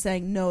clearly,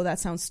 saying, no, that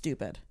sounds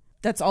stupid.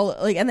 That's all.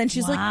 Like, and then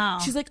she's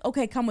like,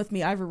 okay, come with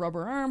me. I have a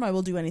rubber arm. I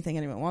will do anything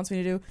anyone wants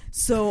me to do.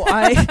 So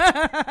I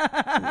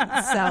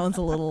sounds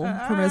a little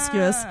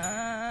promiscuous.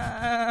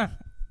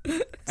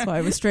 That's why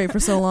I was straight for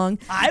so long.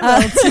 I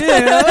will too.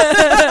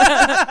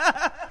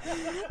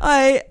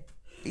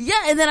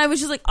 And then I was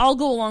just like, I'll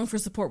go along for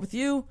support with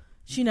you.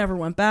 She never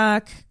went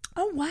back.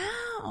 Oh,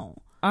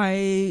 wow.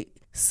 I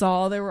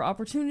saw there were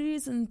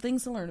opportunities and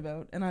things to learn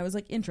about, and I was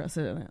like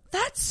interested in it.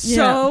 That's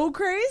so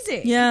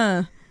crazy.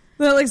 Yeah.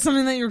 But like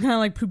something that you were kind of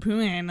like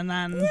poo-pooing, and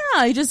then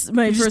I just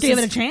gave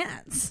it a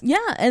chance. Yeah,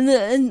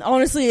 and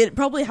honestly, it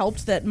probably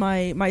helped that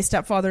my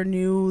stepfather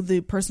knew the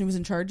person who was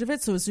in charge of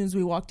it. So as soon as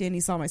we walked in, he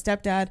saw my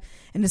stepdad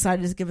and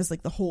decided to give us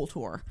like the whole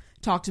tour.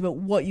 Talked about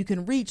what you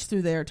can reach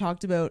through there.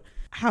 Talked about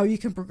how you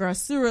can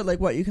progress through it,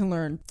 like what you can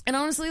learn. And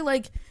honestly,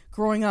 like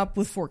growing up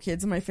with 4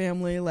 kids in my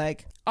family,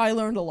 like I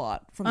learned a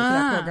lot from the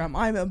cadet program.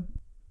 I'm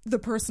the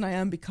person I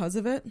am because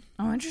of it.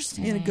 Oh,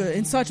 interesting.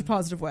 In such a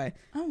positive way.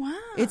 Oh, wow.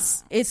 It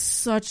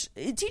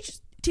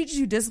teaches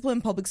you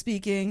discipline, public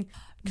speaking,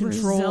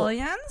 control,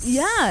 resilience.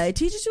 Yeah, it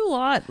teaches you a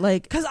lot.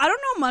 Like, because I don't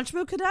know much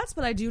about cadets,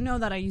 but I do know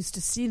that I used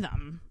to see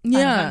them at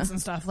events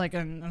and stuff, like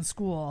in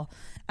school,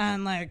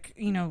 and like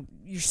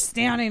you're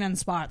standing in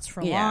spots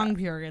for long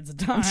periods of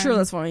time. I'm sure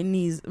that's why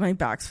my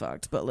back's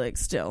fucked, but like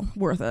still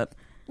worth it.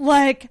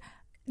 Like,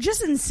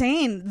 just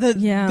insane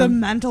the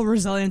mental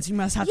resilience you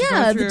must have to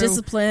go through. The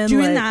discipline,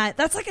 doing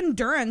that's like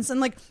endurance. And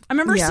like I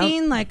remember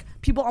seeing like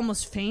people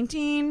almost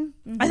fainting.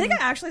 I think I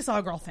actually saw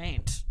a girl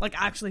faint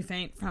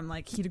from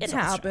like heat exhaustion.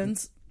 It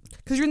happens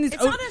because you're in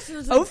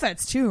these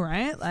outfits too,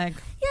 right? Like,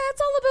 yeah,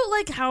 it's all about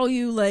like how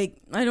you like.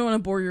 I don't want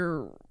to bore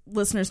your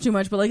listeners too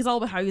much, but like it's all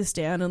about how you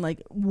stand and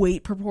like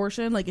weight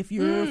proportion. Like if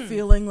you're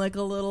feeling like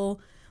a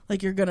little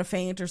like you're gonna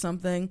faint or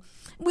something,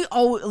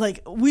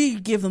 we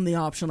give them the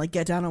option, like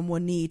get down on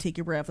one knee, take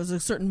your breath. There's a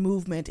certain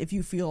movement if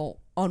you feel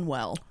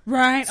unwell,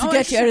 right? To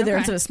get you out of there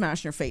instead of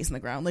smashing your face in the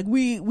ground. Like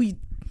we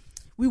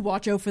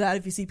watch out for that.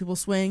 If you see people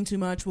swaying too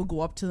much, we'll go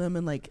up to them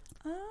and like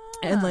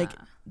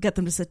get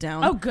them to sit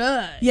down. Oh,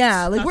 good.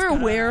 Yeah, like we're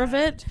aware of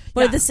it,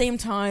 but at the same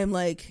time,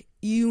 like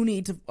you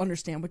need to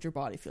understand what your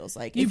body feels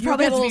like. You if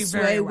probably you're have to a be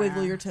sway, very aware.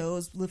 wiggle your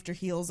toes, lift your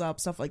heels up,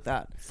 stuff like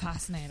that.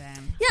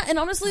 Fascinating. Yeah, and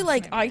honestly,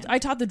 like I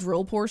taught the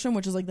drill portion,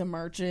 which is like the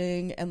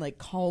marching and like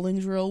calling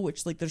drill,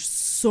 which like there's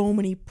so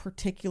many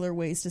particular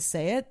ways to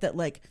say it that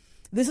like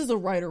this is a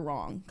right or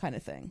wrong kind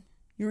of thing.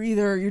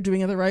 You're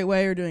doing it the right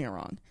way or doing it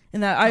wrong,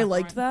 and that I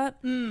liked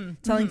that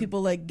telling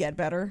people like get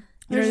better.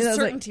 There's a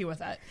certainty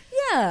with it.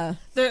 Yeah,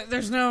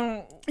 there's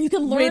no you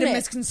can learn way to it.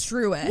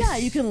 Misconstrue it. Yeah,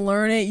 you can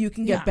learn it. You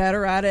can get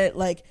better at it.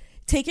 Like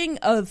taking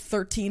a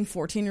 13,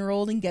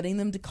 14-year-old and getting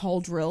them to call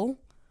drill,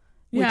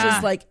 which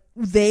is like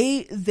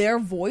their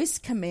voice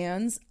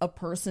commands a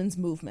person's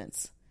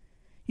movements.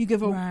 You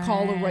give a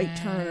call a right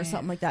turn or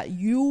something like that.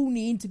 You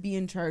need to be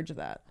in charge of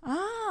that.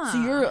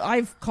 So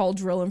I've called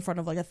drill in front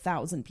of like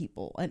 1,000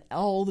 people, and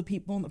all the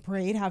people in the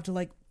parade have to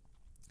like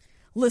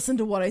listen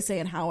to what I say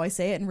and how I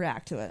say it and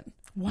react to it.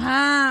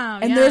 Wow.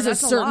 And there's a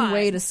certain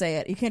way to say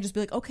it. You can't just be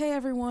like, okay,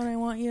 everyone, I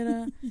want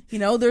you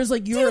to, there's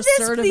like, you're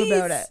assertive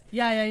about it.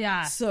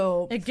 Yeah.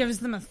 So it gives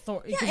them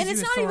authority. Yeah, and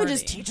it's not even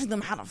just teaching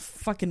them how to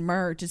fucking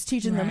march. It's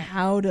teaching them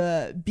how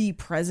to be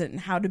present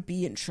and how to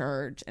be in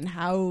charge and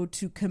how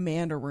to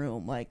command a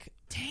room. Like,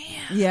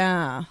 damn.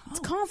 Yeah. It's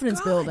confidence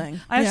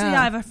building. I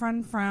have a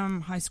friend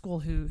from high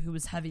school who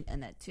was heavy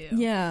in it too.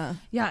 Yeah.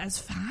 Yeah, it's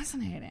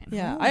fascinating.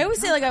 Yeah. I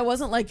always say like I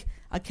wasn't like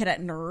a cadet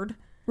nerd.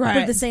 Right.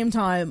 But at the same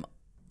time,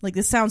 like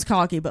this sounds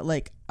cocky, but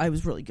like I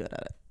was really good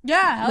at it.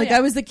 Yeah,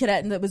 I was the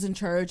cadet that was in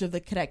charge of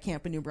the cadet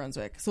camp in New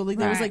Brunswick. So like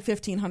there was like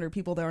 1,500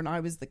 people there, and I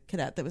was the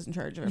cadet that was in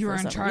charge of it. You were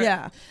in charge,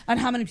 yeah. And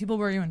how many people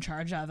were you in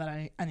charge of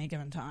at any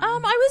given time?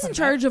 I was in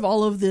charge of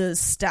all of the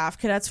staff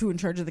cadets who were in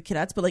charge of the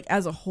cadets, but like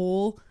as a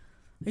whole,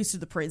 I used to do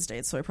the parade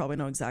states, so I probably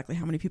know exactly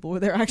how many people were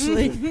there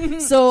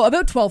actually. So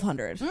about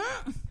 1,200.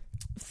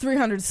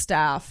 300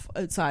 staff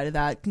outside of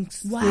that,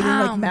 including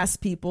like mess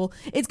people.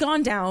 It's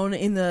gone down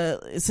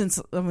since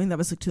that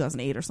was like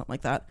 2008 or something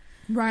like that.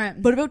 Right.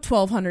 But about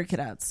 1,200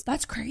 cadets.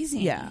 That's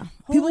crazy. Yeah.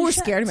 People were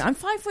scared of me. I'm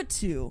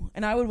 5'2",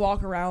 and I would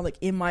walk around like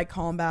in my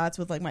combats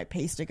with like my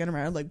pay stick and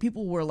around. Like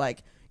people were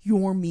like,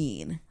 "You're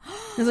mean."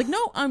 I was like,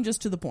 "No, I'm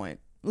just to the point."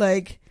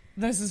 Like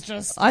this is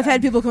just. I've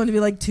had people come to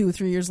me like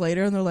 2-3 years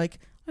later, and they're like,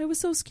 "I was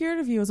so scared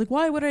of you." I was like,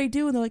 "Why? What did I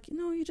do?" And they're like,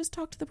 "No, you just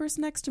talked to the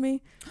person next to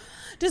me."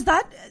 Does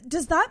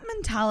that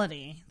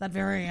mentality, that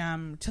very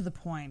to the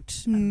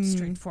point and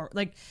straightforward,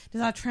 like does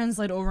that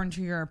translate over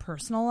into your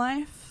personal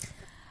life?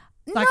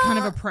 That kind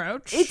of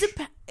approach?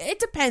 It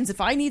depends.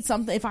 If I need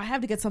something, if I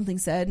have to get something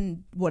said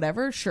and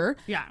whatever, sure.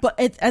 Yeah. But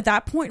at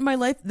that point in my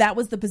life, that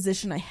was the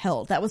position I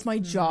held. That was my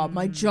job.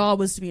 My job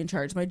was to be in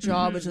charge. My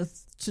job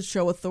was to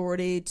show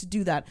authority, to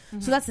do that.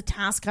 So that's the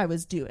task I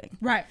was doing.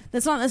 Right.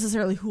 That's not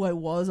necessarily who I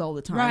was all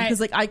the time. Right. Because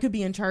like I could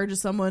be in charge of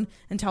someone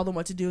and tell them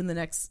what to do and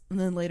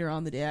then later on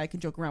in the day I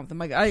can joke around with them.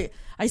 Like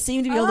I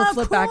seem to be able to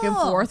flip back and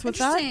forth with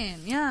that.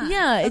 Yeah.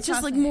 Yeah. It's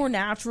just like more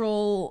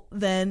natural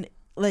than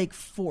like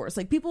force.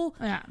 Like people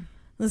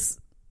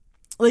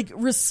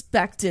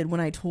respected when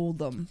I told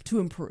them to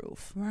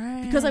improve.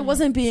 Right. Because I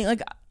wasn't being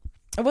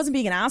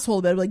an asshole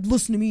about it, like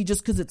listen to me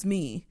just because it's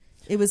me.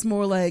 It was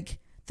more like,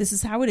 this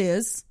is how it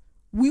is.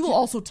 We will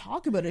also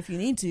talk about it if you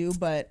need to,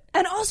 but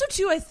and also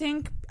too, I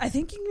think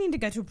you need to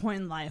get to a point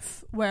in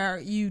life where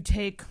you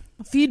take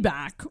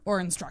feedback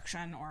or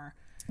instruction or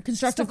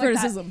constructive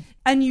criticism like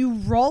and you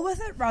roll with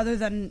it rather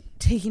than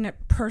taking it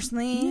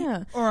personally.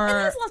 Yeah. Or and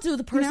it has a lot to do with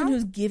the person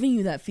who's giving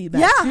you that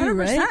feedback. Yeah, too,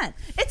 100%. Right?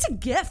 It's a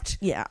gift.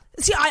 Yeah.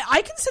 See,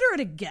 I consider it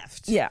a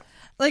gift. Yeah.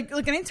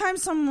 Like anytime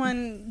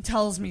someone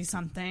tells me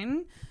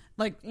something,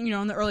 like, you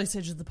know, in the early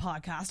stages of the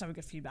podcast, I would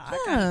get feedback,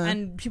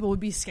 and people would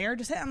be scared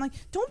to say it. I'm like,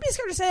 don't be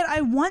scared to say it.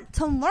 I want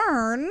to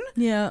learn.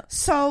 Yeah.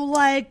 So,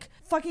 like,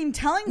 fucking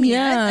telling me it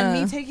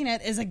and me taking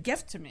it is a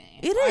gift to me.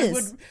 It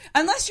is.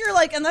 Unless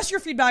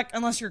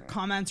your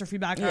comments or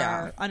feedback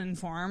are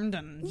uninformed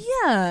and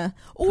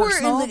or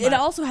personal, it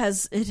also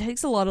has, it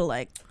takes a lot of,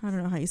 like, I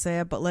don't know how you say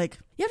it, but like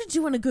you have to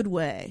do it in a good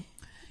way.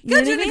 You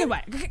gotta do it in a good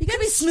way. You gotta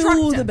be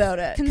smooth about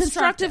it.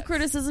 Constructive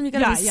criticism, you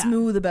gotta be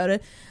smooth about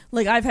it.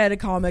 Like, I've had a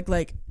comic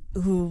like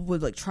who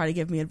would like try to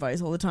give me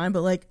advice all the time,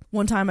 but like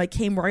one time I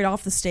came right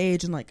off the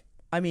stage and like,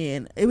 I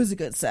mean, it was a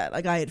good set.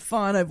 Like, I had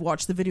fun. I've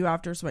watched the video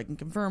after, so I can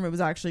confirm it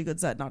was actually a good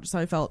set, not just how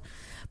I felt.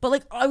 But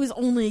like, I was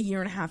only a year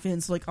and a half in,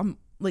 so like, I'm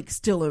like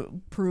still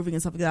improving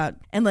and stuff like that.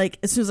 And like,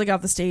 as soon as I got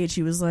off the stage,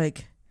 he was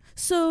like,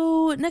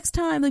 so next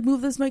time, like,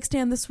 move this mic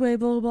stand this way,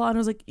 blah blah blah. And I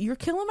was like, you're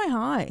killing my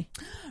high.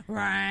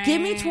 Right.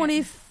 Give me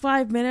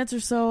 25 minutes or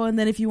so, and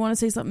then if you want to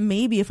say something,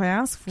 maybe if I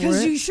ask for it.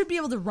 Because you should be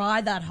able to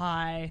ride that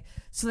high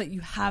so that you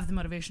have the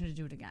motivation to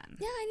do it again.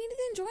 Yeah, I needed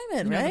the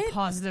enjoyment, You know, right? the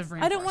positive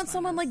I don't want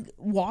someone like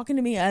walking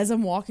to me as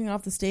I'm walking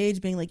off the stage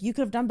being like, you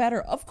could have done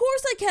better. Of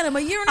course I can. I'm a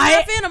year and a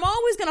half in. I'm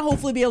always going to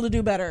hopefully be able to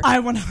do better. I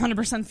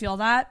 100% feel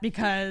that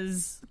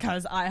because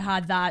I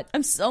had that.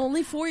 I'm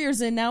only 4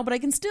 years in now, but I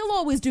can still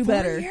always do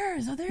better. 4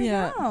 years. Oh, there you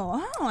go.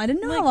 Oh, I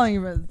didn't know how long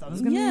you were. That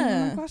was going to be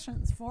one of my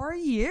questions. 4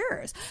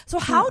 years. So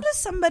how does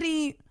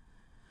somebody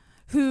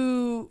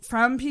who,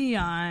 from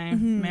PEI,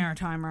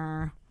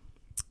 Maritimer,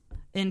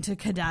 into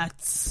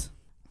cadets,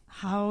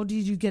 how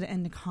did you get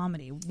into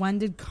comedy? When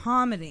did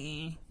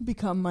comedy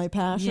become my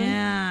passion?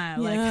 Yeah,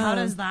 like how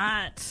does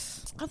that?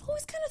 I've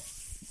always kind of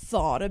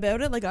thought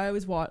about it. Like, I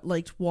always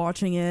liked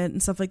watching it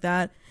and stuff like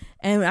that.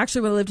 And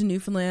actually, when I lived in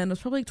Newfoundland, I was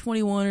probably like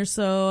 21 or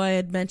so. I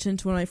had mentioned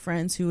to one of my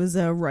friends who was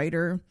a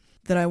writer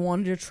that I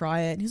wanted to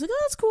try it. And he was like, "Oh,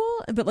 that's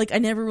cool," but like, I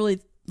never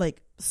really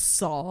like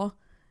saw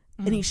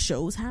any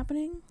shows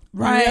happening.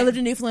 Right. I lived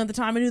in Newfoundland at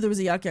the time. I knew there was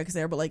a Yuck Yucks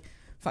there, but like,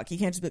 fuck, you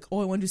can't just be like,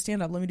 oh, I want to do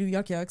stand up. Let me do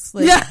Yuck Yucks.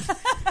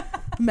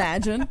 Like,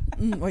 imagine.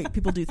 Wait,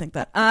 people do think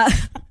that.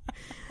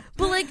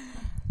 But like,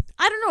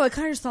 I don't know. I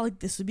kind of just thought like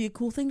this would be a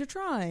cool thing to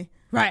try.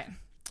 Right.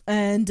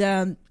 And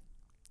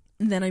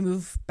then I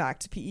moved back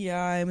to PEI.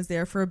 I was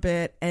there for a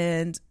bit,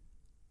 and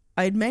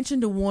I had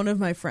mentioned to one of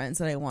my friends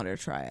that I wanted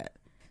to try it.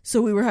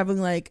 So we were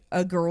having like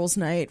a girls'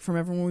 night from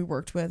everyone we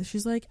worked with.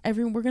 She's like,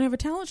 we're gonna have a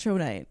talent show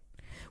night,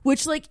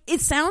 which like,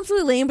 it sounds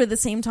really lame, but at the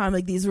same time,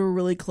 like, these were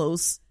really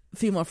close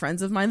female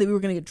friends of mine that we were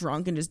gonna get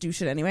drunk and just do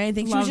shit anyway. I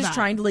think she was just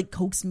trying to like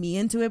coax me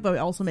into it, but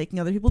also making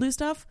other people do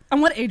stuff.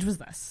 And what age was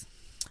this?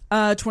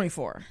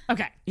 24.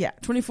 Okay. Yeah,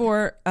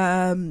 24.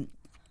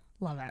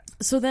 Love it.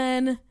 So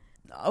then,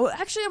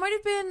 actually,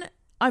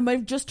 I might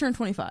have just turned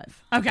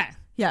 25. Okay.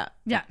 Yeah.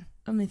 Yeah.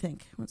 Let me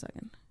think. 1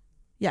 second.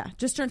 Yeah,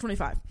 just turned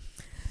 25.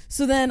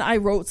 So then I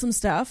wrote some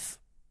stuff,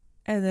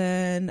 and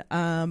then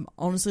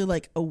honestly,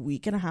 like a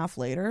week and a half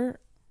later,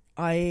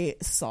 I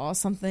saw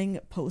something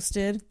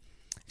posted.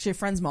 Actually, a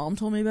friend's mom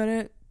told me about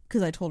it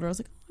because I told her, I was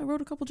like, oh, I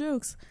wrote a couple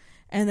jokes.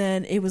 And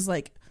then it was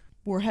like,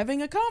 we're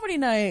having a comedy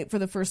night for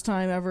the first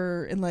time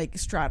ever in like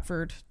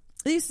Stratford.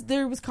 At least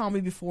there was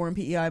comedy before in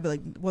PEI, but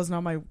like wasn't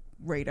on my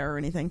radar or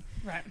anything.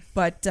 Right.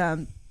 But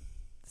someone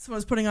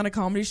was putting on a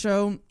comedy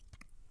show,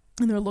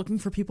 and they're looking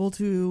for people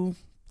to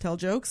tell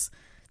jokes.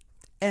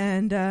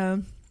 And I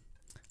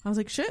was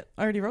like, shit,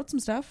 I already wrote some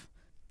stuff.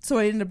 So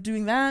I ended up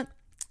doing that,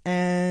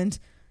 and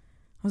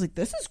I was like,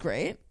 this is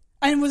great.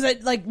 And was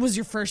it like, what was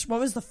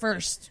the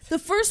first? The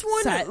first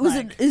one set,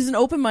 is an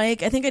open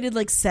mic. I think I did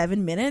like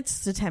 7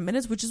 minutes to 10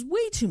 minutes, which is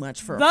way too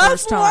much for a That's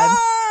first time.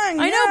 Long,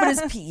 I know, but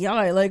it's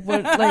PEI. Like,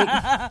 what?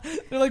 Like,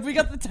 they're like, we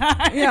got the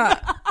time. Yeah,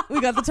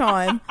 we got the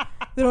time.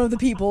 They don't have the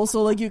people,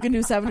 so like, you can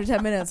do 7 to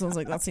 10 minutes. I was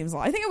like, that seems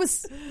long. I think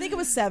it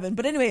was 7.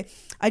 But anyway,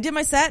 I did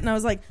my set, and I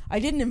was like, I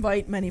didn't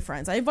invite many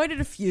friends. I invited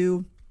a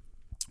few,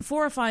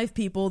 4 or 5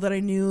 people that I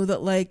knew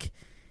that like,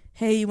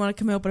 hey, you want to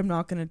come out, but I'm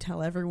not going to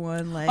tell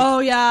everyone. Like, oh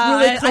yeah,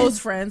 really close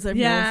friends I've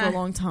known for a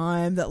long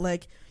time that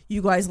like,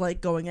 you guys like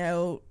going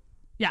out.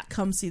 Yeah,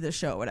 come see the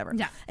show, whatever.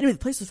 Yeah. Anyway, the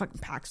place was fucking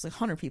packed. There's like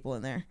 100 people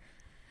in there,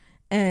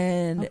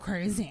 and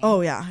crazy.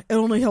 Oh yeah, it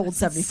only holds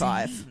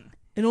 75. Insane.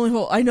 It only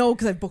hold. I know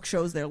because I booked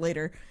shows there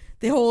later.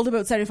 They hold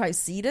about 75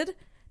 seated,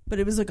 but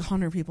it was like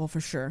 100 people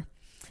for sure.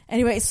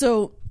 Anyway,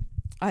 so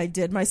I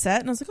did my set,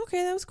 and I was like,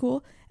 okay, that was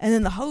cool. And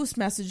then the host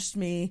messaged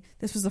me.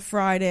 This was a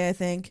Friday, I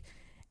think.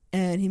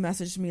 And he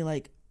messaged me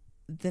like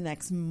the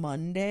next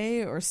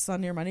Monday or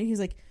Sunday or Monday. He's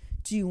like,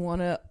 do you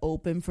want to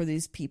open for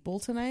these people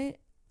tonight?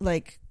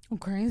 Like, oh,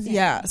 crazy.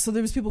 Yeah. So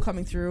there was people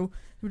coming through.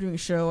 We were doing a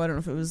show. I don't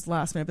know if it was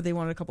last minute, but they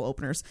wanted a couple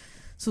openers.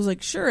 So I was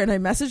like, sure. And I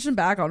messaged him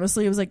back.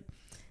 Honestly, I was like,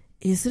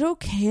 is it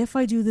okay if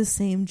I do the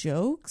same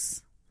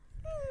jokes?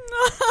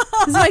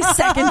 This is my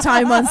second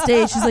time on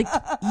stage. She's like,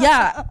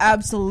 yeah,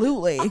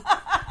 absolutely.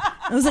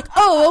 I was like,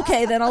 oh,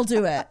 okay, then I'll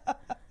do it.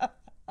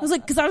 I was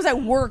like, because I was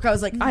at work. I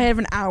was like, I have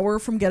an hour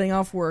from getting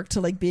off work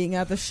to like being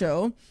at the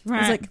show. Right.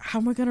 I was like, how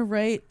am I going to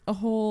write a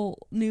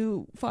whole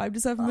new 5 to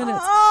 7 minutes?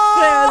 But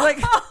I was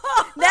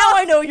like, Now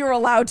I know you're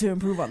allowed to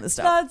improve on this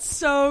stuff. That's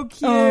so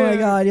cute. Oh my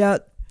god, yeah.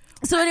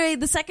 So anyway,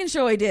 the second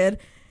show I did,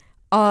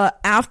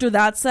 after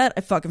that set,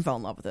 I fucking fell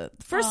in love with it.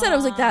 The first set, I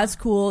was like, that's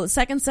cool. The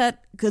second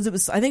set,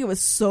 because I think it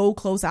was so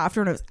close after,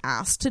 and I was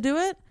asked to do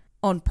it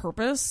on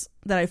purpose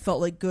that I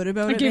felt like good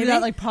about it. Gave you maybe.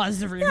 that like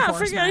positive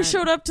reinforcement. Yeah, I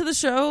showed up to the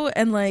show,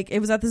 and like it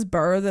was at this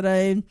bar that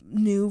I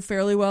knew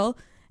fairly well.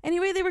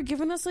 Anyway, they were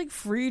giving us like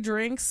free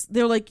drinks.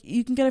 They were like,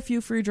 you can get a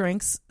few free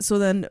drinks. So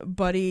then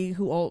Buddy,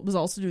 who was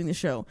also doing the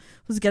show,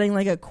 was getting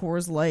like a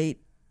Coors Light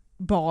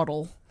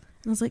bottle.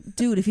 And I was like,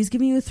 dude, if he's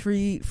giving you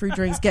free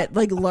drinks, get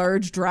like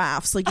large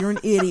drafts. Like, you're an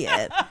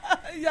idiot.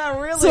 Yeah,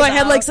 really. So I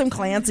had like some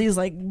Clancy's,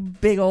 like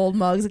big old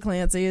mugs of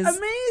Clancy's.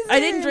 Amazing. I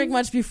didn't drink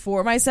much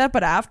before my set,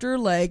 but after,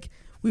 like,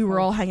 we were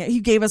all hanging out. He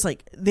gave us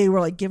like, they were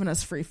like giving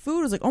us free food.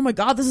 I was like, oh my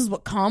god, this is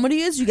what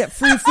comedy is. You get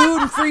free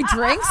food and free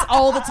drinks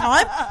all the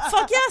time.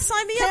 Fuck yeah,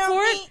 sign me up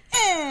for it.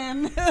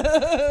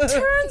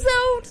 Turns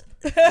out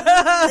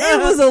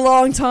it was a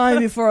long time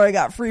before I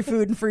got free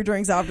food and free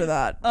drinks after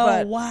that. Oh,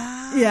 But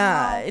wow.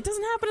 yeah, it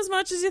doesn't happen as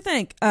much as you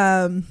think.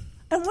 And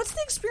what's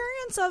the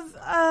experience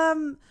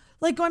of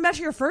like going back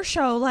to your first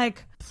show?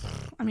 Like,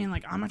 I mean,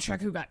 like, I'm a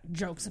chick who got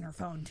jokes in her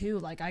phone too.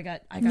 Like, I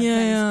got things.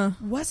 Yeah.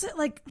 Was it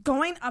like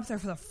going up there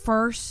for the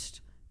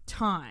first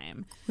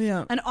time?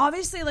 Yeah. And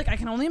obviously, like, I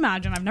can only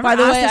imagine. I've never. By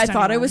the asked way, this I to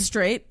thought I anyone. was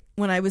straight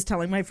when I was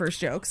telling my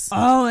first jokes.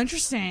 Oh,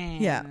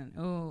 interesting. Yeah.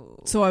 Oh.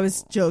 So I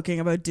was joking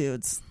about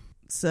dudes.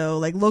 So,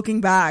 like, looking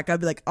back,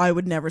 I'd be like, I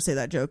would never say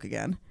that joke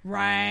again.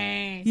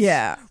 Right.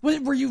 Yeah.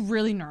 Were you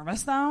really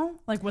nervous though?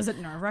 Like, was it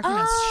nerve-wracking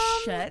as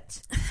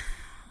shit?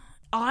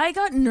 I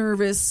got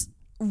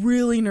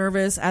really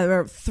nervous at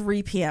about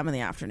 3 p.m. in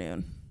the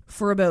afternoon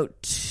for about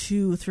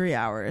 2-3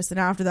 hours. And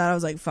after that, I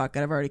was like, fuck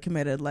it, I've already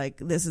committed. Like,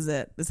 this is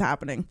it. It's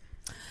happening.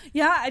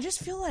 Yeah, I just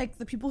feel like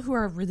the people who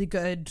are really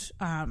good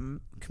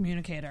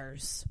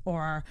communicators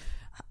or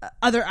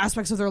other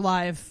aspects of their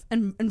life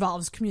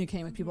involves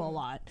communicating with people a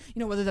lot.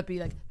 You know, whether that be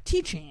like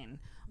teaching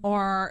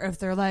or if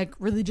they're like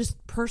really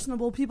just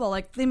personable people,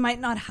 like they might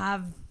not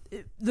have,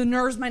 the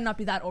nerves might not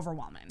be that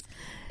overwhelming.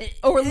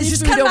 Or at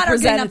least we don't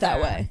present it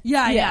that way.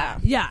 Yeah.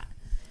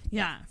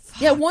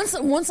 Yeah,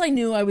 once I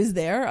knew I was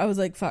there, I was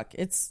like, fuck,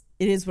 it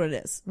is what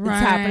it is. Right.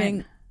 It's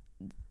happening.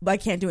 I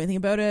can't do anything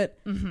about it.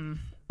 Mm-hmm.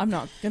 I'm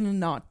not gonna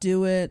not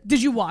do it.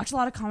 Did you watch a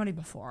lot of comedy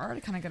before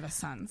to kind of get a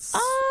sense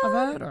of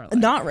it? Or like?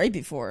 Not right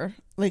before.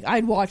 Like,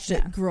 I'd watched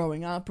it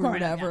growing up or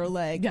whatever.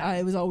 Yeah.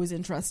 I was always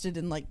interested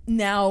in, like,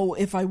 now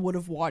if I would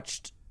have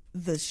watched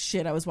the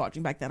shit I was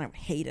watching back then, I would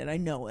hate it. I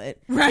know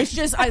it. Right. It's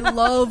just, I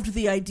loved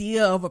the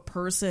idea of a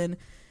person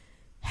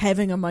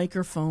having a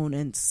microphone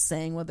and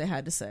saying what they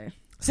had to say.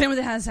 Saying what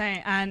they had to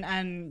say and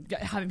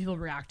having people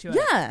react to it.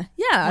 Yeah.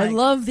 I Like-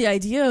 love the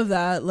idea of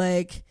that.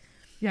 Like,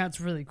 Yeah,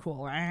 it's really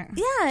cool, right?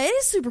 yeah, it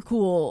is super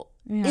cool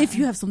if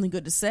you have something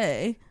good to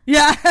say.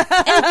 Yeah.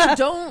 And if you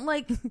don't,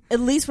 like, at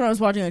least when I was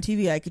watching on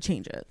TV, I could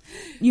change it.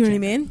 You know what I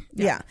mean?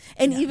 Yeah.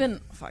 And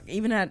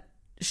even at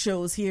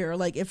shows here,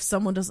 like, if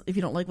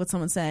you don't like what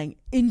someone's saying,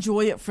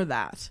 enjoy it for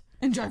that.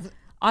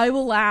 I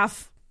will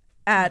laugh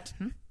at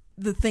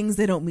the things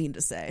they don't mean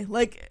to say.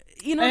 Like,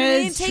 you know what I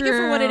mean? Take it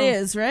for what it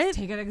is, right?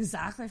 Take it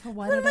exactly for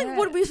what What it is.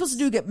 what are we supposed to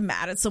do? Get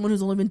mad at someone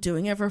who's only been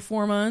doing it for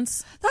 4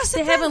 months? That's the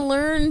They thing. haven't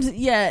learned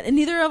yet, and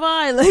neither have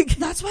I. Like,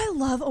 That's why I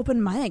love open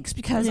mics,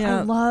 because Yeah.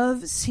 I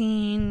love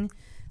seeing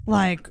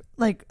like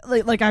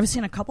I've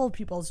seen a couple of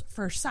people's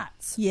first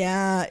sets.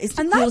 yeah, it's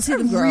And cool to that's see a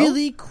them grow.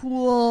 really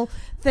cool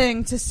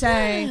thing to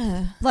say.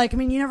 Yeah. Like, I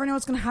mean, you never know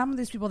what's going to happen with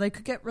these people. They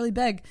could get really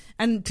big.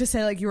 And to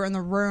say, like, you were in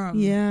the room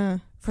Yeah.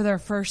 for their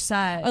first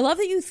set. I love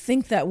that you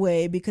think that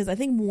way, because I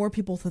think more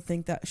people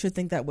should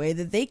think that way,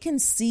 that they can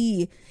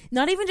see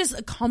not even just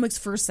a comic's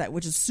first set,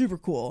 which is super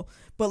cool,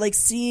 but like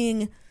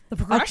seeing the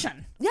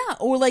progression.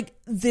 or like,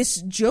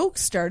 this joke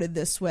started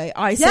this way.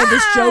 I said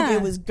this joke,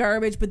 it was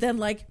garbage, but then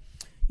like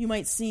you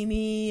might see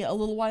me a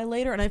little while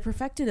later and I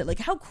perfected it. Like,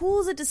 how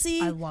cool is it to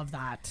see? I love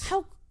that.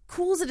 How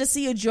cool is it to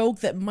see a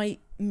joke that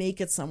might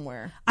make it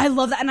somewhere? I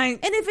love that. And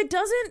if it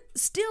doesn't,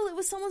 still, it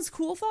was someone's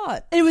cool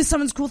thought. It was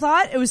someone's cool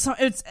thought. It was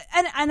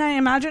and I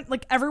imagine,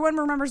 like, everyone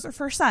remembers their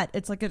first set.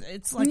 It's like a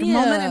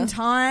moment in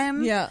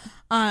time. Yeah.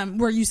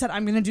 Where you said,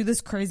 I'm going to do this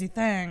crazy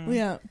thing.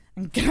 Yeah.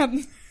 And get up,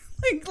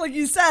 like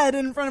you said,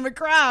 in front of a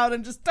crowd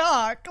and just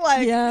talk.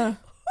 Like, Yeah.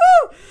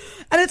 woo!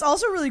 And it's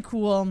also really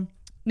cool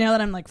now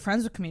that I'm like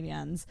friends with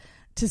comedians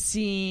to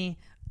see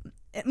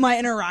my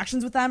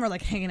interactions with them, or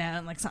like hanging out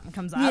and like something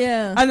comes up.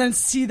 Yeah. And then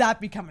see that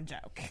become a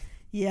joke.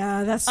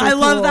 Yeah, that's so I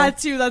love cool. that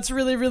too. That's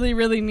really, really,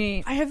 really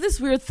neat. I have this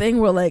weird thing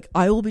where, like,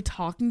 I will be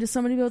talking to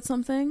somebody about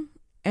something,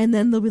 and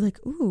then they'll be like,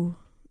 ooh.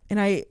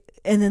 And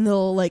then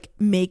they'll, like,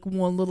 make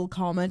one little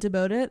comment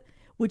about it,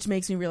 which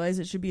makes me realize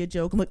it should be a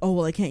joke. I'm like, oh,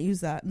 well, I can't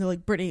use that. And they're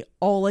like, Brittany,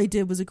 all I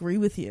did was agree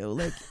with you.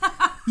 Like,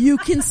 you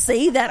can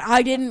say that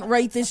I didn't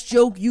write this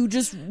joke. You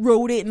just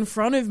wrote it in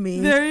front of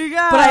me. There you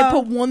go. But I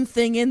put one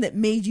thing in that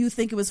made you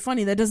think it was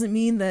funny. That doesn't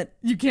mean that...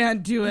 You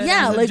can't do it.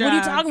 Yeah, as a like, what are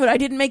you joke. talking about? I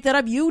didn't make that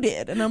up. You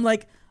did. And I'm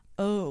like...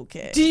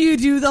 Okay. Do you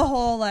do the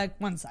whole, like,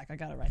 one sec, I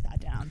gotta write that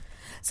down?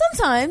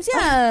 Sometimes,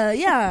 yeah,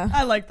 yeah.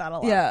 I like that a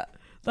lot. Yeah.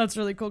 That's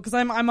really cool because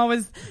I'm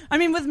always. I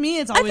mean, with me,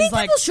 it's always think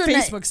like people shouldn't-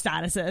 Facebook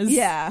statuses.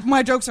 Yeah.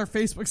 my jokes are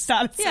Facebook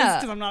statuses Yeah.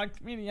 because I'm not a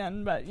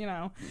comedian. But you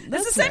know,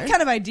 That's it's the same fair.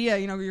 kind of idea.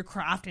 You know, you're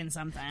crafting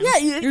something. Yeah,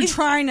 you're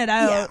trying it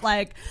out. yeah.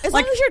 Like As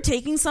like long as you're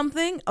taking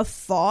something, a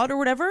thought or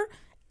whatever,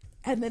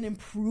 and then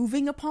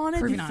improving upon it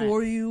Improving on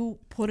before you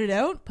put it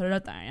out. put it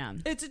out there. Yeah.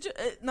 It's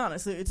not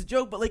necessarily it's a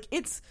joke, but like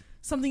it's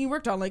something you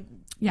worked on. Like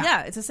Yeah.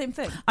 yeah, it's the same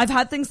thing. I've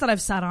had things that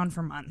I've sat on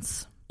for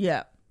months.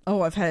 Yeah.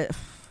 Oh, I've had.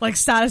 Like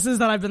statuses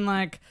that I've been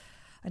like,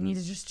 I need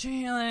to just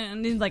chill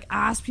and need to like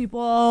ask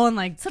people and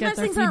like Sometimes get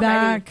their things aren't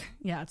feedback. ready.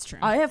 Yeah, it's true.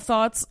 I have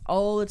thoughts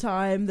all the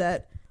time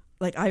that,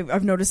 like,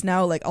 I've noticed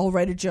now. Like, I'll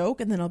write a joke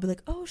and then I'll be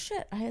like, oh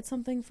shit, I had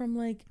something from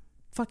like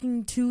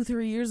fucking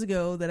 2-3 years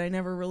ago that I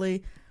never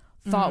really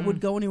thought would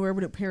go anywhere,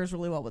 but it pairs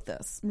really well with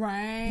this.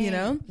 right. You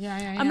know?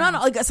 Yeah. I'm not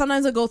like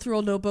sometimes I go through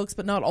old notebooks,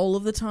 but not all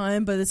of the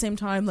time. But at the same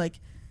time, like,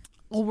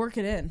 I'll work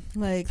it in.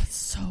 Like,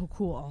 so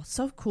cool.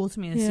 So cool to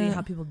me to see Yeah.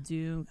 how people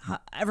do. How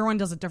everyone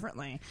does it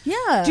differently.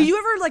 yeah. Do you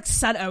ever like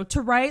set out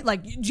to write?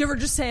 Like, do you ever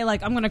just say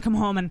like, I'm gonna come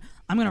home and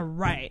I'm gonna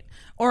write,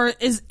 or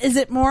is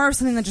it more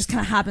something that just kind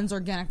of happens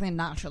organically and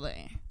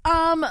naturally?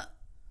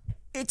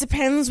 It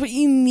depends what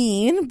you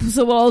mean.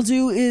 So what I'll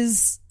do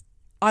is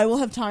I will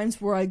have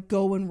times where I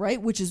go and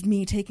write, which is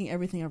me taking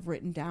everything I've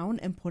written down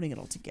and putting it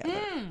all together.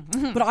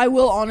 But I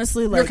will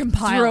honestly like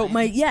compiling.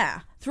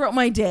 throughout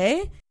my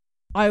day,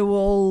 I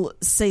will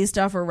say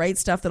stuff or write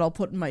stuff that I'll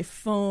put in my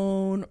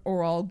phone,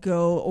 or I'll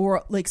go,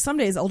 or like some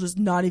days I'll just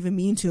not even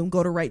mean to and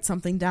go to write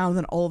something down.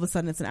 Then all of a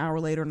sudden it's an hour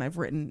later and I've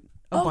written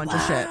a bunch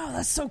of shit. Wow,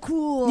 that's so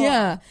cool.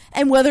 Yeah.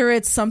 And whether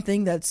it's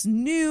something that's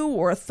new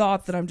or a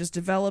thought that I'm just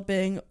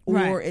developing, or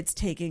Right. it's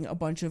taking a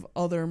bunch of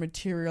other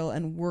material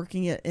and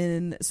working it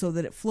in so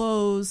that it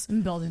flows.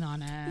 And building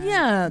on it.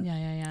 Yeah.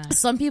 Yeah.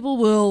 Some people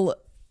will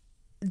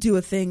do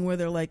a thing where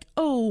they're like,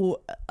 oh,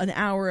 an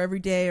hour every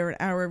day or an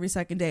hour every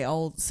second day,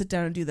 I'll sit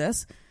down and do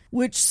this,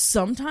 which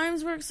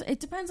sometimes works. It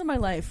depends on my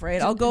life, right?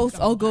 I'll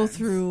go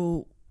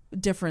through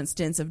different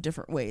stints of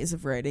different ways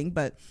of writing,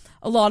 but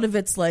a lot of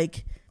it's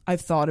like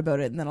I've thought about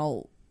it and then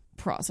I'll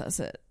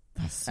process it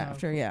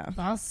after. cool. Yeah.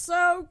 That's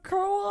so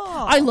cool.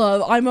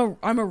 I'm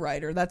a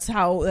writer. That's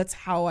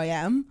how I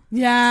am.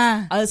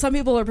 Yeah. Some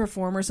people are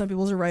performers, some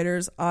people are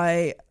writers.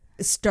 I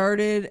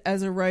started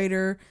as a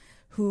writer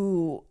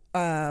who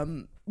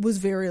was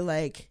very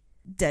like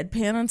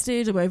deadpan on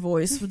stage, and my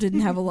voice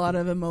didn't have a lot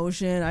of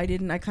emotion. I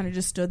kind of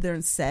just stood there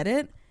and said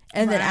it,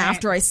 and then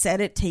after I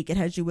said it, take it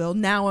as you will.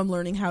 Now I'm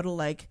learning how to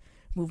like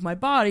move my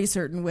body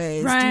certain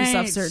ways, do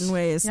stuff certain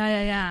ways.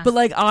 Yeah. But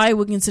like I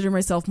would consider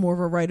myself more of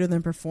a writer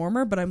than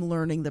performer, but I'm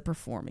learning the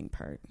performing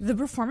part. The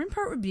performing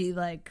part would be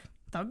like,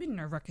 that would be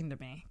nerve-wracking to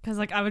me, because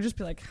like I would just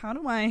be like, how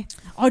do I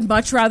I'd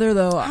much rather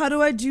though.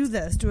 do I do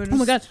this? Do I just, Oh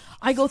my god,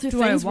 I go through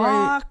do I things where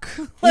walk?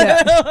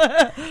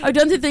 yeah. I've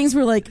done things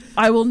where like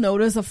I will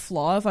notice a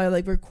flaw if I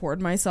like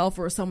record myself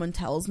or someone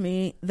tells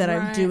me that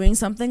I'm Right. doing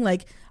something.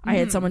 Like I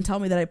had someone tell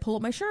me that I pull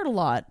up my shirt a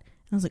lot.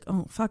 And I was like,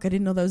 oh fuck, I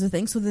didn't know that was a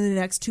thing. So then the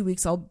next 2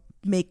 weeks I'll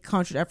make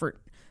conscious effort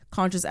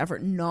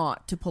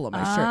not to pull up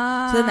my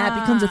shirt. So then that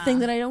becomes a thing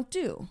that I don't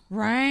do.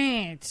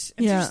 Right.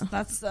 Yeah.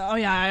 That's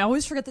I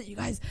always forget that you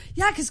guys,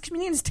 because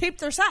comedians tape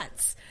their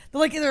sets.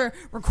 They'll like either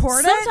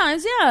record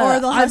Sometimes, it, yeah. or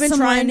they'll have I've been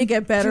someone trying to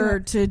get better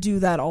do to do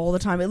that all the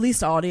time, at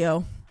least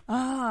audio.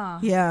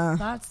 Yeah.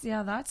 That's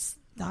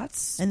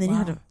And then you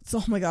had to.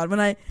 Oh my god!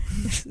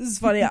 This is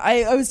funny.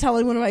 I was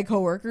telling one of my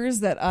coworkers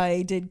that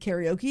I did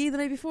karaoke the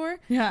night before.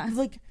 Yeah. I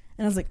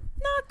was like,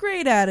 not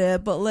great at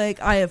it, but like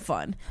I have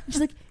fun. And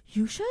she's like,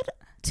 you should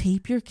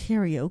tape your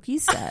karaoke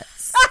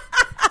sets,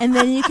 and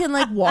then you can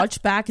like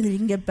watch back, and then you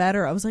can get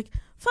better. I was like,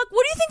 fuck,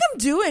 what do you think I'm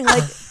doing?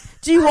 Like,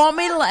 do you want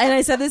me to? And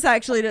I said this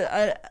actually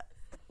to.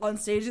 On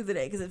stage the other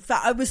day, because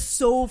it was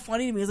so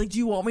funny to me. I was like, do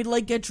you want me to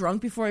like get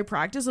drunk before I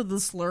practice with the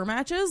slur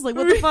matches? Like,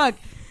 what the fuck?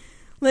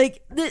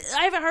 Like,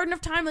 I have a hard enough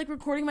time like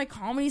recording my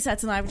comedy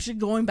sets, and I'm actually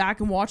going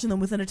back and watching them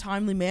within a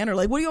timely manner.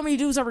 Like, what do you want me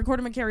to do? Start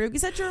recording my karaoke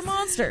set? You're a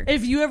monster.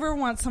 If you ever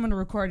want someone to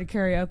record a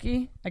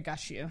karaoke, I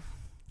got you.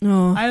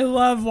 Oh. I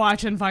love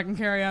watching fucking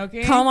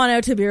karaoke. Come on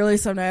out to Beerley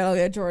someday. I'll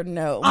get Jordan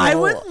out. I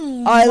would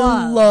I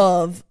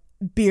love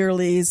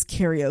Beerley's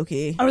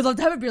karaoke. I would love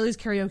to have a Beerley's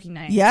karaoke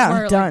night. Yeah,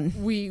 where, done.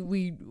 Like,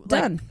 we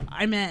Done. Like,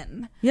 I'm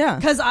in. Yeah.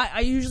 Because I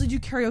usually do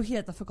karaoke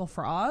at the Fickle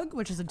Frog,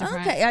 which is a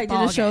different. Okay, I did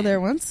ball a show game.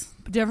 there once.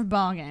 Different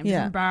ball game. Yeah.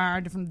 Different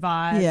bar, different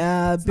vibe.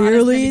 Yeah, It's not as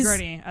Beerley's.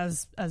 gritty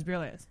as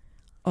Beerley's.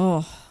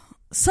 Oh,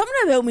 something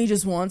about me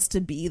just wants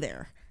to be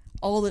there.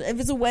 If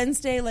it's a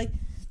Wednesday, like,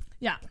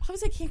 Yeah.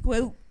 obviously I can't go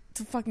out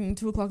to fucking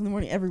 2:00 in the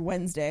morning every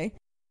Wednesday,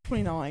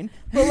 29.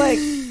 But like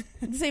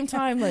at the same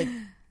time, like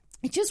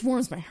it just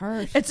warms my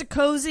heart. It's a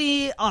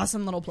cozy,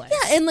 awesome little place.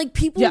 Yeah, and like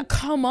people Yeah.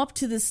 come up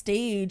to the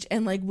stage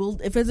and like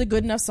if it's a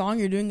good enough song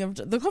you're doing,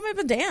 they'll come up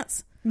and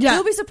dance. Yeah.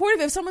 They'll be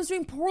supportive. If someone's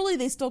doing poorly,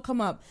 they still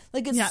come up.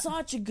 Like it's Yeah.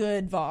 such a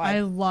good vibe.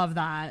 I love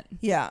that.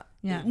 Yeah.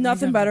 Yeah,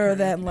 Nothing we better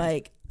definitely than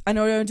like, I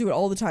know I don't do it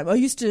all the time. I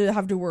used to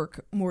have to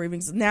work more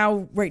evenings.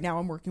 Right now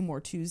I'm working more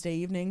Tuesday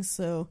evenings.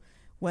 So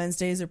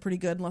Wednesdays are pretty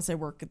good unless I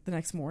work the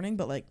next morning.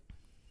 But like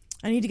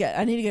I need to get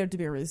it to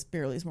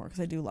Beerly's more because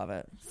I do love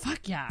it.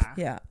 Fuck yeah.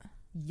 Yeah.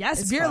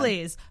 Yes, It's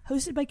Beerly's,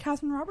 hosted by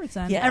Catherine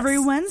Robertson. Yes. Every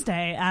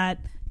Wednesday at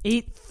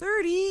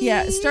 8:30.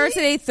 Yeah, it starts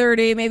at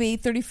 8:30, maybe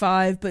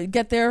 8:35, but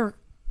get there,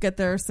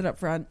 sit up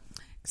front.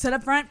 Sit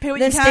up front, pay what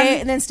Then you can.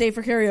 and then stay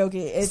for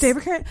karaoke. Stay for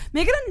karaoke.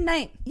 Make it a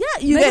night. Yeah,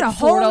 you Make get it a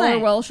whole $4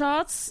 night. well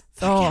shots.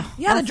 Yeah,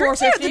 the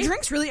drinks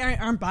 $4.50. really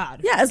aren't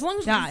bad. Yeah, as long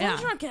as Yeah.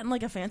 you're not getting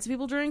like a fancy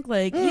people drink,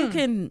 like you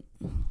can.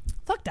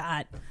 Fuck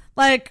that.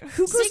 Like,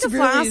 who goes Sneak to a Beerly's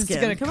flask to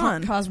in. get a Come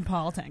on.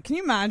 Cosmopolitan? Can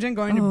you imagine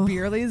going to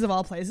Beerly's of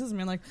all places and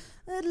being like,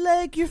 I'd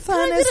like your I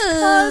finest get a-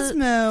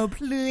 Cosmo,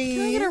 please.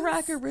 Can I get a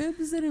rack of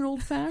ribs and an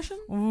old fashioned?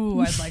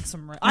 Ooh, I'd like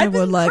some ribs. I I've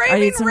been would like- I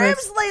craving need some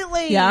ribs ribs.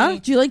 lately. Yeah?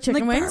 Do you like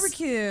chicken like wings?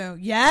 barbecue.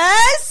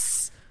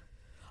 Yes.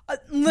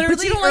 Literally,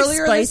 But you don't like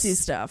earlier spicy this,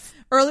 stuff.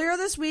 Earlier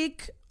this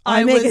week,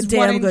 I make a was damn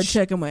wanting good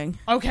chicken wing.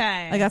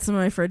 Okay. I got some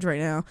in my fridge right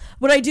now.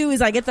 What I do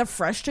is I get the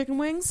fresh chicken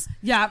wings.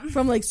 Yeah.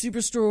 From like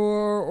Superstore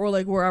or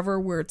like wherever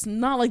where it's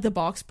not like the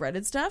box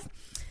breaded stuff.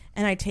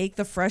 And I take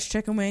the fresh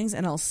chicken wings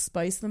and I'll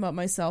spice them up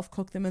myself,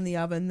 cook them in the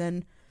oven,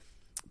 then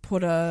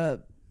put a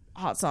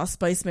hot sauce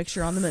spice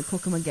mixture on them and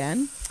cook them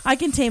again. I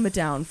can tame it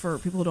down for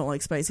people who don't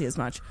like spicy as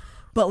much.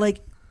 But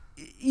like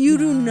you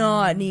do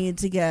not need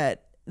to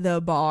get the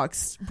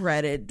box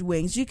breaded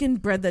wings. You can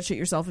bread that shit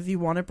yourself if you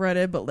want it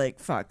breaded, but like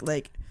fuck,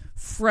 like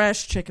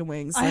fresh chicken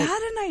wings. I like,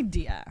 had an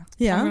idea.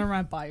 Yeah? I'm going to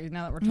run it by you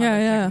now that we're talking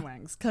about chicken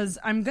wings. Because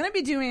I'm going to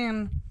be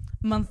doing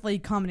monthly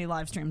comedy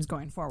live streams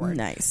going forward.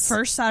 Nice.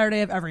 First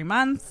Saturday of every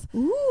month.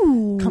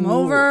 Ooh. Come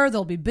over.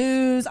 There'll be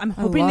booze. I'm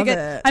hoping to love get...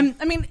 it.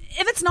 I mean,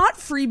 if it's not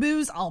free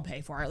booze, I'll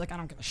pay for it. Like, I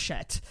don't give a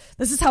shit.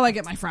 This is how I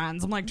get my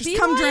friends. I'm like, just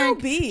come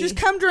drink. Just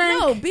come drink.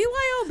 No,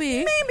 BYOB.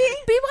 Maybe.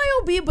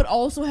 BYOB, but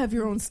also have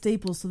your own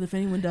staples so that if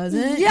anyone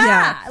doesn't.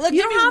 Yeah. Like,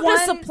 you maybe don't have one-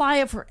 to supply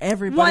it for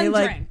everybody. One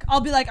like, drink.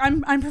 I'll be like,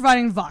 I'm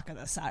providing vodka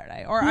this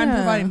Saturday, or I'm Yeah.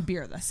 providing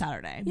beer this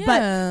Saturday.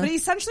 Yeah. But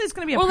essentially, it's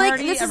going to be a or like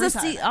party this every is a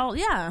Saturday.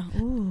 yeah.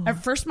 Ooh.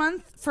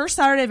 First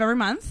Saturday of every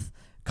month,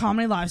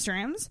 comedy live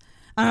streams.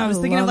 And I was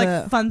thinking of love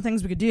like it. fun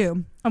things we could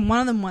do, and one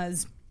of them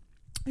was,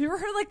 have you ever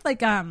heard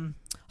like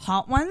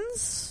hot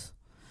ones,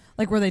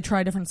 like where they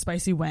try different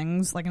spicy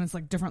wings, like and it's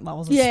like different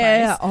levels of spice.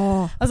 Yeah.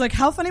 Oh. I was like,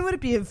 how funny would it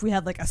be if we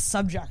had like a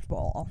subject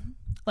bowl,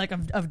 like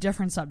of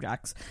different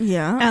subjects?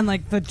 Yeah. And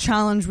like the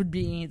challenge would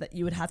be that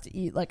you would have to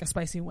eat like a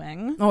spicy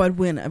wing. Oh, I'd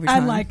win every time.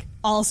 And like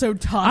also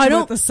talk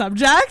about the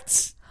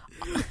subject.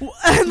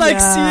 And like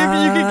see if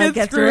you can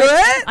get through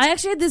it. I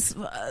actually had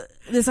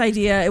this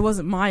idea. It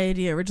wasn't my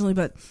idea originally,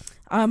 but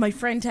my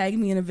friend tagged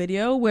me in a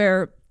video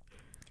where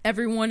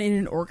everyone in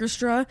an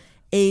orchestra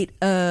ate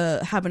a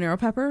habanero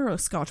pepper or a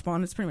Scotch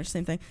bonnet. It's pretty much the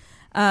same thing.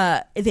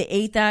 They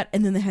ate that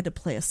and then they had to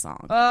play a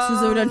song. So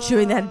as they were done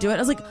chewing, they had to do it. I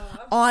was like,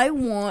 I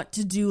want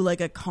to do like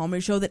a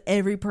comedy show that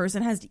every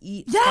person has to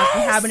eat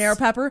fucking habanero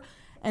pepper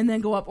and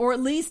then go up, or at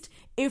least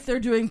if they're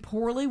doing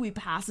poorly, we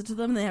pass it to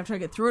them and they have to try to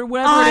get through it.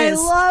 Whatever it is.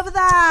 I love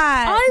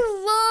that.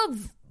 I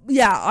love.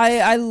 Yeah,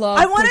 I love.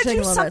 I want to pushing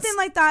do limits. something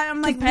like that.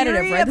 I'm like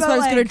Competitive, leery right? That's why I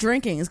was about, good at like-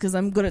 drinking, is because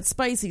I'm good at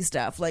spicy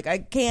stuff. Like I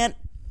can't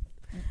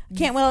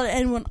well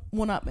anyone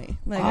one up me.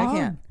 Like I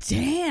can't.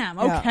 Damn.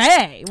 Yeah.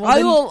 Okay. Well, I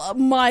then- will.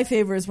 My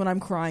favor is when I'm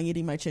crying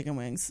eating my chicken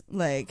wings.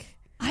 Like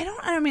I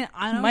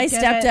don't. My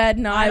get stepdad it.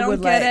 and I don't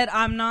would, get like- it.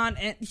 I'm not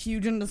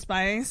huge into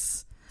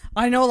spice.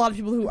 I know a lot of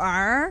people who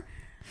are,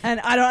 and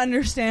I don't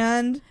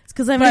understand. it's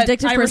because I have an but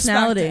addictive I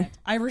personality. Respect it.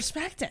 I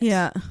respect it.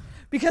 Yeah,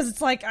 because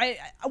it's like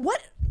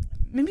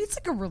maybe it's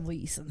like a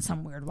release in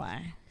some weird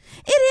way.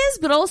 it is,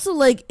 but also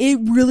like it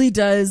really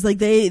does. Like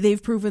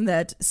they've proven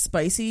that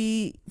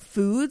spicy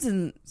foods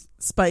and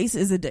spice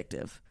is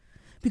addictive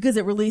because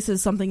it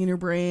releases something in your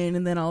brain,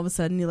 and then all of a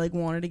sudden you like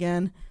want it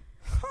again,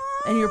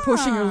 and you're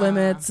pushing your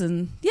limits.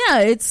 And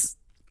yeah,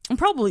 I'm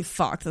probably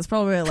fucked. That's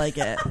probably why I like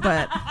it,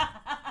 but.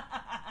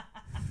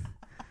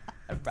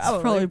 It's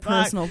probably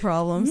personal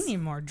problems. You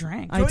need more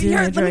drink. I do need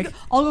a drink.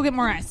 I'll go get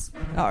more ice.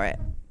 All right.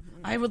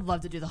 I would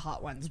love to do the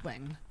hot ones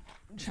wing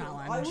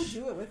challenge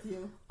do it with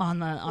you. on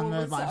the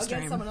live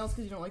stream. else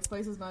because you don't like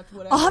spices much.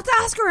 Whatever. I'll have to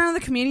ask around the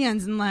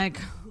comedians and like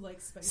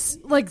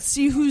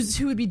see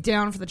who would be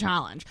down for the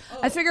challenge.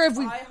 I figure if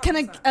we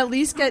can at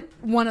least get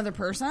one other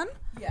person.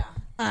 Yeah.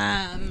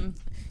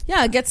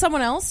 Yeah. Get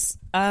someone else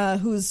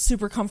who's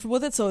super comfortable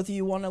with it. So if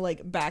you want to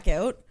like back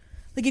out,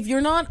 like if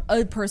you're not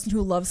a person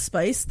who loves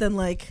spice, then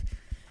like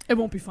It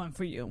won't be fun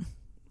for you.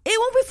 it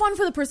won't be fun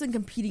for the person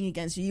competing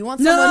against you. You want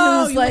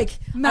someone who's you like,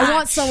 want I want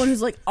match. someone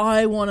who's like,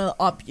 I want to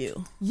up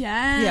you.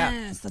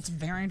 Yes, that's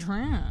very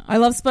true. I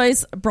love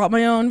spice. I brought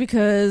my own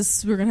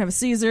because we were gonna have a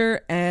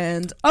Caesar,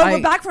 and we're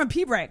back from a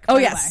pee break. Oh by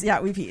the yes, way. yeah,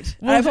 we peed.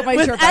 Well, I put my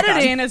with shirt back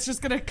editing, on. it's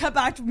just gonna cut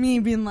back to me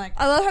being like,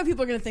 I love how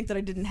people are gonna think that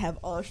I didn't have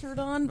a shirt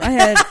on. I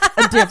had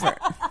a different.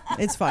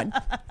 It's fine.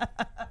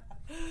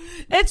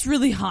 it's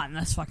really hot in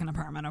this fucking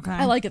apartment. Okay,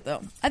 I like it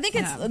though. I think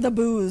it's Yeah. the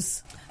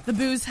booze. the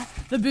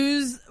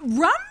booze.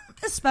 Rum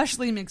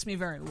especially makes me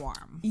very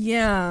warm.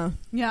 Yeah.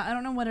 Yeah, I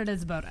don't know what it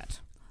is about it.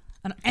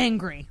 and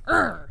angry.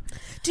 Urgh.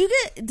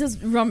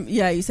 Does rum?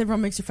 Yeah, you said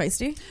rum makes you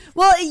feisty.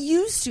 Well, it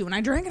used to. When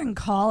I drank it in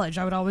college,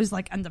 I would always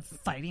like end up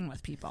fighting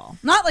with people.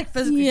 Not like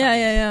physically,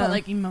 fighting, but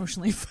like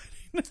emotionally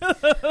fighting.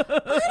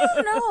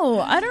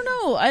 I don't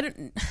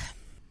know.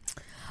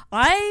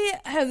 I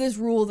have this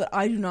rule that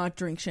I do not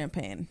drink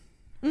champagne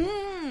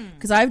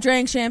because I've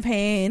drank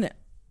champagne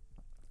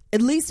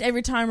at least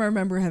every time I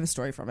remember I have a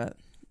story from it.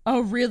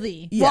 Oh,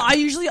 really? Yeah. Well, I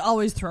usually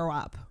always throw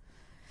up.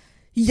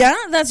 Yeah,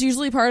 that's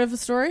usually part of the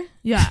story.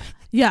 Yeah.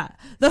 Yeah.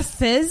 The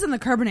fizz and the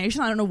carbonation,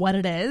 I don't know what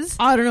it is.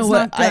 I don't know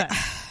what. I've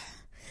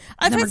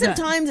Never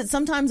had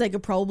sometimes I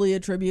could probably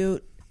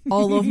attribute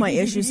all of my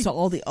issues to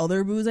all the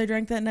other booze I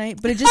drank that night,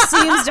 but it just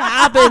seems to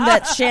happen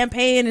that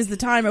champagne is the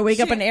time I wake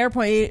up in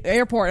an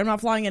airport. I'm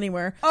not flying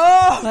anywhere.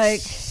 Oh,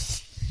 like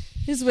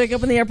just wake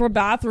up in the airport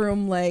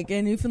bathroom, like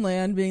in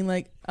Newfoundland, being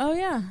like, oh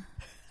yeah.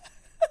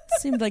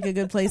 Seemed like a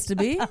good place to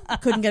be.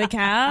 Couldn't get a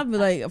cab.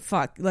 Like,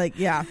 fuck. Like,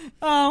 yeah.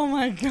 Oh,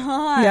 my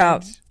God. Yeah.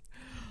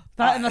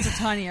 And that's a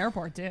tiny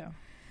airport, too.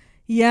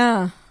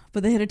 Yeah.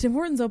 But they had a Tim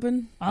Hortons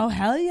open. Oh,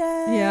 hell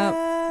yeah.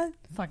 Yeah.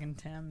 Fucking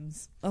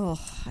Tim's. Oh,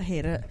 I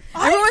hate it.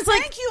 Everyone's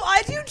like, thank you.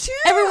 I do, too.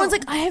 Everyone's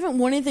like, I haven't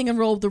won anything and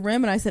roll up the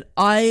rim. And I said,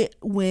 I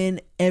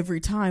win every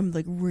time.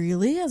 Like,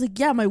 really? I was like,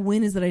 yeah, my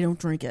win is that I don't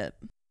drink it.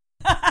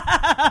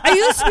 I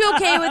used to be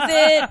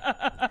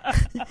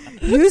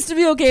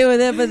okay with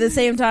it, but at the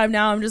same time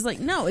now I'm just like,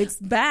 no, it's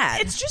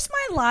bad. It's just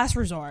my last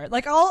resort.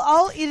 Like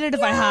I'll eat it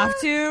if I have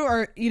to,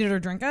 or eat it or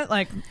drink it,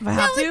 like if I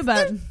have to.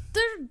 But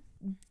their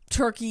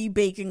turkey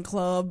bacon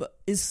club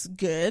is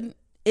good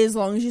as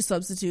long as you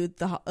substitute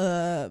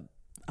the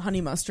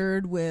honey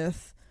mustard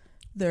with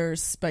their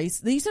spice.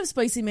 They used to have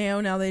spicy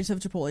mayo, now they just have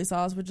chipotle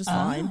sauce, which is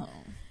fine.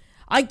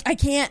 I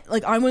can't,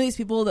 like, I'm one of these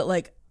people that,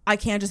 like, I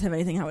can't just have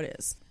anything how it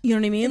is. You know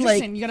what I mean?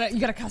 Like, you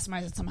gotta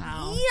customize it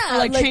somehow. Yeah, or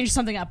like change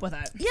something up with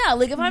it. Yeah,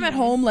 like if I'm at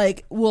home,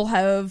 like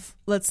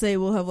let's say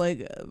we'll have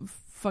like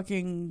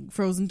fucking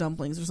frozen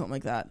dumplings or something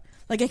like that.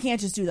 Like I can't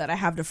just do that. I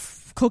have to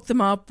cook them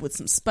up with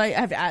some spice.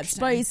 I have to add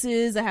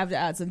spices. I have to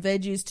add some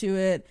veggies to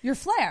it. Your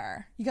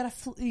flair. You gotta add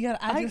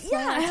your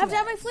flair. Yeah, I have to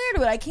add my flair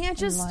to it. I can't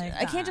just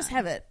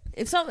have it.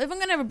 If I'm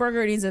gonna have a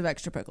burger, it needs to have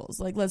extra pickles.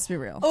 Like, let's be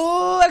real.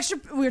 Oh, extra.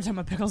 We were talking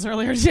about pickles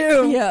earlier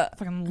too. Yeah, I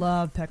fucking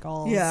love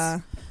pickles. Yeah.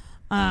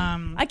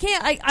 I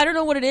can't. I don't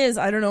know what it is.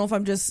 I don't know if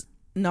I'm just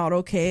not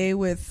okay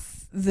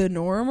with the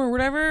norm or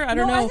whatever. I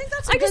don't know. I think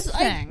that's a good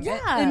thing.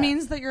 It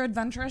means that you're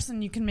adventurous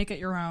and you can make it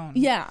your own.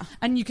 Yeah,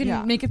 and you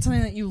can make it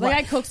something that you like.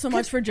 I cook so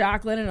much for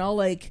Jacqueline, and I'll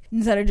like,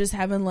 instead of just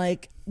having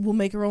like, we'll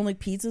make our own like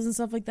pizzas and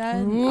stuff like that.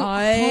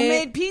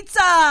 Homemade pizza.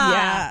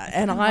 Yeah,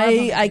 and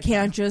I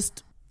can't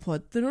just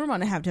put the norm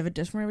on. I have to have it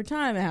different every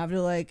time. I have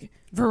to like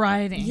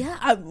variety.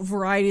 Yeah,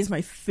 variety is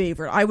my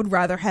favorite. I would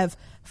rather have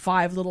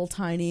 5 little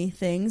tiny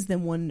things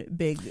than one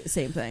big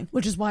same thing.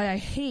 Which is why I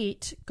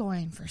hate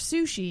going for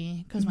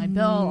sushi, because my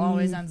bill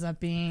always ends up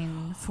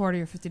being $40 or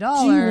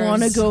 $50. Do you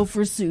want to go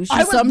for sushi I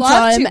would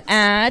sometime love to.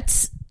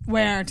 at...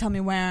 Where? Tell me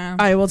where.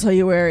 I will tell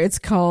you where. It's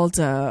called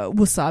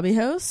Wasabi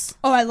House.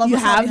 Oh, I love Wasabi You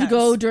have House. to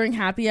go during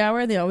happy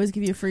hour. They always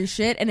give you free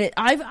shit. And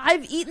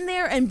I've eaten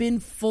there and been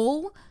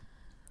full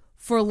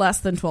for less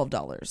than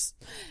 $12.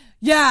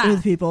 Yeah,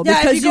 with people, yeah,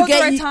 because if you go at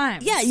the right time.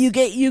 Yeah, you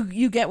get,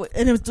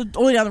 and it was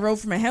only down the road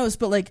from my house,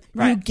 but like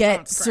you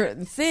get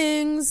certain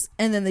things,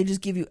 and then they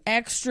just give you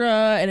extra,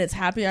 and it's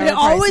happy hour. They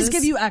prices. always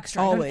give you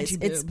extra. Always,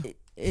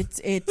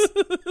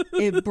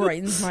 it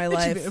brightens my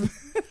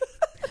life.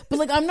 But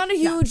like, I'm not a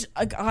huge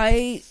like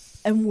I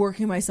am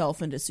working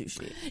myself into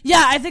sushi.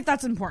 Yeah, I think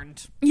that's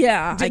important.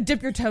 Yeah,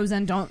 dip your toes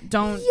in. Don't.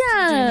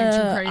 Yeah, do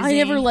anything too crazy. I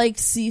never liked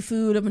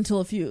seafood up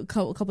until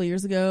a couple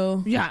years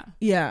ago. Yeah.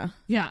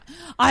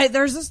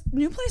 There's this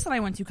new place that I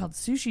went to called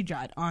Sushi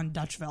Jet on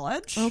Dutch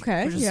Village.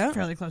 Okay, which is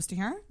fairly close to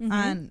here,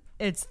 and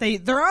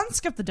they're on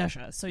Skip the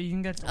Dishes, so you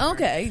can get delivered.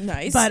 Okay,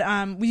 nice.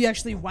 But we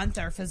actually went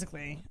there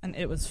physically, and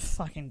it was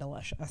fucking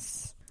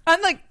delicious.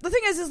 And like the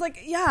thing is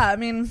like, yeah, I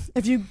mean,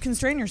 if you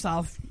constrain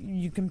yourself,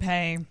 you can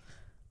pay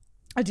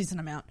a decent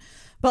amount.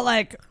 But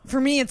like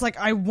for me, it's like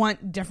I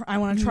want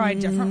to try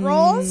different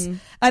rolls, and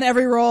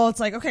every roll it's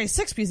like, okay,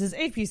 6 pieces,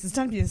 8 pieces,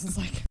 10 pieces. It's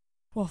like,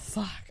 well,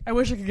 fuck, I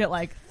wish I could get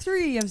like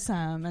 3 of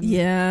some, and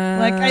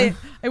like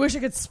I wish I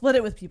could split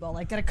it with people,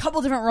 like get a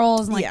couple different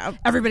rolls and like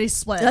everybody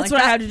split. That's like,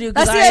 what I have to do.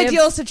 That's the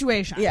ideal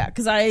situation. Yeah,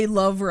 because I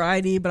love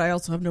variety, but I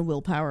also have no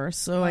willpower,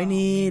 so I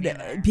need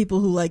people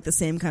who like the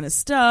same kind of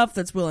stuff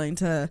that's willing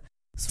to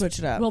switch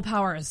it up.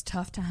 Willpower is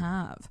tough to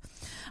have.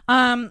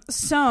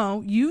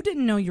 So you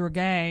didn't know you were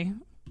gay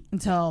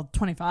until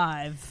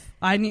 25.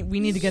 We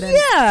need to get in.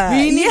 Yeah,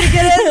 we need to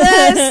get into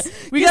this.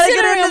 We gotta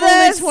get into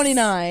this.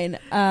 29.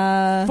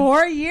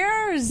 4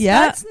 years.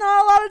 Yeah, that's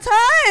not a lot of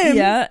time.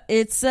 Yeah,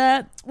 it's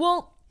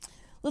well.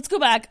 Let's go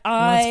back.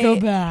 Let's go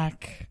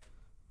back.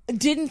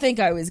 Didn't think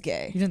I was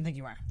gay. You didn't think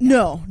you were?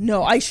 No.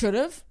 I should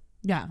have.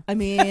 Yeah. I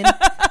mean,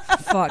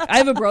 fuck. I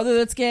have a brother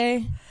that's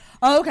gay.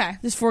 Oh, okay.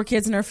 There's 4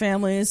 kids in our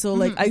family, so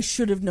like I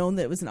should have known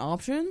that it was an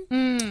option.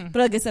 But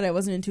like I said, I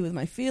wasn't into it with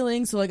my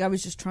feelings, so like I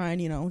was just trying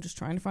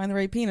to find the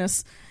right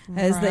penis,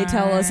 as they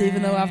tell us.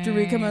 Even though after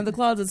we come out of the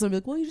closet, so I'm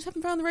like, well, you just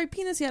haven't found the right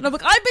penis yet. And I'm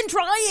like, I've been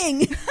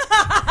trying.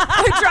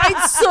 I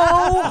tried so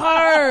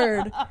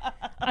hard.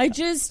 I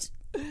just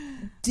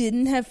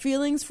didn't have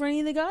feelings for any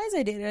of the guys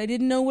I dated. I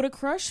didn't know what a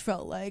crush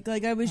felt like.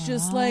 Like I was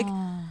just like,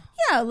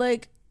 yeah,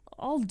 like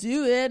I'll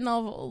do it and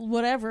I'll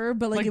whatever.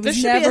 But like it was this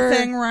should never be a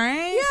thing,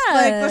 right? Yeah,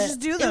 Like, let's just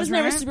do this. It was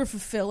never right? super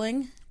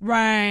fulfilling.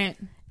 Right.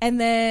 And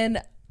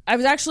then I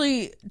was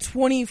actually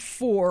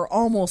 24,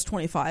 almost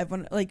 25,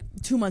 when like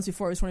 2 months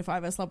before I was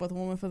 25, I slept with a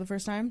woman for the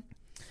first time.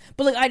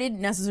 But like I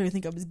didn't necessarily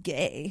think I was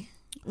gay,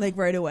 like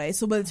right away.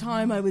 So by the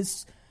time I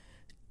was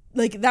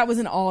like, that was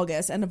in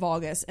August, end of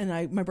August,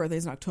 and my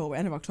birthday's in October,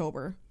 end of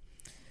October.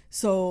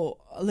 So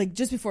like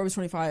just before I was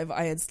 25,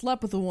 I had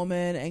slept with a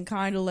woman and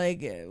kind of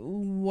like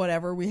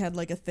whatever, we had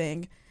like a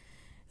thing,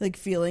 like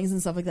feelings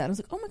and stuff like that. I was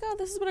like, oh my god,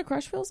 this is what a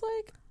crush feels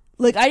like.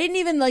 Like I didn't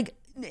even like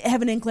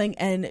have an inkling,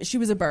 and she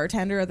was a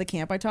bartender at the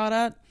camp I taught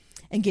at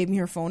and gave me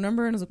her phone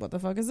number, and I was like, what the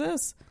fuck is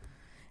this?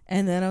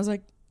 And then I was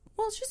like,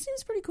 well, she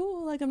seems pretty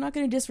cool, like I'm not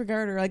going to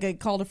disregard her. Like I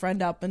called a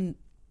friend up and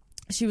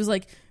she was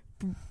like,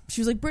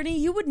 Brittany,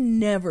 you would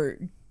never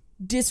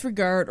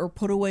disregard or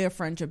put away a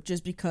friendship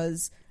just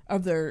because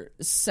of their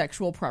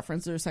sexual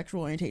preference or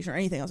sexual orientation or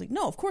anything. I was like,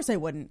 no, of course I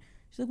wouldn't.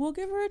 She's like, well,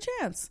 give her a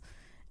chance.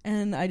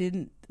 And I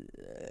didn't.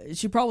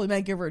 She probably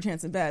meant give her a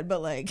chance in bed,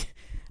 but like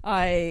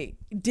I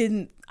just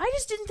didn't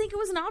think it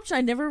was an option.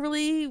 I never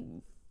really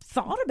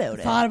thought about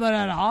it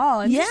at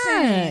all.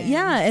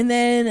 Yeah. And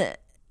then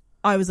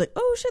I was like,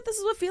 oh shit, this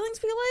is what feelings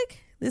feel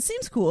like. This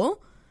seems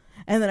cool.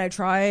 And then I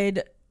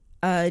tried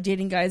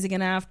dating guys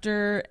again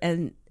after,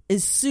 and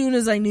as soon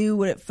as I knew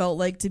what it felt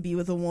like to be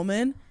with a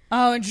woman,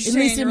 oh, interesting, at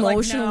least you're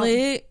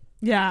emotionally, like,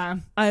 no. Yeah,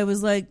 I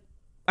was like,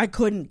 I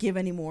couldn't give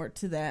any more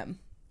to them.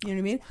 You know what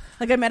I mean?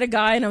 Like I met a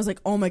guy and I was like,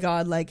 oh my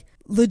god, like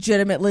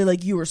legitimately,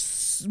 like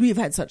we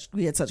had such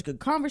good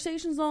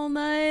conversations all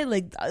night.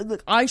 Like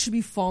I should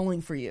be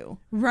falling for you,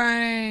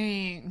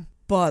 right?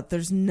 But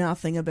there's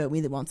nothing about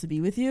me that wants to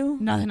be with you.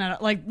 Nothing at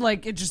all.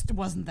 Like it just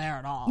wasn't there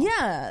at all.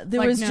 Yeah,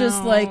 there like, was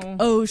just like,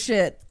 oh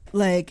shit.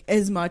 Like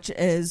as much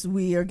as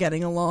we are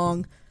getting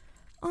along,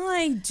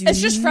 it's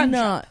just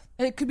friendship.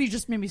 It could be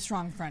just maybe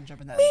strong friendship,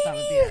 and that would be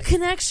it.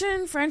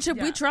 Connection, friendship.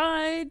 Yeah. We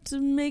tried to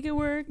make it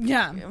work.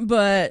 Yeah,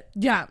 but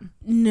yeah,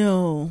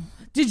 no.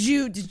 Did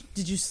you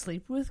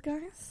sleep with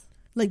guys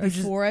like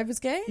before I was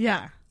gay?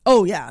 Yeah.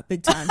 Oh yeah,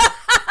 big time.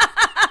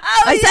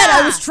 I said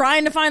I was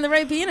trying to find the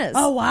right penis.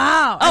 Oh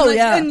wow. Oh and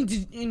yeah.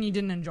 And you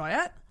didn't enjoy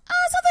it?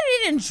 It's not that I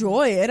didn't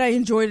enjoy it. I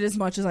enjoyed it as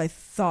much as I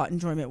thought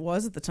enjoyment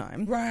was at the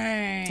time.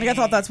 Right. Like I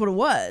thought that's what it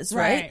was.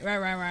 Right.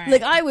 Right.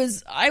 Like I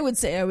would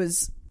say I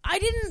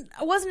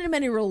wasn't in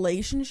many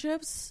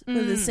relationships, but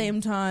at the same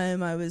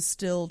time I was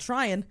still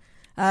trying.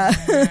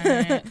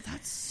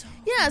 That's so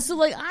yeah. So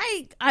like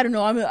I don't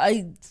know.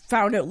 I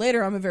found out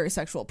later I'm a very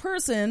sexual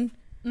person,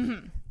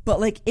 but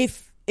like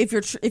if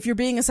you're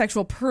being a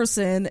sexual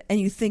person and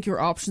you think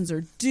your options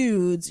are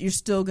dudes, you're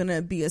still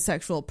gonna be a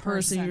sexual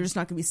person. You're just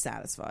not gonna be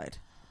satisfied.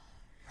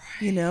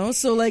 Right. You know?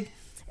 So like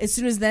as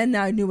soon as then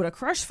now I knew what a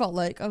crush felt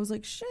like, I was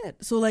like, shit.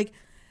 So like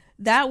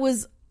that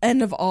was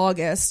end of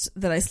August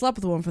that I slept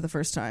with a woman for the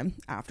first time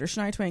after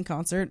Shania Twain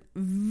concert.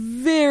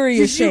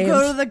 Very ashamed. Did you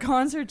go to the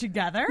concert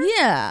together?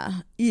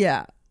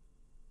 Yeah.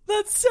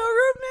 That's so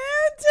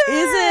romantic.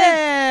 Is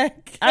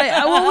it?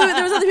 Well,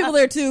 there was other people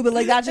there too, but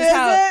like that's just Is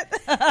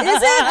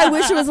it? I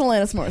wish it was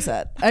Alanis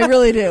Morissette. I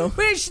really do.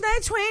 Wait,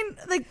 Shania Twain,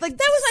 like that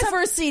was my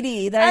first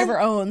CD that I ever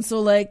owned. So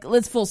like,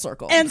 let's full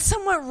circle. And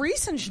somewhat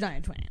recent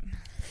Shania Twain.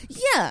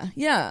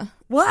 Yeah.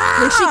 Wow.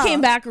 Like she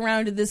came back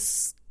around to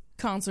this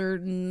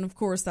concert, and of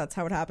course that's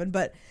how it happened.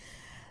 But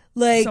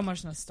like, so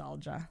much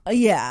nostalgia.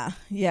 Yeah.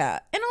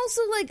 And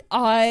also like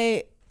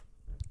I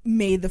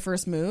made the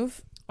first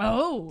move.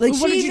 Oh, like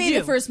what she made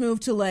the first move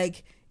to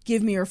like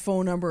give me her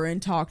phone number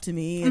and talk to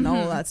me and all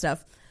of that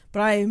stuff.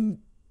 But I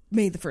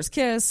made the first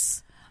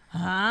kiss.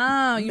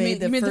 Oh, you made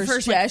the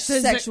first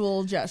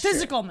sexual gesture,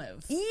 physical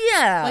move.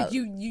 Yeah, like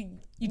you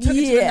took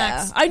it to the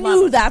next. I level.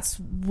 knew that's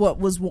what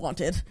was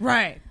wanted.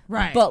 Right.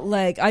 But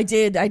like I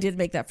did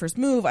make that first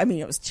move. I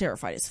mean, I was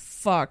terrified as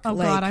fuck. Oh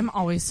like, god, I'm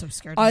always so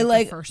scared to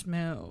make the first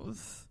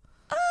move.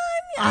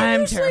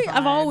 I'm terrified.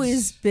 I've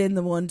always been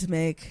the one to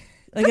make.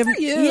 Like Good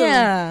for you.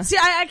 Yeah. See,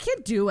 I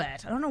can't do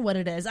it. I don't know what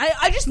it is.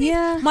 I just need.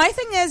 Yeah. My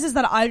thing is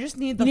that I just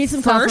need need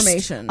some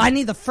confirmation. I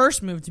need the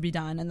first move to be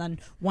done, and then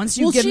once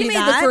you give me that, she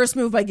made the first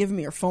move by giving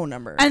me her phone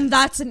number, and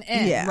that's an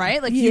in,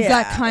 right? Like you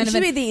got kind of. She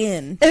made the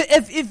in.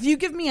 If you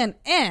give me an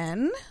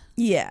in.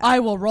 Yeah, I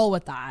will roll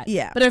with that.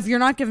 Yeah, but if you're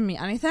not giving me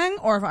anything,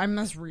 or if I'm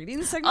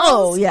misreading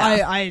signals,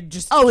 I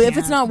just if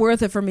it's not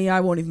worth it for me,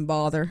 I won't even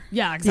bother.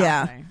 Yeah,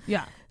 exactly.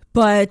 Yeah.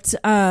 But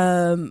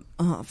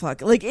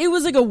fuck, like it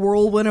was like a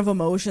whirlwind of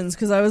emotions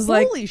because I was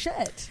like, holy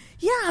shit.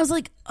 Yeah, I was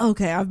like,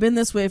 okay, I've been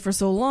this way for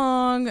so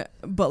long,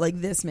 but like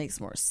this makes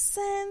more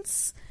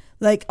sense.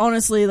 Like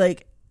honestly,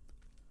 like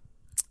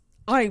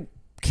I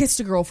kissed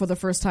a girl for the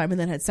first time and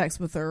then had sex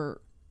with her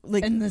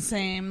like in the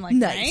same like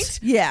night. night.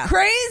 Yeah,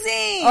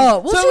 crazy.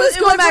 Oh well, so she was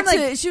going back from,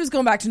 to she was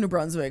going back to New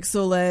Brunswick,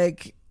 so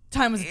like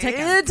time was a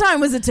ticking. Time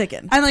was a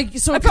ticking. And like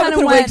so, I it probably kind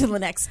could of wait went till the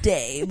next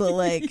day, but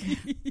like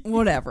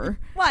whatever.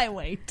 Why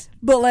wait?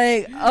 But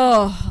like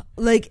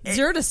like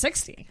 0 to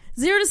 60,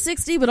 0 to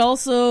 60, but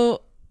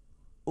also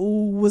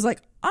was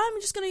like,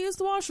 I'm just gonna use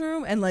the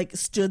washroom, and like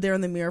stood there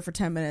in the mirror for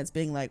 10 minutes,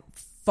 being like,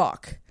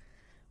 fuck.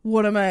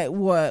 What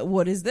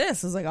is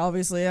this? I was like,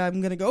 obviously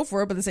I'm gonna go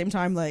for it, but at the same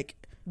time, like,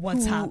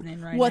 what's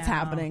happening right what's now?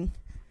 happening?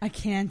 I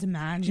can't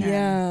imagine.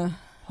 Yeah.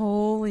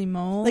 Holy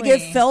moly. Like,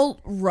 it felt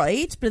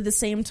right, but at the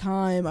same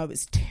time, I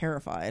was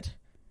terrified.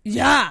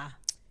 Yeah.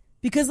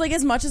 Because, like,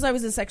 as much as I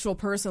was a sexual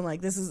person,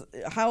 like, this is,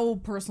 how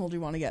personal do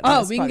you want to get?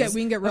 Oh, we can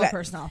get real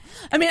personal.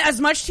 I mean, as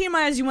much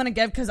TMI as you want to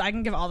give, because I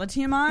can give all the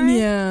TMI.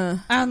 Yeah.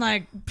 And,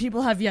 like,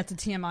 people have yet to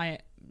TMI,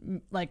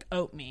 like,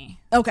 oat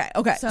me. Okay.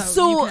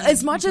 So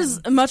as much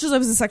as I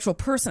was a sexual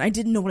person, I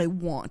didn't know what I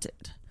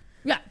wanted.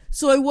 Yeah.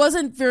 So I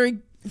wasn't very...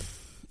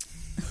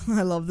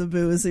 I love the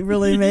booze. It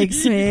really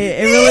makes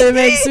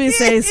me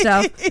say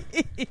stuff.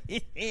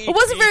 I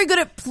wasn't very good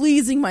at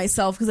pleasing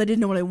myself because I didn't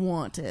know what I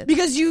wanted.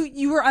 Because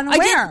you were unaware.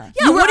 Yeah,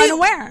 you were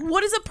unaware.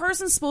 What is a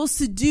person supposed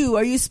to do?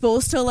 Are you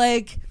supposed to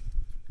like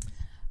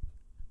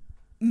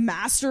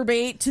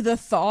masturbate to the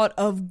thought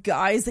of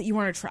guys that you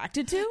weren't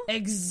attracted to?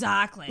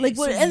 Exactly. Like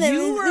what? So and then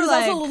you were there's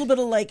like, also a little bit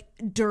of like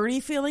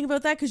dirty feeling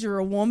about that because you're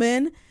a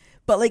woman.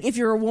 But like, if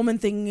you're a woman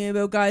thinking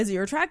about guys that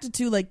you're attracted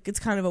to, like it's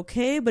kind of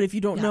okay. But if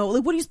you don't know,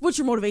 like, what's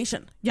your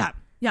motivation? Yeah.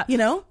 You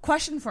know.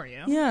 Question for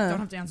you. Yeah. Don't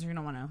have to answer if you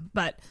don't want to.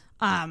 But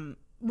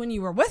when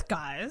you were with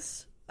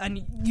guys,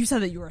 and you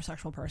said that you were a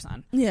sexual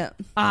person. Yeah.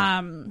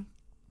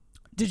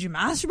 Did you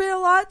masturbate a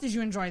lot? Did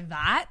you enjoy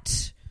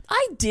that?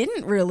 I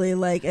didn't really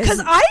like it.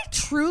 Because I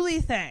truly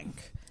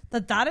think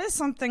that is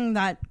something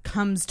that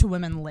comes to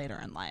women later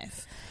in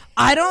life.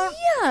 I don't.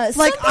 Yeah,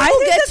 like some I people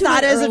think get to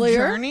that it is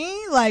earlier. a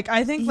journey. Like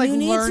I think like You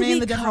need to learning be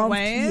the different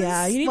ways.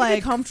 Yeah, you need to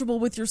be comfortable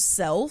with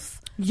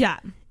yourself. Yeah,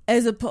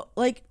 as a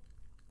like.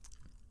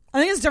 I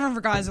think it's different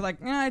for guys who are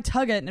like, I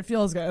tug it and it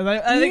feels good.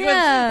 I think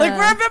Yeah. like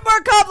we're a bit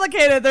more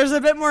complicated. There's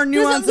a bit more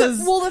nuances.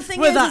 The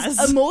thing with is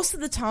us. Most of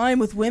the time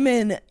with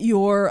women,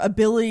 your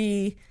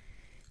ability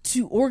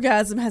to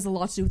orgasm has a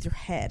lot to do with your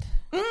head.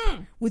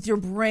 With your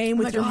brain,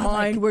 with your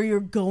mind, like, where you're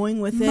going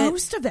with it.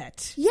 Most of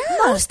it. Yeah.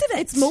 Most of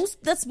it.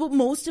 That's what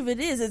most of it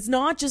is. It's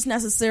not just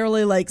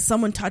necessarily like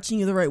someone touching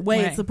you the right way.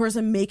 Right. It's the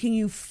person making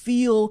you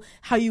feel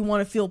how you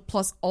want to feel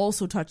plus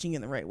also touching you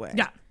in the right way.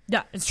 Yeah.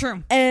 Yeah, it's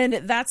true. And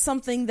that's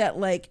something that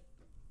like,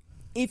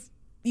 if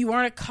you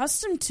aren't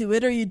accustomed to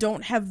it or you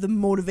don't have the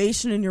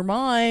motivation in your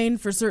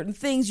mind for certain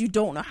things, you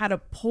don't know how to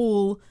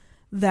pull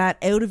that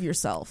out of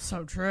yourself.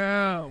 So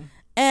true.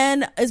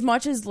 And as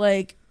much as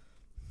like,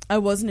 I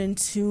wasn't in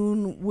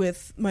tune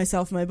with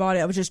myself and my body.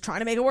 I was just trying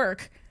to make it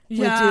work with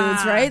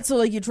dudes, right? So,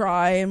 like, you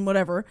try and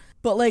whatever.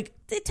 But, like,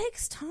 it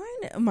takes time.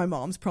 My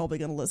mom's probably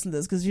going to listen to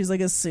this because she's like,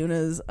 as soon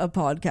as a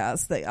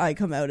podcast that I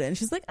come out in,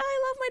 she's like,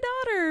 I love my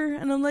daughter.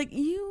 And I'm like,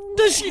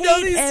 does she know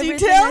these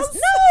details?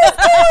 No, of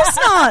course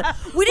not.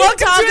 We didn't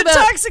talk about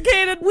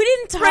intoxicated. We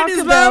didn't talk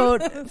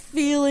about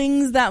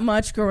feelings that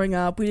much growing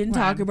up. We didn't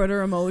talk about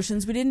our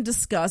emotions. We didn't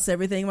discuss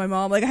everything. My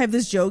mom, like, I have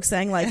this joke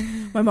saying, like,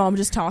 my mom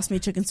just tossed me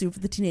chicken soup for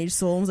the teenage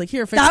soul and was like,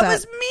 here, fix that. That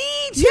was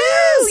me too.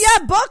 Yes.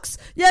 Yeah, books.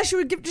 Yeah, she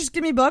would just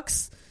give me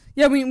books.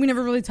 Yeah, we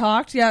never really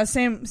talked. Yeah,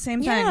 same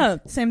thing. Yeah.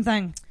 Same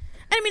thing.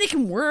 I mean, it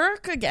can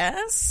work, I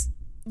guess.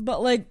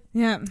 But, like,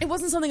 yeah, it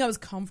wasn't something I was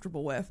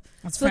comfortable with.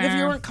 That's so, like, if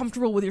you weren't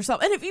comfortable with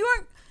yourself, and if you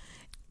weren't,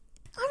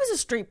 I was a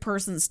straight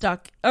person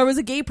stuck, I was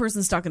a gay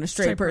person stuck in a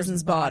straight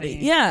person's body.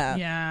 Yeah.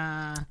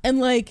 Yeah.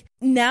 And, like,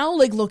 now,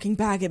 like, looking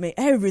back at me,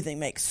 everything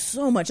makes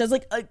so much. I was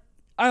like,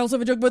 I also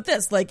have a joke about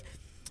this. Like,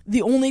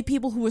 the only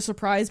people who were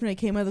surprised when I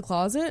came out of the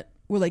closet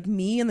were, like,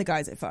 me and the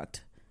guys I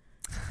fucked.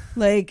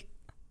 Like,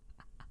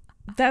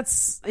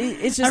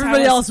 it's just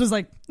everybody else was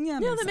like,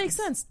 that makes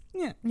sense.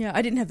 Yeah,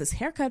 I didn't have this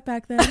haircut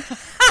back then,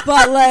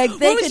 but like,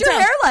 what was your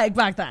hair like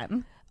back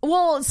then?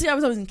 Well, see, I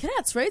was always in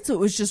cadets, right? So it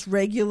was just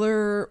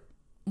regular,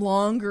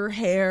 longer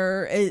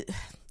hair.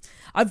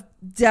 I've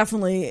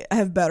definitely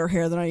have better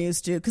hair than I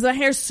used to because my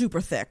hair's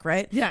super thick,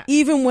 right? Yeah.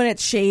 Even when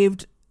it's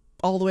shaved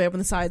all the way up on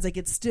the sides, like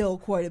it's still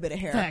quite a bit of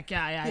hair. Thick,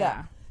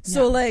 yeah.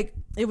 So like,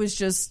 it was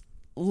just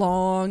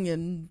long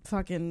and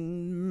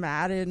fucking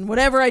matted, and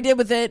whatever I did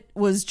with it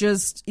was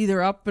just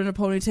either up in a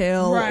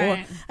ponytail or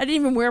I didn't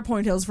even wear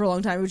ponytails for a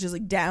long time. It was just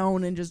like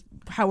down and just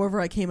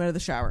however I came out of the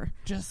shower,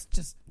 just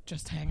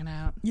hanging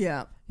out.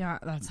 Yeah,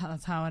 that's how it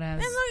is. And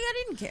like, I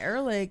didn't care.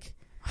 Like,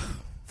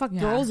 fuck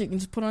girls, you can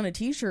just put on a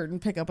t-shirt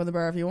and pick up on the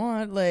bar if you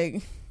want.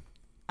 Like,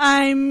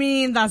 I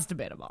mean, that's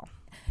debatable.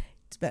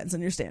 Depends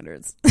on your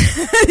standards.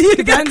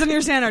 Depends on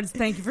your standards.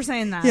 Thank you for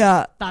saying that.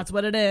 Yeah. That's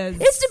what it is.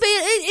 It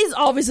is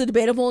obviously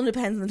debatable and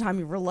depends on the time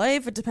of your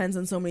life. It depends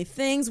on so many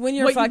things. When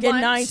you're fucking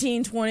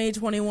 19, 20,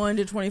 21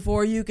 to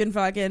 24, you can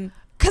fucking...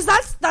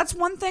 because that's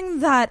one thing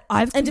that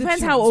I've. It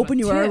depends how open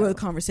you are too. with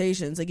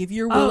conversations. Like, if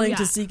you're willing yeah.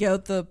 to seek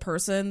out the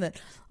person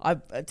that,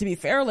 to be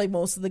fair, like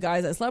most of the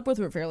guys I slept with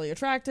were fairly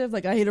attractive.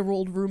 Like, I had a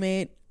old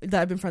roommate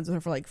that I've been friends with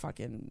her for like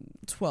fucking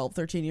 12,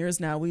 13 years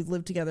now. We've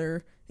lived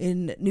together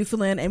in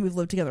Newfoundland and we've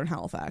lived together in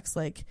Halifax.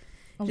 Like,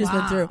 just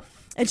been through.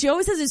 And she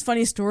always has these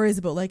funny stories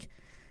about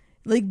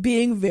like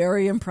being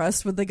very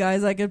impressed with the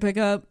guys I could pick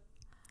up,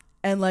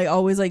 and like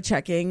always like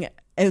checking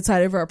outside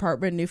of our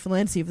apartment in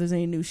Newfoundland to see if there's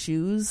any new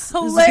shoes.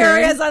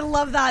 Hilarious! I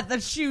love that.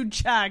 The shoe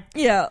check.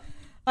 Yeah,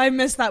 I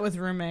miss that with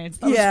roommates.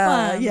 That was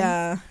fun.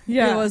 Yeah.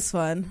 It was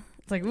fun.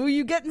 It's like, ooh,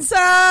 you getting some?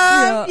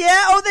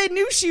 Yeah. Oh, they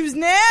new shoes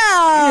now.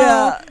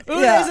 Yeah.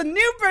 Ooh, there's a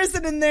new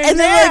person in there. And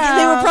now. then like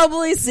they would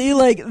probably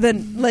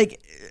see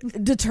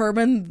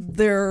determine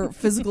their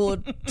physical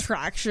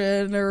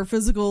attraction or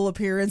physical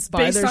appearance by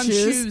based their on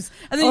shoes.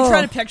 And then you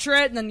try to picture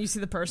it, and then you see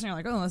the person, you're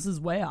like, oh, this is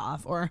way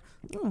off, or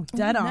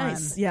dead on.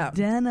 Nice. Yeah,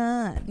 dead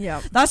on.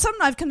 Yeah, that's something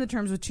I've come to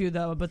terms with too,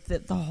 though, about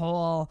the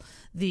whole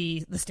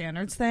the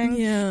standards thing.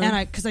 Yeah,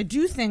 and because I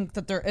do think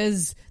that there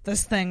is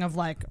this thing of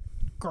like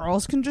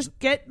girls can just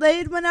get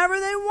laid whenever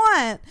they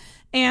want,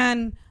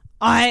 and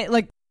I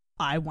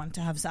want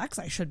to have sex.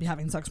 I should be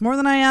having sex more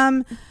than I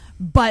am.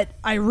 But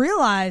I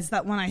realize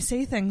that when I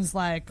say things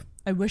like,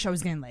 I wish I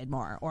was getting laid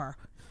more, or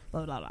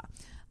blah, blah, blah,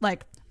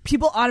 like,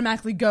 people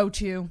automatically go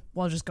to,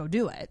 well, just go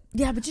do it.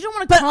 Yeah, but you don't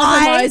want to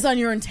compromise on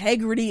your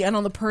integrity and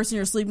on the person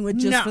you're sleeping with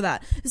just for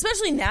that.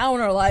 Especially now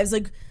in our lives,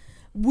 like,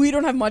 we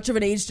don't have much of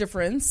an age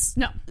difference.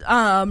 No.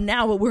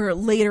 Now, but we're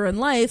later in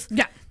life.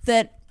 Yeah.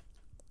 That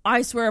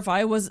I swear if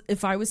I was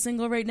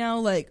single right now,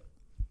 like,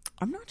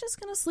 I'm not just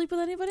gonna sleep with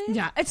anybody.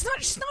 Yeah, it's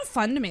not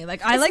fun to me.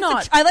 Like I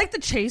I like the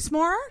chase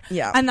more.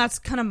 Yeah, and that's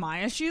kind of my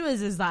issue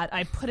is that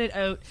I put it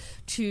out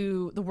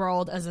to the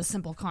world as a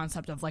simple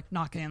concept of like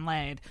not getting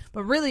laid,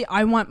 but really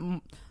I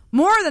want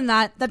more than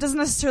that. That doesn't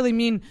necessarily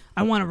mean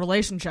I want a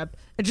relationship.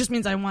 It just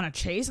means I want to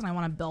chase and I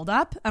want to build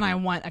up and I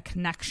want a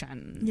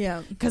connection.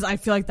 Yeah, because I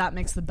feel like that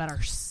makes the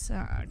better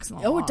sex.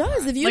 Oh, it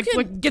does. If you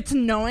can get to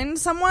knowing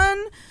someone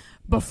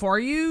before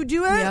you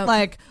do it,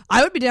 like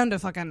I would be down to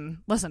fucking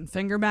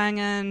finger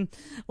banging,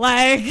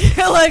 like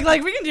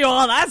we can do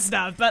all that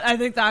stuff. But I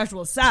think the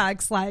actual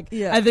sex, I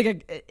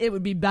think it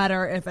would be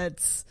better if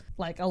it's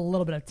like a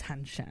little bit of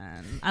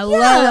tension. I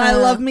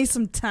love me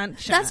some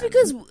tension. That's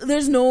because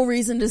there's no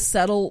reason to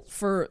settle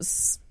for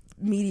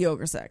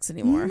mediocre sex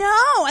anymore.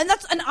 No, and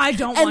I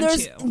don't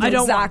want to. I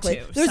don't want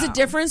to. There's a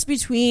difference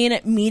between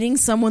meeting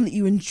someone that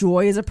you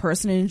enjoy as a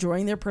person and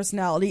enjoying their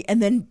personality, and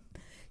then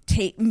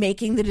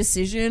making the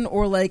decision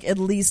or like at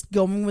least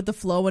going with the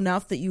flow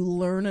enough that you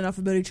learn enough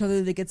about each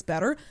other that it gets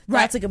better.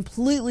 Right. That's a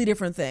completely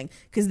different thing,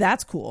 because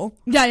that's cool.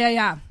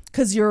 Yeah.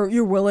 Because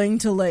you're willing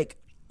to like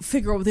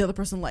figure out what the other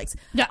person likes.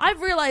 Yeah,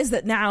 I've realized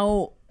that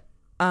now.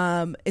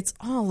 It's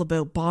all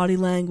about body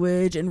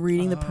language and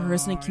reading the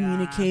person and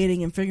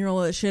communicating and figuring all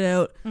that shit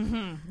out.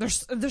 Mm-hmm.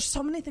 There's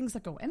so many things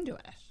that go into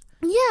it.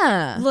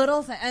 Yeah,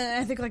 little thing.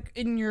 And I think like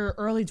in your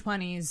early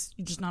 20s,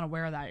 you're just not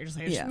aware of that. You're just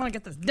like, I just want to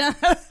get this done.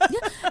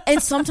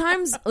 And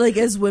sometimes, like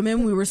as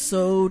women, we were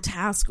so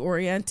task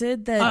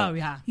oriented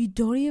that you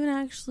don't even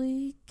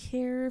actually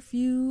care if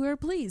you are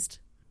pleased.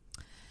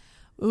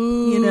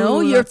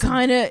 Ooh, you're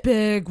kind of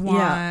big one.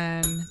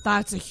 Yeah.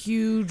 That's a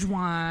huge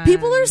one.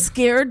 People are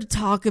scared to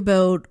talk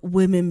about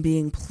women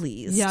being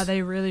pleased. Yeah,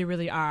 they really,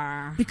 really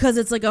are. Because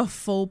it's like a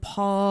faux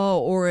pas,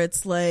 or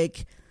it's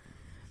like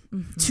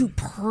too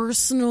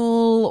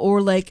personal,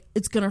 or like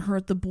it's gonna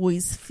hurt the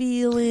boy's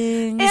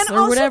feelings, and or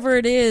also, whatever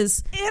it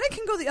is. And it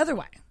can go the other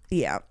way.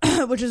 Yeah.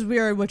 Which is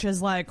weird, which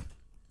is like,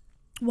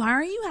 why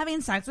are you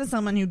having sex with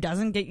someone who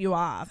doesn't get you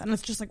off? And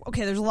it's just like,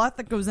 okay, there's a lot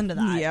that goes into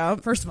that. Yeah.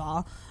 First of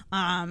all,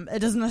 it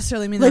doesn't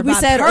necessarily mean like we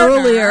said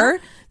earlier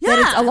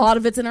that a lot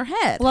of it's in our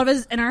head. A lot of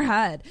it's in our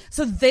head.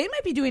 So they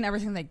might be doing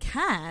everything they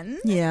can.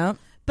 Yeah.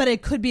 But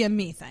it could be a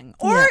me thing,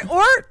 or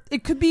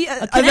it could be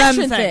a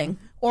connection them thing.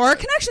 Or a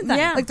connection thing.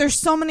 Yeah. Like there's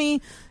so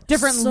many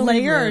different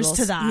layers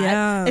to that.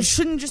 Yeah. It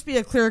shouldn't just be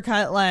a clear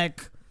cut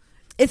like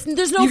there's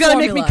no you gotta formula.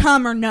 make me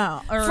come or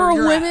no. Or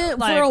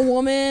for a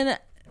woman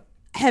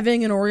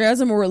having an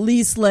orgasm, or at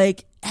least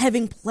like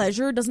having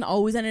pleasure, doesn't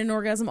always end in an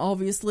orgasm,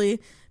 obviously.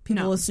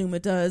 People assume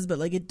it does, but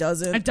like it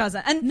doesn't. It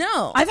doesn't. And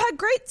no. I've had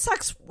great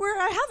sex where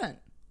I haven't.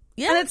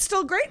 Yeah. And it's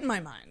still great in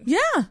my mind. Yeah.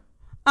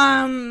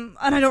 And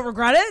I don't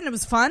regret it, and it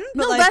was fun.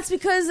 But no, that's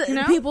because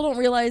people don't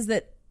realize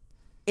that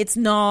it's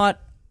not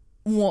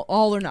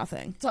all or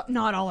nothing. It's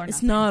not all or nothing.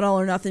 It's not all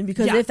or nothing,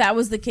 because if that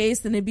was the case,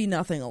 then it'd be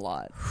nothing a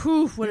lot.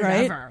 Would it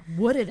ever?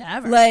 Would it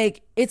ever?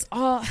 Like, it's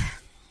all...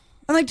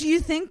 And like, do you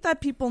think that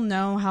people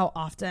know how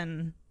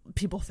often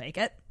people fake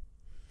it?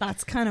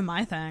 That's kind of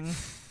my thing.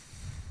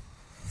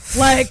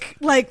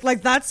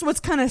 Like that's what's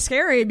kind of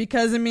scary,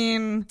 because I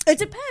mean, it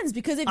depends,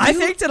 because if I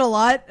faked it a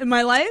lot in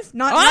my life,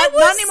 not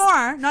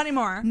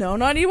anymore. No,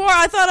 not anymore.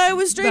 I thought I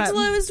was straight till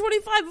I was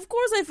 25. Of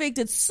course, I faked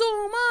it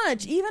so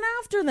much, even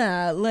after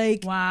that.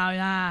 Like, wow,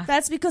 yeah,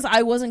 that's because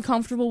I wasn't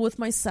comfortable with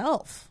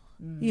myself.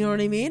 You know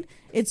what I mean?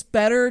 It's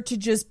better to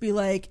just be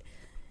like,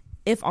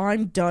 if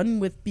I'm done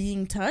with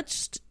being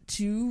touched,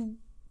 to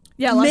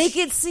Yeah, let's- make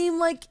it seem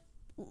like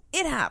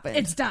it happened.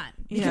 It's done.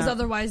 Because Yeah.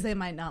 otherwise they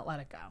might not let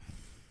it go.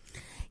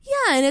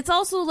 Yeah, and it's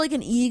also like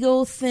an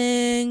ego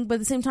thing, but at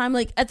the same time,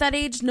 like at that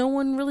age, no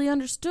one really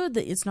understood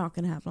that it's not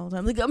going to happen all the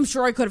time. Like I'm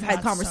sure I could have had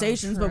That's so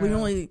conversations, but we true.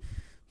 only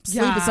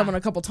sleep Yeah. with someone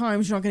a couple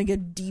times. You're not going to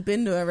get deep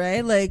into it,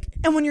 right? Like,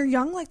 And when you're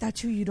young like that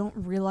too, you don't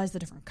realize the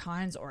different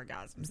kinds of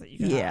orgasms that you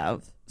can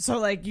have. So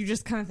like you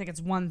just kind of think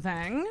it's one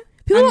thing.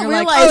 People and don't you're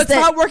like, realize oh, it's that-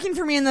 not working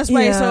for me in this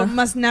way, so Yeah. it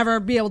must never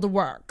be able to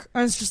work.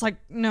 And it's just like,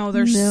 no,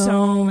 there's No.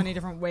 so many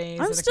different ways.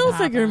 I'm that it still can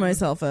figuring happen.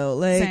 myself out.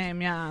 Like,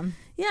 Same, yeah.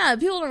 yeah,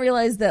 people don't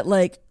realize that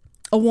like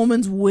a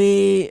woman's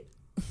way.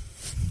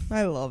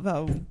 I love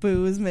how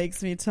booze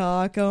makes me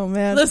talk. Oh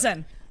man,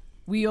 Listen,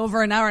 we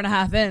over an hour and a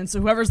half in, so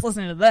whoever's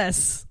listening to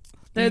this,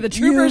 they're the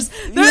troopers.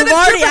 You've They're the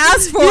already troopers.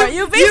 asked for it.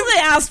 You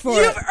basically asked for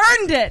You've it.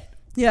 earned it.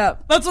 Yeah.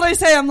 That's what I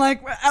say. I'm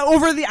like,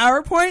 over the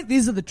hour point,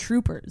 these are the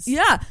troopers.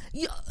 Yeah.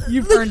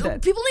 You've Look, earned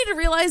it. People need to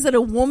realize that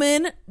a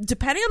woman,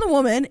 depending on the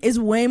woman, is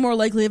way more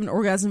likely to have an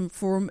orgasm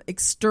from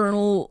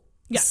external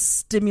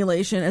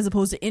stimulation as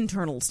opposed to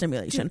internal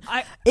stimulation.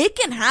 Dude, it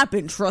can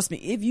happen, trust me,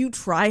 if you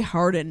try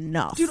hard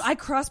enough. Dude, I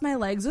cross my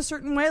legs a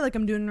certain way, like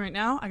I'm doing right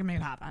now. I can make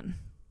it happen.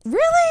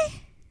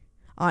 Really?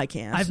 I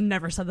can't. I've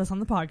never said this on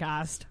the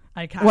podcast.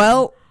 I can.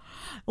 Well,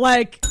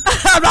 like,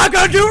 I'm not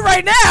going to do it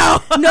right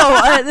now.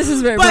 no, this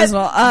is very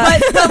personal.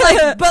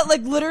 But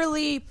like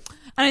literally,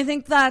 and I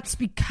think that's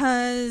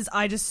because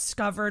I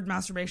discovered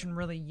masturbation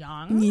really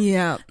young.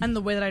 Yeah. And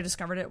the way that I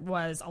discovered it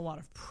was a lot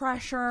of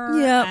pressure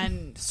Yep.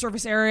 and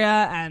surface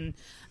area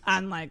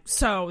and like,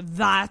 so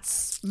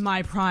that's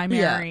my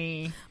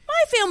primary.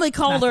 My family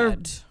called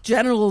method. her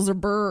genitals a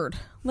bird.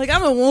 Like,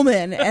 I'm a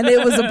woman, and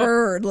it was a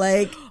bird.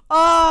 Like,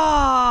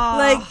 Oh,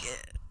 like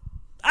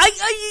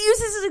I use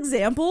this as an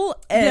example,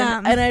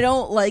 and I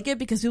don't like it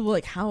because people are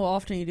like, how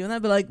often are you doing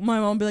that? But like, my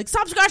mom would be like,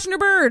 stop scratching your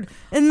bird,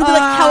 and they'd be like,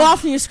 how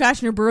often are you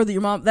scratching your bird? That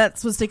your mom,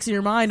 that's what sticks in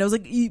your mind. I was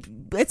like,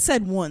 it's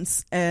said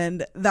once,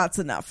 and that's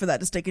enough for that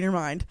to stick in your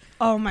mind.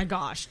 oh my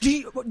gosh. Do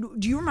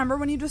you remember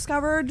when you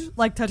discovered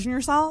like touching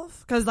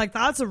yourself? Because like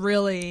that's a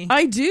really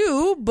I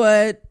do,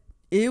 but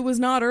it was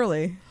not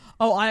early.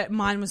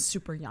 mine was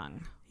super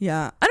young.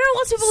 Yeah, I don't know.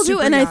 Lots of people do,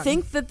 Super and I young.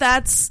 think that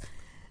that's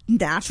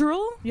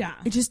natural. Yeah.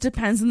 It just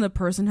depends on the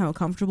person, how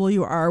comfortable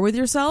you are with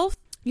yourself.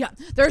 Yeah,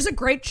 there's a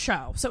great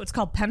show. So it's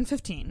called Pen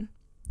 15.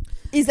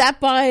 Is that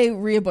by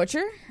Rhea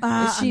Butcher?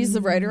 She's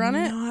the writer on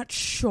it? Not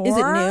sure. Is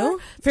it new?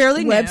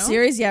 Fairly Web new.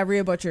 series? Yeah,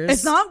 Rhea Butcher's.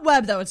 It's not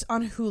web though. It's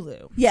on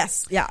Hulu.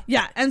 Yes, yeah.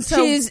 Yeah, and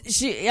so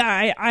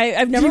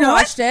I've never you know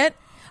watched it.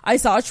 I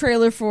saw a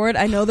trailer for it.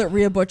 I know that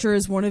Rhea Butcher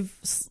is one of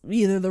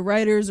either the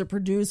writers or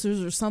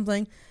producers or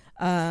something.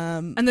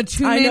 and the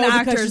two I main know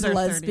because actors she's are a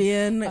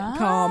lesbian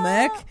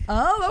comic.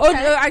 Oh,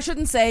 okay. Oh, I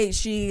shouldn't say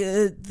she.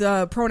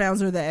 The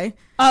pronouns are they.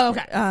 Oh,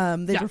 okay.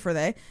 They prefer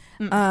they.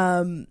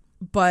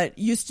 But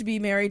used to be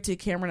married to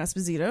Cameron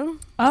Esposito.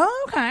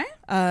 Oh, okay.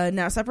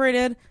 Now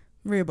separated.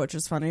 Rhea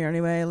Butcher's funnier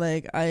anyway.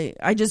 Like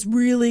I just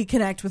really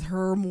connect with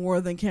her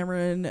more than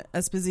Cameron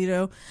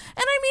Esposito. And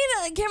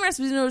I mean, Cameron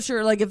Esposito,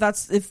 sure. Like if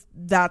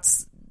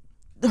that's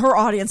her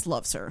audience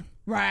loves her,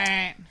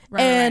 Right.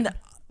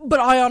 but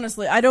I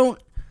honestly I don't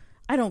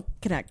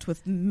connect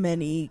with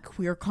many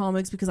queer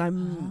comics because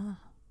I'm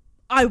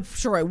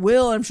sure I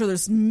will. I'm sure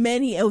there's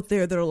many out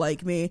there that are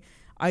like me.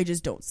 I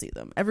just don't see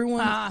them. Everyone,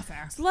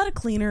 fair. It's a lot of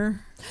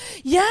cleaner,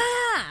 Yeah.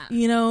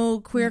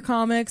 queer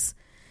comics,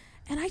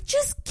 and I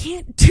just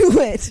can't do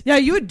it. Yeah,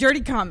 you a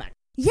dirty comic.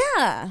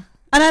 Yeah.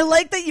 And I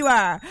like that you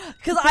are.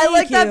 Because I Thank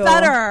like that you.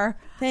 better.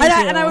 Thank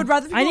and you. I would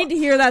rather people, I need to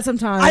hear that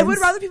sometimes. I would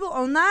rather people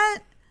own that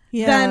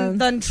Yeah.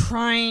 than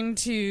trying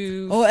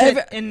to Oh,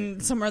 fit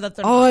in somewhere that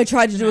they're Oh, not, I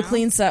tried to do a know?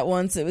 clean set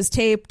once. It was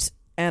taped,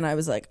 and I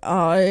was like,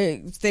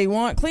 they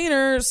want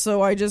cleaner,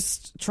 so I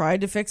just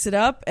tried to fix it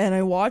up, and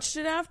I watched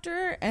it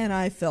after, and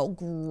I felt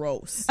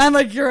gross. And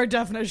like your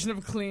definition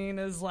of clean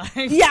is like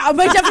Yeah,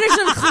 my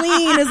definition of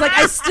clean is like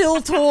I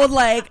still told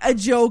like a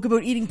joke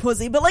about eating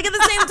pussy, but like at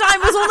the same time,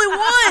 it was only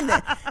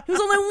one. It was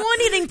only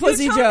one eating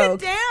pussy you toned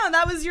joke. it down.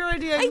 That was your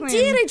idea. Of I clean.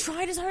 did. I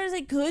tried as hard as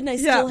I could, and I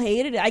still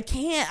hated it. I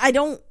can't. I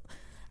don't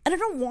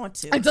want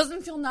to. It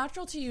doesn't feel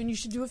natural to you, and you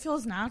should do what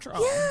feels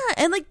natural. Yeah,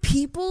 and like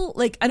people,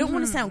 like I don't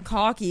want to sound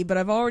cocky, but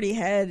I've already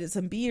had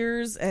some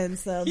beers and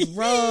some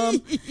rum.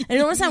 And I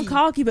don't want to sound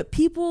cocky, but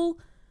people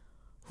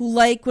who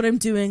like what I'm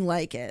doing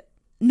like it.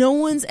 No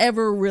one's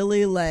ever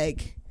really like.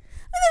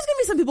 There's gonna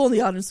be some people in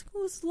the audience like,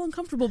 oh, it's a little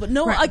uncomfortable, but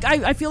no, Right. like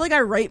I feel like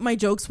I write my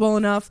jokes well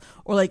enough,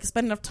 or like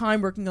spend enough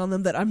time working on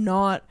them that I'm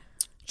not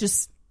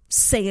just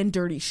saying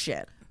dirty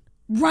shit.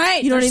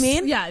 Right. You know what I There's-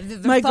 mean? Yeah. they're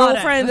My thought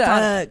girlfriend out. They're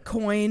thought out.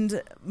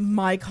 coined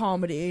my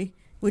comedy,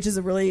 which is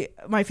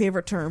my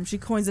favorite term. She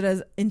coins it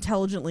as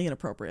intelligently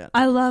inappropriate.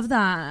 I love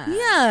that. Yeah,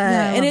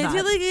 I and love I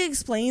feel that. like it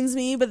explains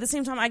me, but at the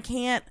same time, I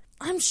can't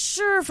I'm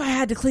sure if I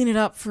had to clean it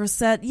up for a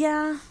set,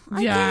 I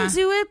can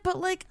do it, but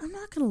like I'm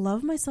not gonna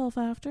love myself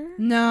after.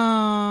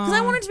 No, because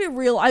I want it to be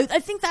real. I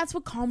think that's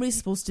what comedy's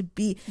supposed to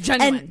be.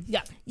 Genuine.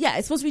 And, yeah,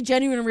 it's supposed to be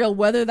genuine and real,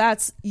 whether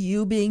that's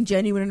you being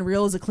genuine and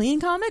real as a clean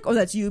comic, or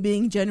that's you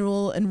being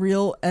genuine and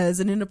real as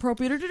an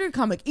inappropriate or dirty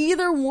comic.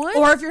 Either one,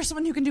 or if you're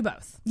someone who can do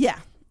both. Yeah.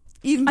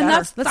 Even better.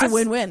 And that's a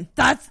win-win.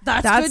 That's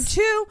good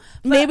too.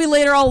 Maybe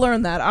later I'll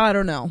learn that. I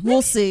don't know.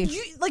 We'll see.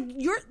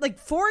 You're like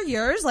 4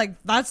 years. Like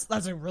that's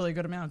a really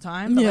good amount of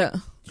time. But yeah.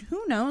 Like,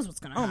 who knows what's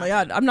gonna happen? Oh my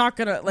god, I'm not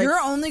gonna like. You're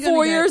only gonna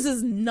 4 years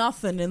is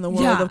nothing in the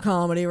world of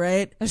comedy,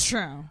 right? That's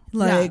true.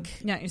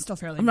 Like, yeah, you're still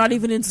fairly. I'm not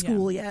even in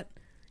school yet.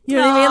 You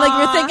know what I mean? Like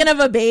you're thinking of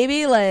a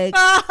baby, like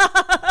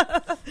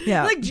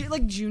yeah,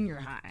 like junior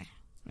high,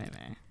 maybe.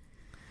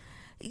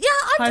 Yeah,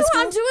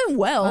 I'm doing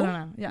well. I don't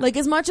know. Yeah. Like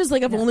as much as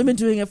like I've only been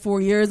doing it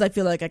 4 years, I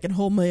feel like I can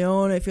hold my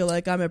own. I feel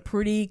like I'm a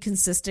pretty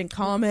consistent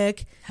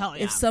comic. Hell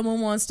yeah. If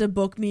someone wants to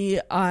book me,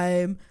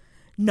 I'm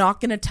not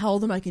going to tell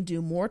them I can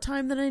do more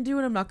time than I do,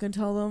 and I'm not going to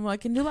tell them I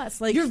can do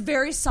less. Like you're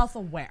very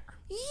self-aware.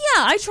 Yeah,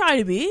 I try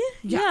to be.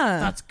 Yeah,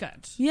 that's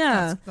good.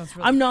 Yeah, that's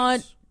really I'm good.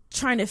 not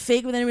trying to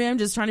fake with anybody. I'm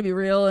just trying to be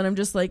real, and I'm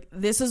just like,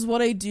 this is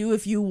what I do.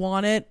 If you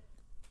want it,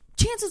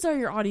 chances are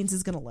your audience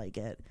is going to like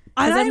it.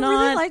 And I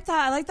really like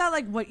that. I like that.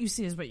 Like what you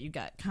see is what you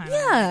get. Kind of.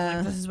 Yeah.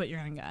 Like, this is what you're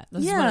gonna get.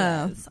 This is what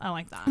it is. I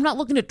like that. I'm not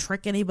looking to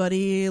trick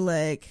anybody.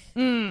 Like,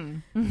 but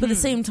at the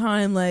same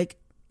time, like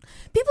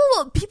people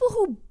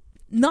who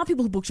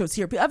book shows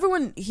here.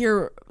 Everyone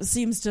here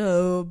seems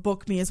to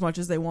book me as much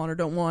as they want or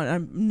don't want.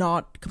 I'm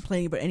not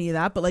complaining about any of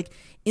that. But like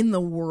in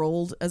the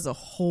world as a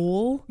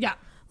whole, yeah.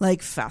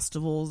 Like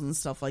festivals and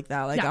stuff like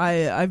that. Like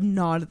I'm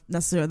not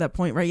necessarily at that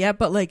point right yet,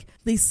 but like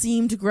they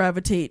seem to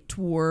gravitate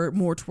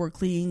more toward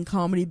clean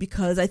comedy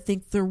because I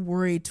think they're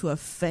worried to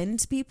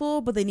offend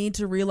people, but they need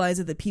to realize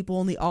that the people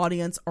in the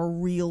audience are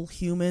real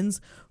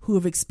humans who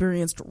have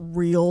experienced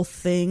real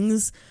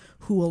things,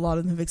 who a lot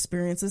of them have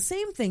experienced the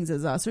same things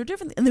as us or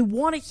different, and they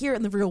want to hear it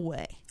in the real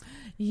way.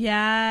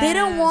 Yeah, they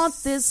don't want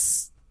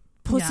this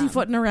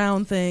pussyfooting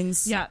around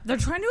things. Yeah, they're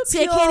trying to appeal.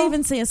 See, I can't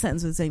even say a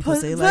sentence with saying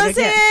pussy. Pussy,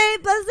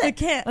 I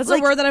can't. That's like,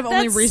 a word that I've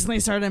only recently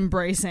started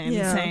embracing.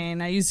 Yeah.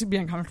 Saying I used to be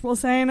uncomfortable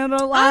saying it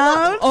out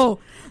loud.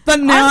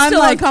 But now I'm still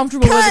like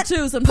uncomfortable with it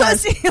too.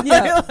 Sometimes, pussy.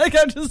 Like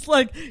I'm just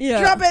like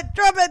drop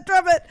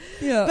it.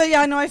 Yeah, but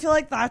yeah, no, I feel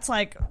like that's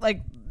like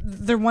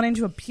they're wanting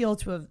to appeal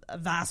to a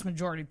vast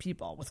majority of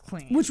people with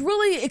clean, which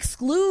really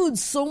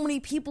excludes so many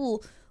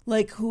people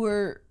like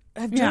who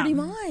have dirty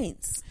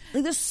minds.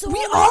 Like there's so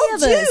many all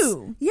of us.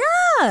 do.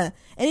 Yeah,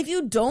 and if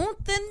you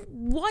don't, then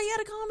why you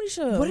at a comedy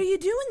show? What are you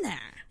doing there?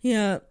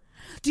 Yeah.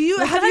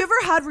 Have you ever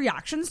had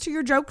reactions to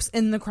your jokes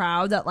in the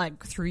crowd that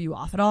like threw you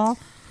off at all?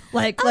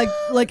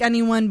 Like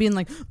anyone being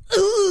like,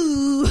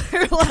 ooh.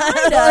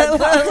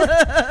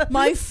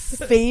 My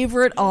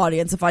favorite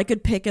audience, if I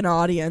could pick an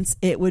audience,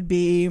 it would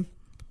be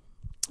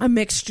a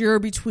mixture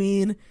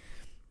between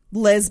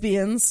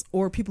lesbians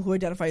or people who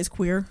identify as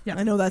queer. Yeah.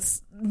 I know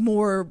that's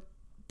more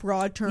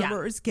broad term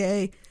or is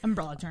gay.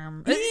 Umbrella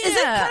term. Is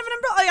it kind of an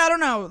umbrella? Like, I don't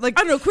know. Like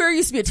I don't know. Queer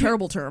used to be a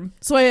terrible term.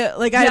 So I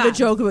have a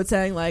joke about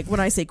saying like when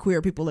I say queer,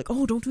 people are like,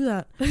 oh, don't do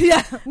that.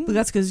 Yeah. But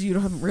that's because you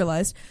haven't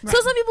realized. Right.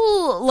 So some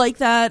people like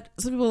that.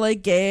 Some people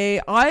like gay.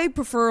 I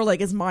prefer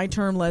like as my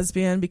term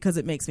lesbian because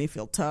it makes me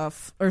feel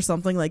tough or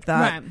something like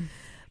that. Right.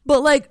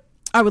 But like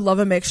I would love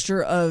a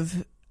mixture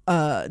of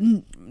I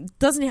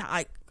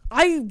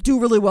do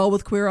really well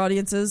with queer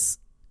audiences.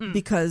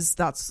 Because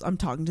I'm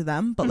talking to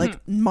them, but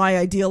like my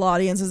ideal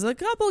audience is a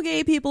couple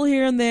gay people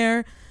here and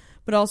there,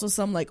 but also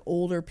some like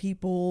older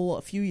people,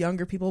 a few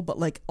younger people, but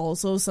like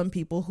also some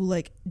people who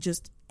like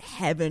just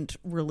haven't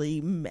really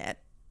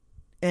met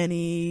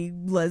any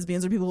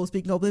lesbians or people who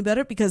speak openly about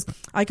it, because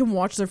I can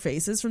watch their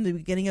faces from the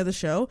beginning of the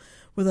show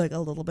with like a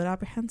little bit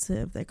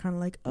apprehensive. They're kind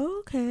of like, oh,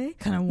 okay,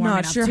 kind of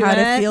not sure how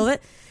to feel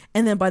it,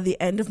 and then by the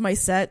end of my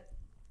set,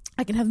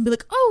 I can have them be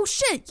like, oh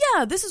shit,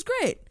 yeah, this is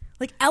great.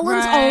 Like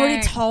Ellen's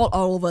already taught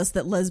all of us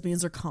that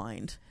lesbians are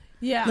kind.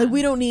 Yeah. Like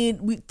we don't need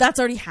that's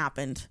already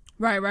happened.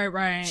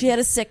 Right. She had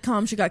a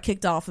sitcom, she got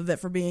kicked off of it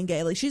for being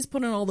gay. Like she's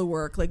put in all the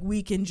work. Like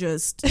we can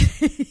just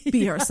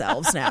be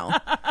ourselves now.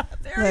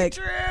 Very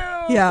true.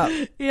 Yeah.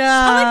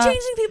 I like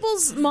changing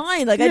people's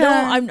mind. Like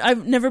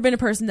I've never been a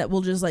person that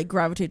will just like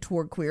gravitate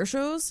toward queer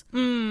shows.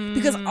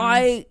 Because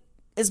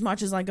as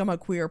much as like I'm a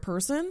queer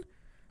person,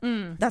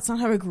 that's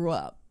not how I grew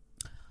up.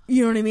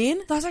 You know what I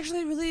mean? That's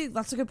actually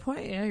that's a good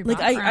point. Yeah, like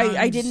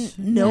I didn't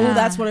know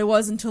that's what I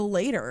was until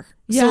later.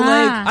 Yeah. So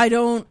like I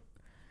don't.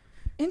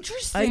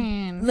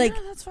 Interesting.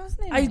 That's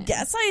fascinating. I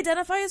guess I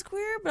identify as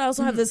queer, but I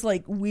also have this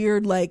like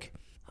weird like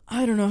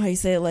I don't know how you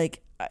say it,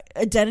 like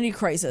identity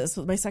crisis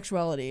with my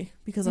sexuality,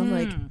 because I'm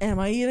like, am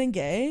I even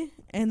gay?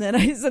 And then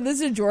I said this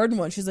to Jordan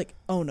once. She's like,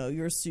 oh no,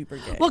 you're super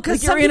gay. Well,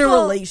 because like, you're in a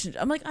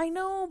relationship. I'm like, I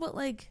know, but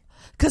like,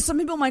 because some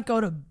people might go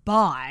to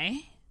bi.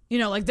 You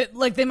know, like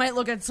they might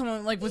look at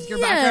someone like with your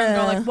background and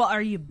go like, "Well,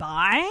 are you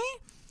bi?"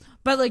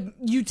 But like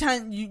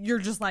you're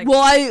just like,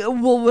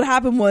 what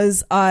happened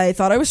was I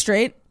thought I was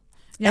straight,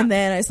 and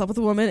then I slept with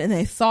a woman, and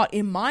I thought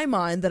in my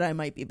mind that I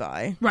might be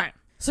bi. Right.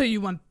 So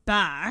you went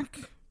back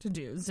to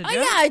dudes, did you?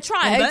 Yeah, I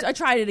tried. I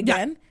tried it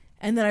again.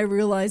 And then I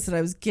realized that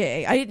I was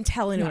gay. I didn't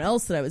tell anyone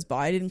else that I was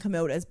bi. I didn't come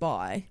out as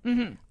bi.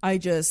 Mm-hmm. I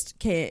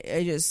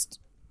just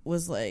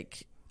was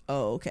like,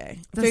 oh, okay.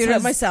 Figured it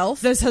out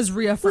myself. This has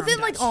reaffirmed Within,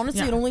 like, it.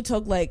 honestly, it only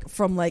took, like,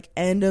 from, like,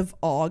 end of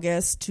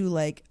August to,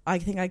 like, I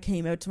think I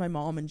came out to my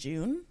mom in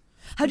June.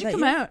 How'd you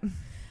come out?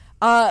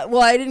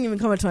 Well, I didn't even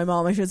come out to my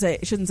mom. I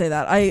shouldn't say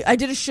that. I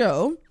did a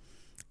show.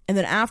 And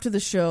then after the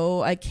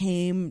show, I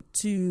came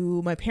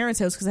to my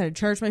parents' house because I had to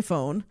charge my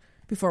phone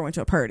before I went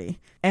to a party.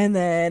 And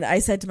then I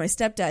said to my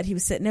stepdad, he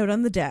was sitting out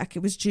on the deck.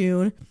 It was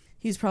June.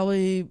 He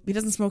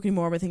doesn't smoke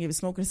anymore, but I think he was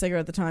smoking a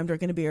cigarette at the time,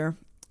 drinking a beer.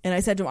 And I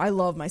said to him, I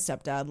love my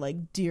stepdad,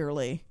 like,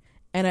 dearly.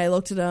 And I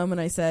looked at him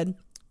and I said,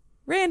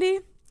 Randy,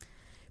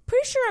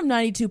 pretty sure I'm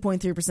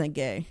 92.3%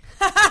 gay.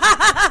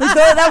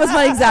 That was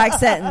my exact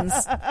sentence.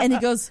 And he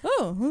goes,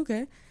 oh,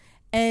 okay.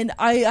 And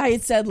I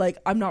had said, like,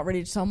 I'm not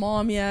ready to tell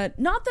mom yet.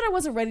 Not that I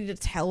wasn't ready to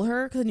tell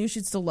her because I knew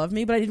she'd still love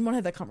me, but I didn't want to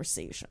have that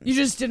conversation. You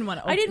just didn't want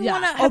to I didn't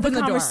want to have the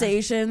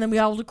conversation. Then we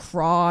all have to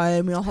cry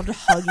and we all have to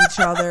hug each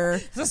other.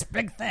 It's this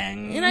big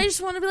thing. And I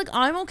just want to be like,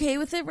 I'm okay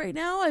with it right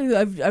now.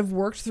 I've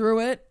worked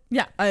through it.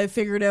 Yeah. I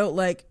figured out,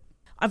 like,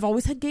 I've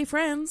always had gay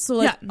friends. So,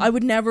 like, I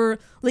would never,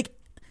 like,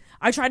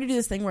 I tried to do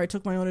this thing where I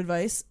took my own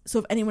advice. So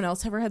if anyone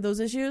else ever had those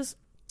issues,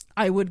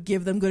 I would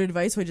give them good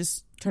advice. So I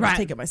just try to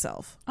take it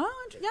myself. Oh,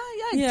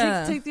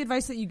 yeah. Take the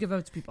advice that you give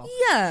out to people.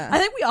 Yeah. I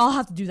think we all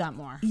have to do that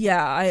more.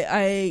 Yeah.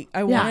 I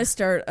want to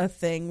start a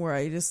thing where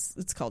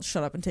it's called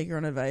shut up and take your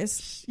own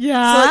advice.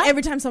 Yeah. So, like,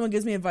 every time someone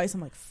gives me advice,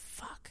 I'm like,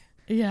 fuck.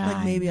 Yeah.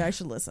 Like, maybe I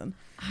should listen.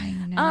 I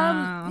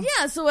know.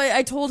 Yeah. So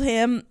I told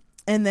him,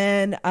 and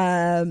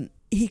then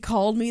he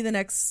called me the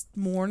next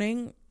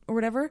morning or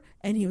whatever,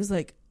 and he was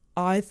like,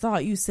 I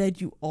thought you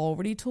said you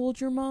already told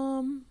your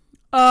mom.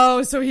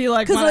 Oh, so he,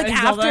 like, because, like,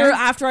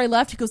 after I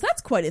left, he goes,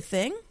 that's quite a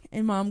thing.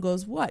 And mom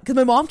goes, what? Because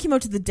my mom came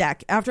out to the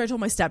deck after I told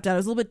my stepdad. I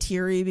was a little bit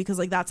teary because,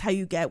 like, that's how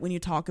you get when you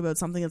talk about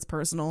something that's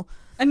personal.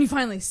 And you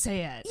finally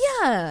say it.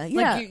 Yeah.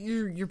 Like,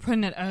 you're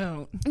putting it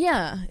out.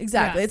 Yeah,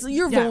 exactly. Yeah.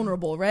 You're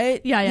vulnerable,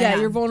 right? Yeah,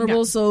 you're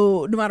vulnerable,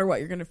 so no matter what,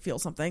 you're going to feel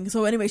something.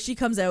 So anyway, she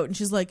comes out and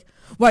she's like,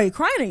 why are you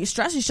crying? Are you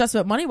stressed? You're stressed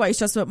about money? Why are you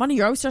stressed about money?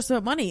 You're always stressed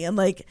about money. And,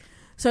 like,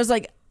 so I was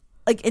like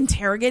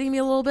interrogating me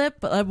a little bit,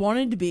 but I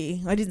wanted to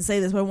be. I didn't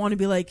say this, but I wanted to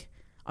be like,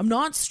 I'm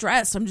not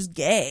stressed. I'm just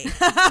gay.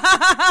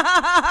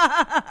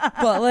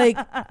 But, like,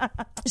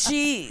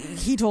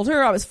 he told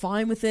her I was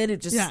fine with it. It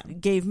just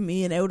gave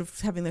me an out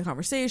of having the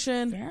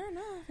conversation. Fair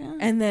enough. Yeah.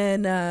 And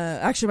then,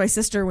 actually, my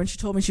sister, when she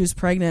told me she was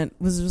pregnant,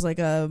 was like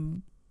I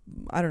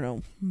don't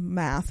know,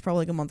 math,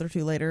 probably like a month or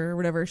two later or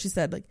whatever. She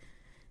said, like,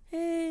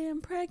 hey,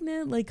 I'm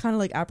pregnant, like, kind of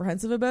like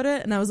apprehensive about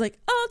it. And I was like,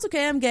 oh, it's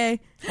okay, I'm gay.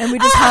 And we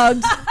just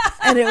hugged.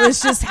 And it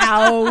was just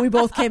how we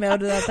both came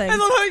out of that thing. I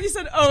love how you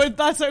said, oh,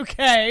 that's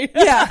okay.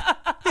 Yeah.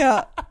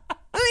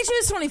 I mean, she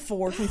was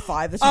 24,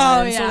 25 at the time.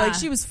 Oh, yeah. So, like,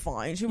 she was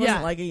fine. She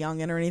wasn't, like, a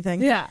youngin' or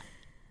anything. Yeah.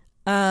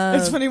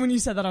 It's funny when you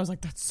said that. I was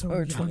like, that's so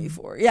or young.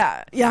 24.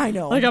 Yeah, I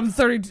know. Like, I'm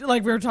 30.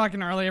 Like, we were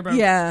talking earlier about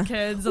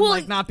kids and,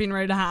 like, not being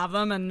ready to have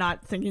them and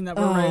not thinking that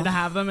we're ready to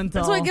have them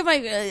until... That's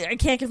why I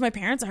can't give my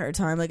parents a hard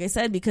time, like I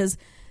said, because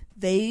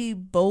they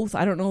both,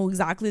 I don't know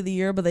exactly the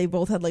year, but they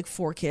both had, like,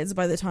 4 kids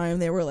by the time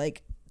they were,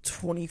 like,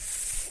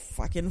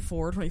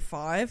 24,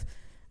 25.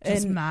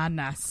 Just and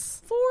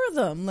madness. 4 of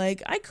them.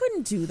 Like, I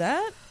couldn't do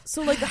that.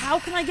 So, like, how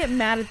can I get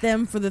mad at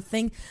them for the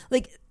thing?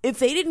 Like, if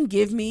they didn't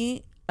give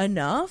me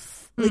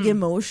enough, like,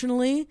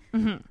 emotionally,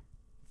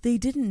 they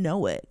didn't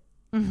know it.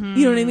 You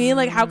know what I mean?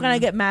 Like, how can I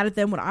get mad at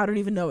them when I don't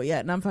even know it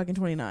yet and I'm fucking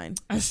 29?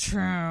 That's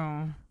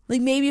true.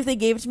 Like, maybe if they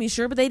gave it to me,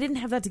 sure, but they didn't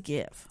have that to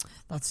give.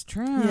 That's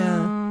true.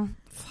 Yeah.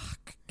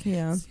 Fuck.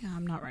 Kids. Yeah,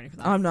 I'm not ready for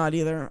that. I'm not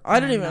either. I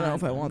don't even know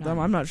if I want them.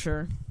 I'm not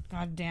sure.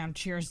 Goddamn,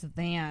 cheers to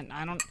that.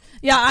 I don't...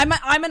 Yeah,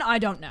 I'm an I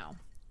don't know.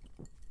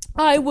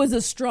 I was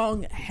a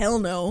strong hell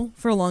no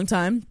for a long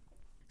time.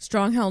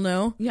 Strong hell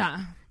no. Yeah.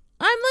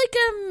 I'm like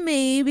a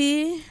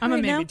maybe. I'm right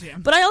a maybe now. too.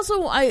 But I also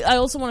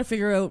want to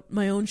figure out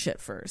my own shit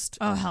first.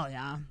 Oh, hell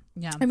yeah.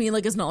 Yeah. I mean,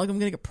 like, it's not like I'm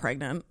gonna get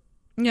pregnant.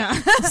 Yeah.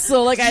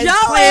 So, like, I was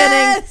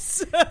planning.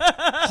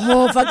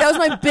 Oh, fuck. That was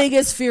my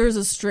biggest fear as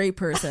a straight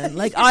person.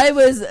 Like, I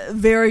was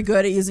very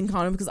good at using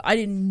condoms because I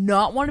did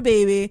not want a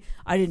baby.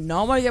 I did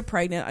not want to get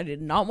pregnant. I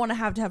did not want to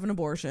have an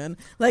abortion.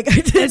 Like, I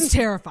didn't. It's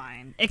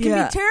terrifying. It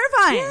can be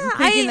terrifying.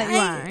 Thinking that you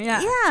are.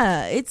 Yeah.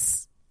 Yeah.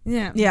 It's.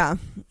 Yeah. Yeah.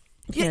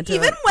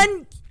 Even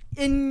when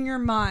in your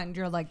mind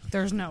you're like,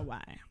 there's no way.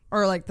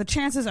 Or, like, the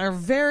chances are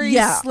very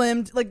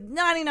slim, like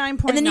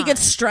 99.9. And then you get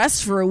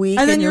stressed for a week.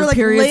 And then you're, like,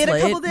 late a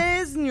couple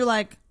days, and you're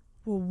like,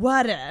 well,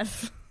 what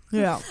if?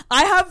 Yeah.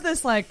 I have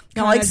this, like,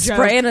 kind of like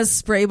spraying a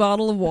spray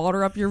bottle of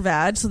water up your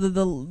vag so that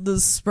the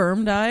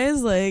sperm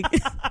dies. Like,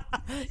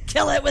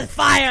 kill it with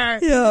fire.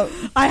 Yeah.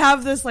 I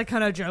have this, like,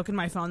 kind of joke in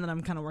my phone that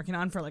I'm kind of working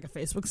on for, like, a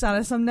Facebook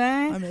status someday.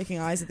 I'm making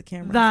eyes at the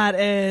camera.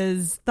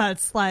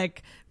 That's,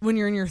 like, when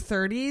you're in your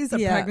 30s, a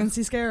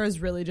pregnancy scare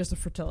is really just a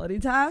fertility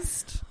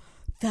test.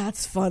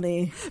 That's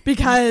funny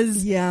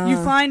because you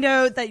find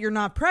out that you're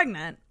not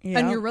pregnant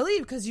and you're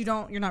relieved because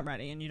you're not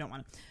ready and you don't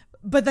want to.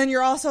 but then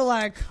you're also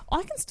like,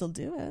 I can still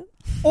do it.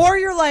 or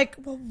you're like,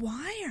 well,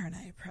 why aren't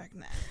I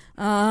pregnant?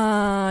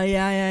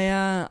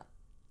 Yeah.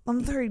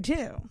 I'm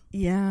 32.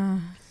 Yeah.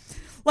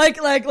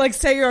 Like,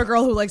 say you're a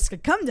girl who likes to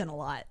get cummed in a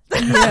lot.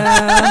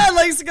 Yeah.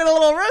 Likes to get a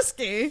little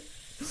risky.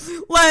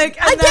 Like,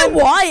 I get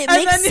why it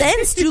makes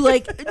sense to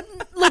like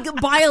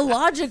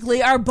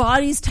biologically, our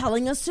body's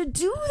telling us to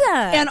do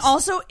that. And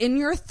also in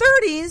your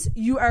 30s,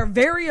 you are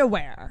very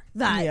aware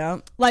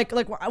that, like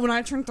when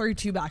I turned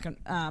 32 back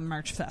on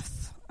March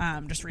 5th,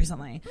 just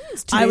recently,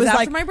 I was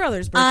after my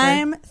brother's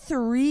birthday. I'm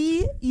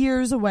 3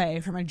 years away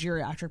from a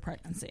geriatric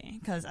pregnancy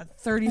because at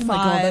 35, oh my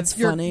God, that's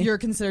funny. You're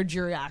considered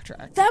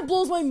geriatric. That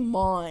blows my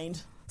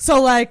mind. So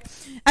like,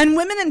 and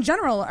women in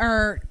general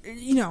are,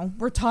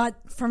 we're taught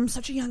from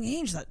such a young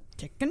age that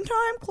ticking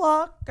time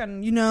clock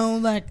and,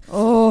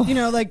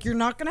 like you're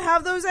not going to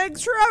have those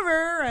eggs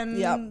forever and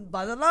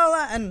blah, blah, blah,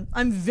 blah. And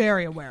I'm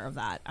very aware of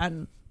that.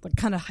 And like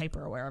kind of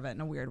hyper aware of it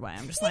in a weird way.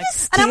 I'm just like,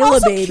 and I'm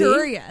also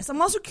curious. I'm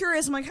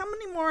like, how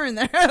many more in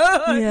there?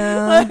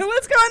 Yeah. Like,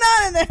 what's going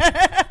on in there?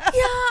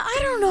 I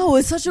don't know.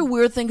 It's such a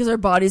weird thing because our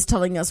body's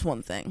telling us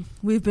one thing.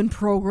 We've been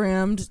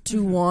programmed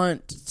to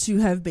want to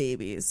have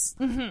babies.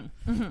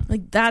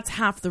 Like that's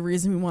half the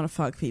reason we want to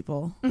fuck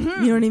people. You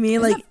know what I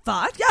mean? Like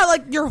fuck? Yeah,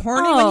 like you're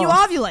horny when you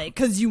ovulate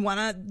because you want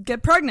to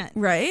get pregnant,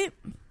 right?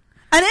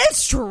 And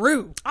it's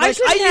true. I used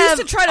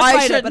to try to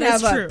fight it, but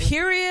it's true.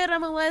 Period.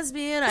 I'm a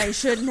lesbian. I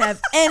shouldn't have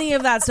any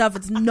of that stuff.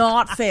 It's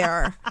not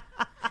fair.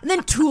 And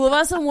then 2 of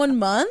us in 1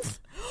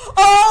 month.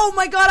 Oh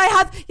my God,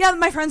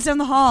 my friends down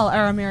the hall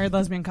are a married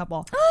lesbian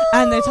couple.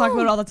 And they talk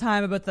about it all the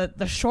time about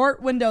the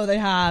short window they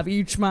have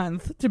each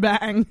month to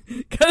bang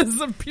because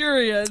of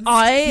periods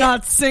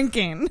not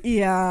syncing.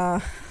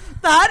 Yeah.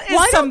 That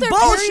is some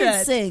bullshit.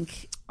 Periods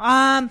sync?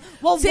 Well,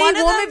 see, one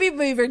of them may be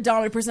my very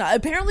dominant personality.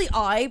 Apparently,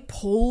 I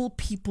pull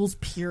people's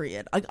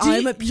period. Like,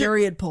 I'm a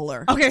period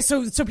puller. Okay,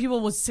 so people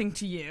will sync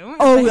to you.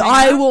 Oh,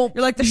 I will.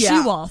 You're like the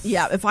she-wolf.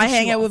 Yeah, if I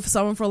hang out with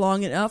someone for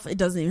long enough, it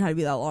doesn't even have to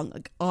be that long.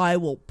 Like, I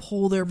will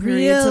pull their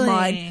period to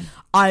mine.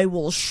 I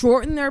will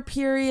shorten their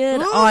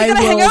period. Ooh,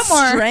 I will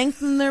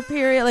strengthen their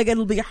period. Like,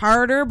 it'll be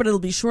harder, but it'll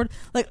be short.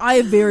 Like, I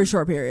have very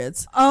short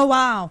periods. Oh,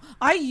 wow.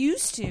 I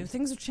used to.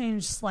 Things have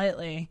changed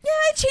slightly. Yeah,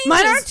 it changes.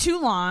 Mine aren't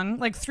too long,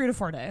 like 3 to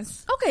 4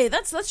 days. Okay,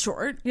 that's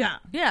short. Yeah.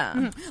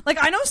 Yeah. Like,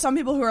 I know some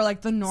people who are like,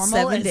 the normal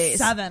 7 days.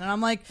 7. And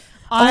I'm like,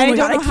 I don't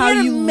know how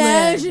you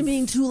imagine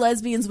being 2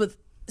 lesbians with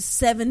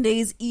 7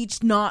 days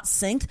each not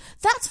synced.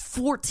 That's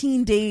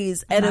 14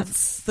 days out of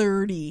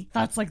 30.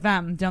 That's like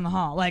them down the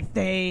hall. Like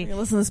they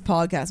listen to this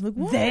podcast. I'm like,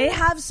 what? They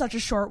have such a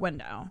short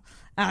window,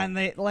 and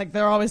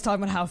they're always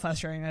talking about how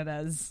frustrating it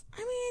is. I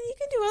mean, you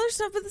can do other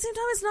stuff, but at the same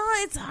time, it's not.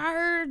 It's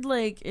hard.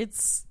 Like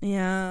it's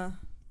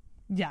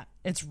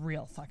it's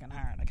real fucking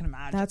hard. I can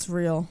imagine. That's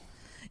real.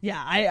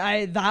 Yeah,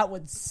 I that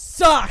would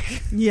suck.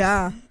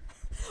 Yeah.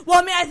 Well,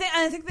 I mean,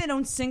 I think they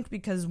don't sync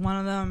because one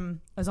of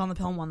them is on the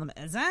pill and one of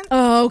them isn't.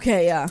 Oh,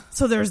 okay, yeah.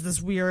 So there's this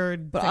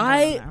weird. But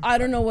I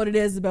don't know what it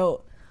is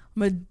about.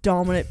 I'm a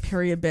dominant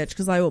period bitch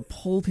because I will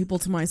pull people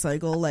to my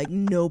cycle like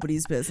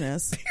nobody's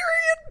business.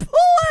 Period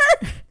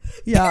puller.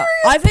 Yeah,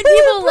 I've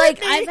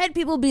had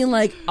people being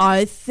like,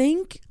 I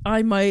think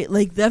I might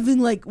like. They've been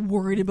like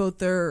worried about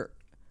their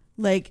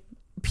like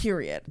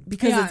period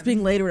because it's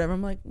being late or whatever.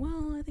 I'm like,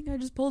 well, I think I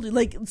just pulled it.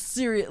 Like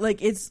serious.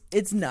 Like it's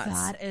nuts.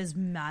 That is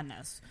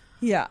madness.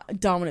 Yeah,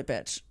 dominant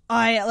bitch.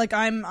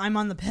 I'm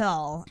on the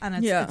pill,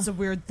 and it's a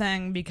weird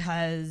thing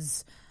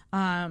because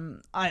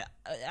I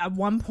at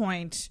one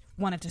point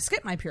wanted to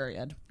skip my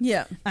period.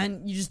 Yeah,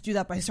 and you just do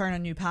that by starting a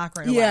new pack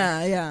right away.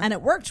 Yeah. And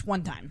it worked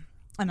one time,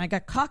 and I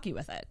got cocky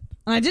with it.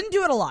 And I didn't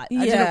do it a lot.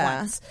 I did it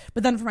once.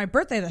 But then for my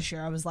birthday this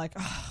year, I was like,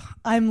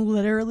 I'm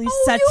literally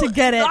set to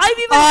get it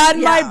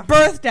on my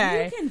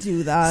birthday. You can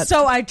do that.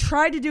 So I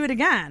tried to do it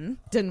again.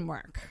 Didn't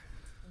work.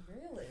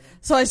 Really?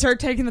 So I started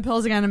taking the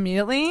pills again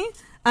immediately.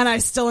 And I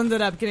still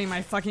ended up getting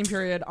my fucking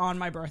period on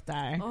my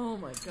birthday. Oh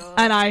my God.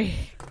 And I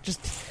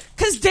just...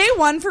 Because day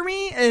one for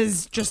me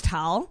is just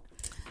hell.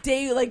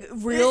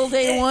 Real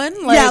day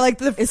one? Like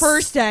the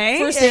first day.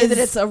 First day that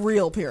it's a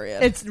real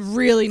period. It's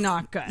really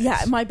not good.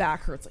 Yeah, my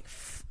back hurts.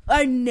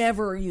 I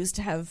never used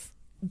to have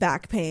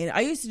back pain.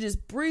 I used to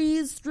just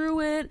breeze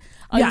through it.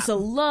 I used to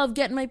love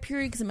getting my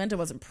period because it meant I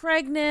wasn't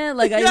pregnant.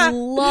 Like I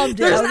loved it.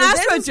 There's an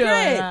aspect to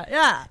it.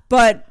 Yeah.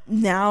 But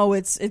now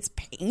it's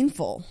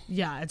painful.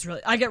 Yeah, it's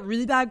really. I get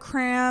really bad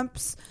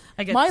cramps.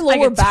 My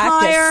lower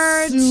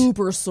back gets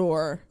super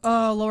sore.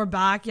 Oh, lower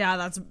back. Yeah,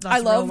 that's I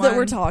love that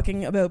we're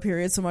talking about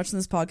periods so much in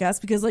this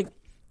podcast because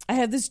I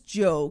have this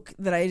joke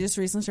that I just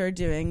recently started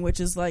doing, which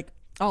is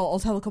I'll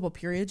tell a couple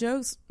period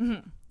jokes.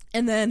 Mm-hmm.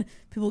 And then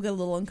people get a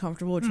little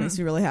uncomfortable, which makes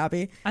me really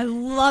happy. I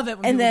love it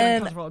when people get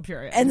uncomfortable with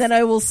periods. And then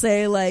I will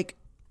say, I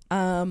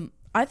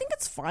think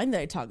it's fine that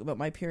I talk about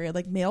my period.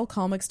 Like, male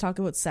comics talk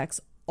about sex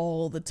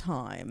all the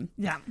time.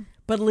 Yeah.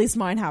 But at least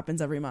mine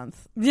happens every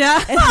month.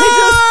 Yeah.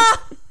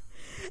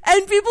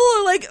 And people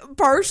are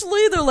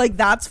partially, they're like,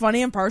 that's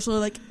funny. And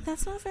partially,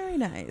 that's not very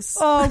nice.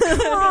 Oh,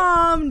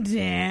 calm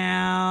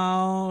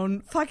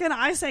down. Fucking,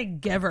 I say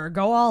give her.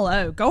 Go all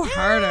out. Go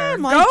harder.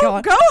 my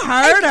Go God.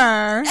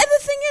 harder. And the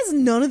thing is,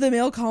 none of the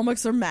male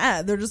comics are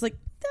mad. They're just like,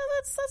 yeah,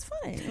 that's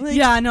funny. Like,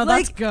 Yeah, no,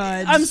 that's like, good.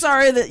 I'm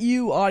sorry that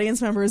you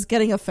audience members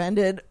getting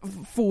offended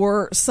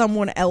for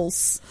someone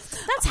else.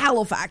 That's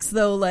Halifax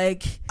though.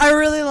 Like, I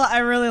really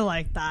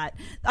like that.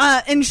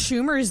 In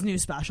Schumer's new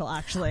special,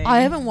 actually.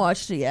 I haven't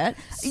watched it yet.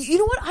 You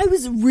know what?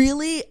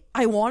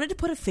 I wanted to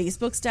put a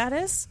Facebook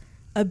status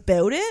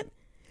about it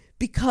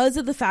because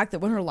of the fact that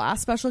when her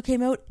last special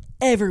came out,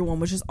 everyone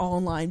was just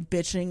online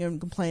bitching and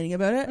complaining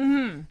about it.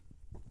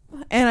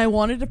 Mm-hmm. And I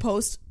wanted to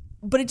post,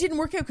 but it didn't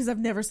work out because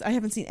I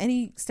haven't seen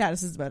any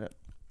statuses about it.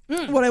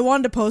 What I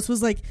wanted to post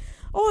was like,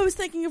 oh, I was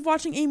thinking of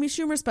watching Amy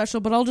Schumer's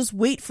special, but I'll just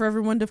wait for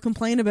everyone to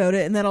complain about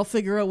it, and then I'll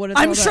figure out what it's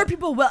all I'm about. sure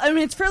people will. I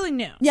mean, it's fairly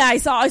new. Yeah, I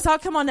saw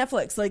it come on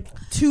Netflix like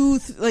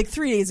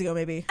 3 days ago,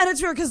 maybe. And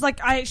it's weird because like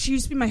she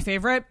used to be my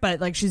favorite,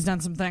 but like she's done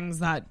some things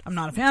that I'm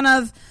not a fan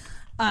of.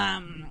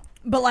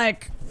 But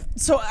like,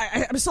 so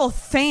I'm still a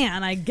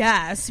fan, I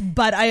guess.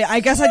 But I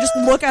guess I just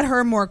look at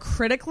her more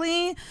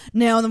critically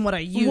now than what I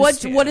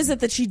used to. What is it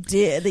that she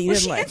did that you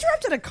didn't she like?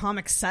 interrupted a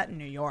comic set in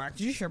New York.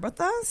 Did you hear about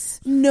this?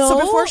 No. So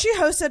before she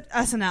hosted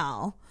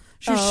SNL,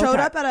 she showed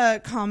okay. up at a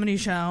comedy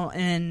show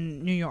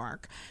in New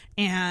York,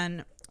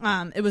 and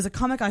it was a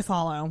comic I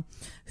follow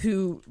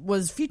who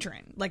was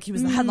featuring, like he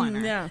was the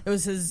headliner. Yeah. It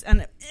was his,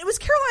 and it was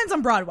Caroline's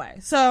on Broadway,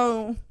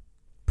 so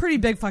pretty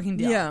big fucking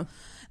deal. Yeah.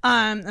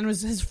 And it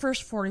was his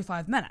first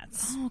 45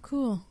 minutes. Oh,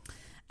 cool.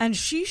 And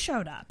she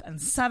showed up,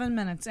 and 7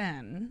 minutes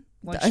in,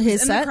 like His she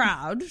was in set? the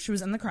crowd. She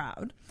was in the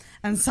crowd,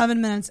 and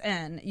 7 minutes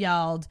in,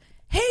 yelled,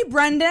 "Hey,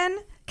 Brendan,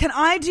 can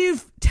I do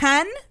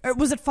 10? Or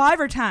was it 5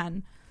 or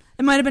 10?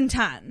 It might have been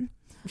 10.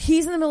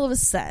 He's in the middle of a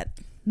set.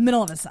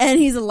 Middle of a set, And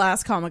he's the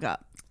last comic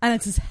up. and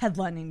it's his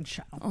headlining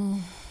show.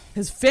 Oh.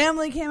 His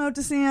family came out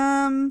to see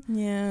him.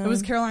 Yeah. It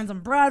was Caroline's on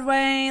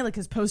Broadway. Like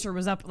his poster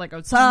was up like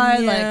outside.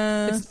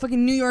 Yeah. Like it's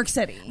fucking New York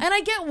City. And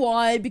I get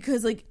why,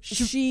 because like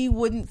she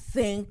wouldn't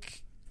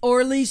think,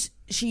 or at least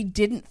she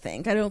didn't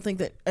think.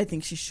 I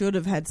think she should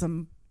have had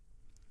some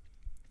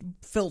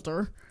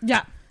filter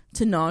Yeah.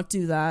 to not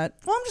do that.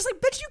 Well, I'm just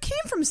like, bitch, you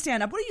came from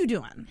stand up. What are you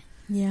doing?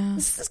 Yeah.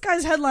 This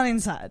guy's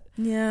headlining set.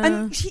 Yeah.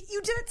 And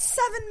you did it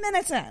 7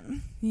 minutes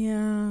in.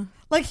 Yeah.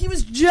 Like he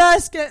was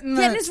just getting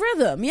His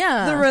rhythm,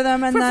 yeah. the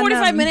rhythm, and for then,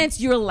 45 minutes,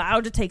 you're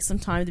allowed to take some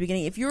time at the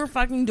beginning. If you're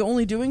fucking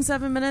only doing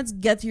 7 minutes,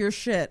 get to your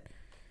shit.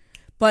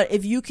 But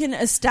if you can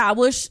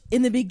establish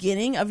in the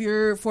beginning of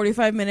your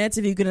 45 minutes,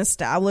 if you can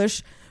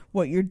establish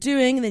what you're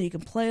doing, and then you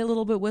can play a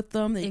little bit with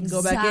them, then you can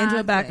go back into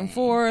it, back and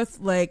forth,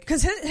 like,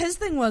 because his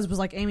thing was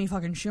like Amy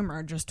fucking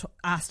Schumer just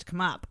asked to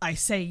come up. I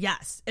say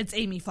yes, it's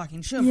Amy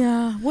fucking Schumer.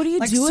 yeah. What do you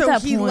Like, do so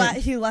at that point?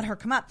 he let her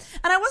come up,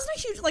 and I wasn't a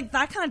huge like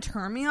that kind of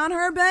turned me on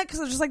her a bit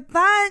because I was just like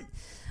that.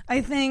 I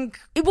think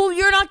Well,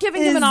 you're not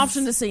giving him an is-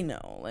 option to say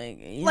no. Like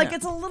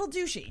it's a little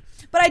douchey.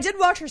 But I did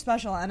watch her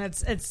special, and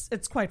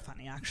it's quite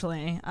funny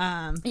actually.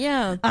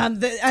 yeah.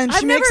 And she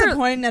I've makes never- a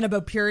point in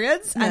about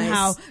periods and Nice.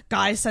 how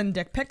guys send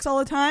dick pics all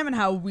the time, and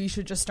how we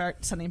should just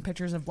start sending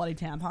pictures of bloody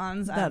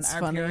tampons That's and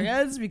our funny.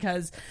 periods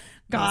because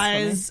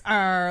guys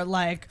are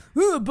like,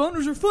 "Ooh,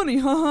 boners are funny,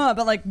 haha,"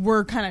 but like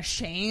we're kind of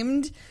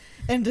shamed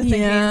into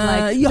thinking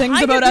like You things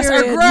hide about your us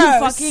are period,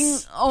 gross. You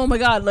fucking, oh my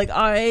god, like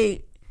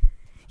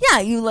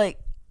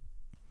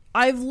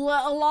I've a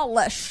lot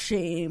less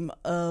shame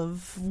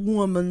of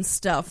woman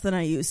stuff than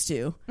I used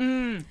to.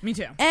 Me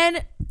too.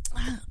 And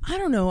I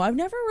don't know,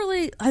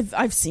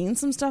 I've seen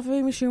some stuff of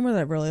Amy Schumer that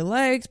I've really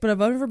liked, but I've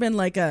never been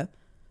like a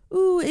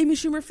Amy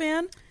Schumer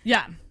fan.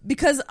 Yeah.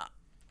 Because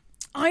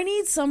I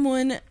need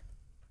someone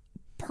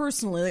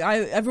personally,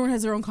 like everyone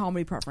has their own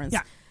comedy preference.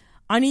 Yeah.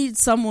 I need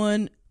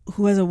someone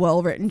who has a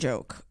well-written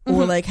joke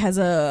or like has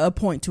a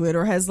point to it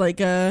or has like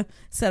a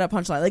set up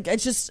punchline. Like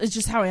it's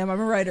just how I am. I'm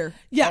a writer.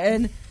 Yeah.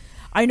 And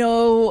I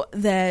know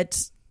that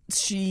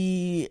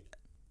she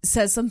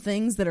says some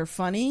things that are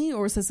funny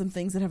or says some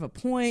things that have a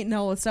point and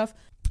all that stuff.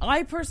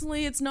 I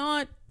personally, it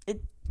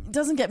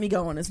doesn't get me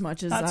going as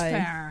much as That's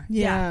fair.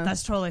 Yeah.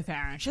 That's totally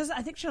fair. I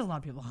think she has a lot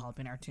of people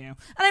helping her too. And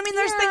I mean,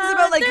 there's things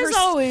about like there's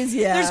her, always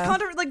there's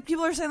like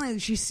people are saying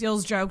like she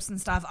steals jokes and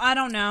stuff. I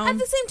don't know. At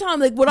the same time,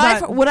 like what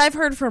I've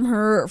heard from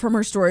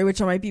her story,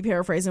 which I might be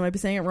paraphrasing, I might be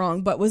saying it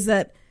wrong, but was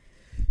that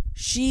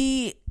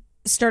she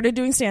started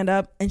doing stand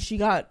up and she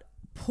got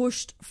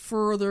pushed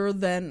further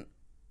than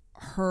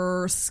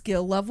her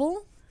skill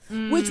level.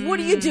 Which, what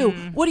do you do?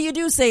 What do you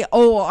do? Say,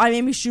 oh, I'm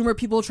Amy Schumer.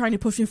 People are trying to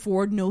push me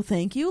forward. No,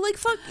 thank you. Like,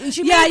 fuck.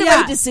 She made the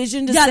right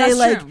decision to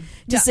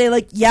say,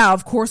 like, yeah,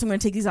 of course I'm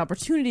going to take these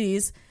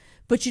opportunities.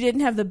 But she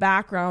didn't have the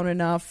background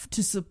enough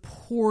to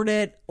support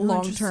it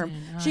long term.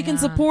 She can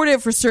support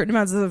it for certain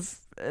amounts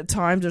of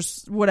time,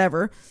 just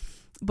whatever.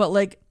 But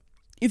like,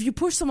 if you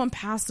push someone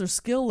past their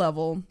skill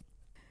level,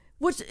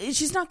 which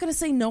she's not going to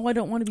say no, I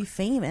don't want to be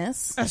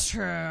famous. That's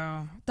true.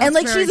 And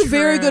like she's a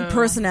very good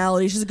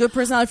personality. She's a good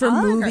personality for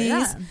movies.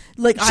 Yeah.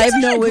 Like She's I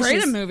have no great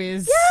issues. in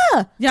movies.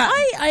 Yeah.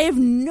 I have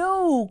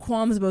no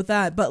qualms about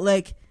that. But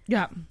like,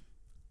 yeah,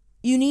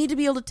 you need to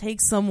be able to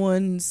take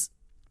someone's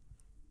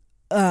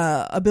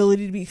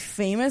ability to be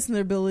famous and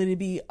their ability to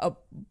be a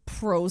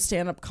pro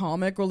stand-up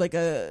comic or like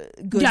a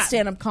good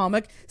stand-up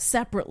comic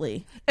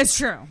separately. It's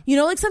true. You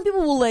know, like some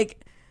people will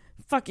like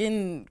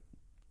fucking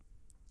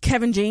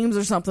Kevin James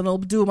or something will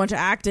do a bunch of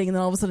acting and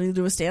then all of a sudden he'll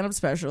do a stand-up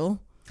special.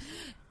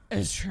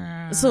 It's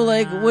true. So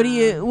like what do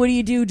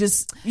you do?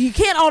 Just you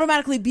can't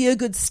automatically be a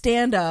good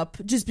stand-up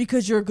just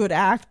because you're a good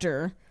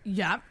actor.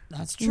 Yeah,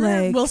 that's true.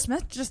 Like, Will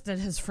Smith just did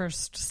his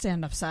first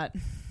stand-up set.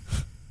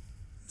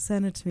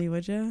 Send it to me,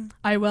 would you?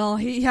 I will.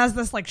 He has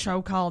this like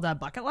show called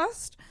Bucket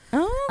List.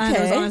 Oh, okay. And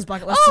it was on his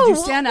bucket list to do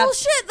stand-up. Well,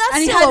 shit, that's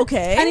and still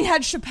okay. And he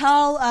had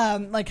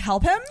Chappelle like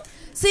help him.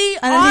 See,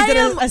 and then he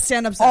did a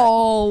stand-up set.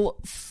 All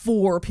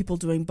for people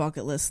doing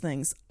bucket list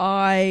things.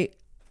 I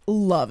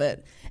love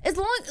it. As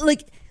long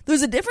like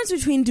there's a difference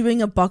between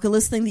doing a bucket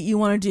list thing that you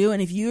want to do, and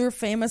if you're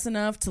famous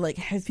enough to like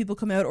have people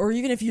come out, or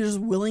even if you're just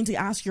willing to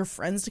ask your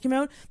friends to come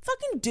out,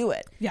 fucking do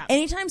it. Yeah.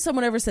 Anytime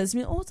someone ever says to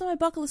me, "Oh, it's on my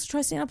bucket list to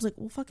try stand up," I was like,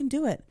 "Well, fucking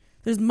do it."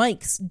 There's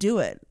mics, do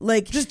it.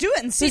 Like, just do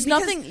it and see. There's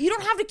nothing. You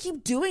don't have to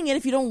keep doing it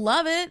if you don't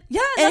love it.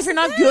 Yeah, and if you're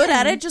not good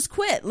at it, just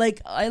quit.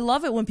 Like, I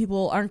love it when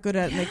people aren't good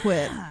at it and they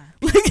quit.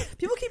 Like,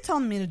 people keep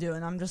telling me to do it,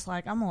 and I'm just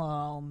like, I'm a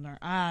little,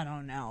 I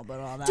don't know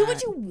about all that. Do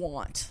what you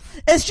want.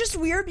 It's just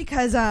weird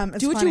because it's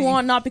do what funny. you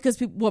want, not because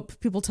what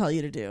people tell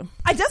you to do.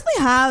 I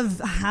definitely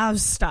have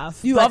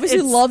stuff. You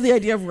obviously love the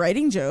idea of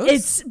writing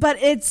jokes.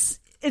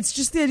 It's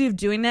just the idea of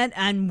doing it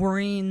and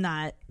worrying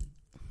that.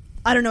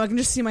 I don't know. I can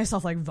just see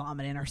myself like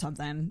vomiting or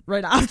something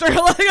right after,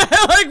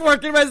 like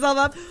working myself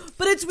up.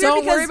 But it's weird.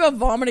 Don't worry about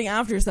vomiting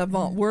after yourself.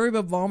 Worry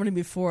about vomiting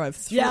before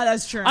I've. Yeah,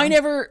 that's true. I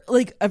never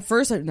at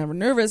first. I'm never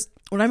nervous.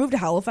 When I moved to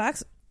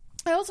Halifax,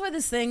 I also had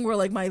this thing where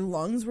like my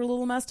lungs were a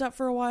little messed up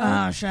for a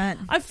while. Oh shit!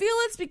 I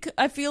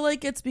feel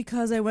like it's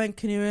because I went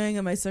canoeing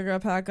and my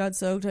cigarette pack got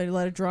soaked. I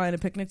let it dry on a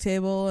picnic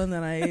table and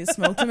then I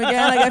smoked them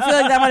again. Like I feel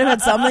like that might have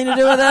had something to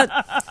do with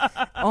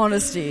it.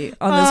 Honesty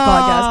on this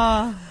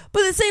podcast,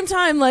 but at the same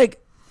time, like.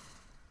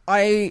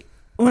 When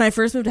I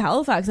first moved to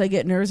Halifax, I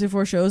get nervous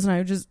before shows and I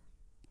would just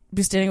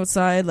be standing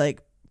outside,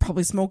 like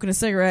probably smoking a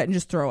cigarette and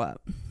just throw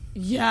up.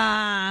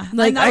 Yeah.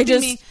 Like I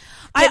just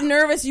get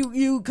nervous.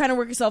 You kind of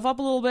work yourself up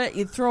a little bit.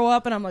 You throw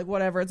up and I'm like,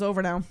 whatever, it's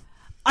over now.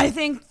 I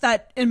think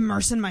that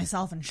immersing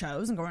myself in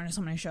shows and going to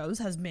so many shows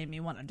has made me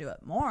want to do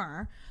it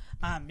more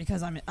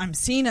because I'm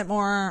seeing it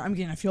more. I'm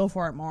getting a feel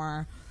for it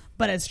more.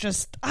 But it's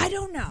just, I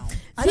don't know.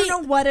 I don't know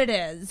what it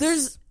is.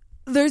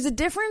 There's a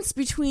difference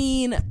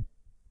between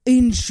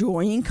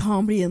enjoying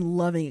comedy and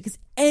loving it, because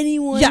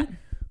anyone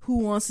who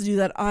wants to do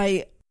that,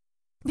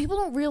 people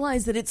don't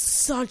realize that it's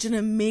such an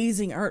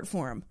amazing art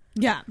form.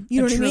 Yeah,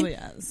 you know what I truly mean?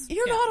 Is.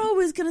 You're not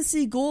always going to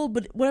see gold,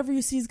 but whatever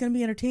you see is going to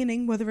be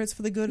entertaining, whether it's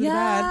for the good or the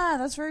bad. Yeah,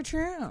 that's very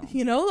true.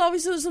 You know,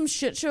 obviously there's some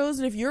shit shows,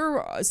 and if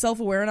you're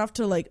self-aware enough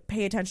to like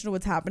pay attention to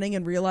what's happening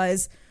and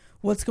realize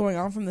what's going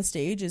on from the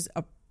stage is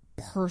a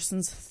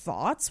person's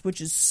thoughts,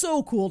 which is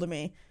so cool to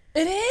me.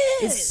 It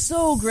is. It's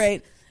so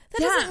great.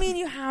 That doesn't mean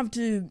you have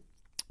to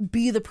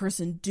be the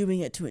person doing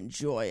it to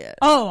enjoy it.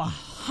 Oh,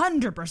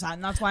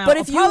 100%. That's why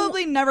I'll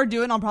probably never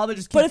do it, and I'll probably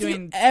just keep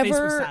doing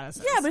Facebook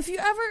statuses. Yeah, but if you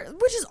ever,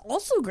 which is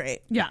also great.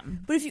 Yeah.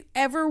 But if you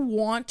ever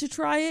want to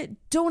try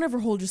it, don't ever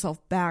hold yourself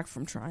back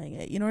from trying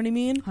it. You know what I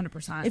mean?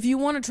 100%. If you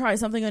want to try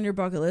something on your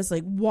bucket list,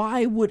 like,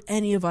 why would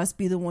any of us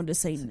be the one to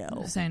say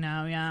no? Say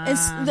no, yeah.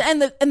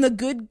 And the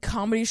good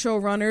comedy show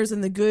runners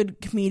and the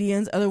good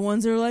comedians are the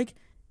ones that are like,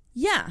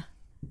 yeah,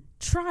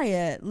 try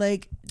it.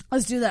 Like,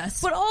 let's do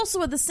this. But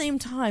also at the same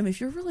time, if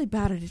you're really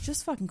bad at it,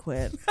 just fucking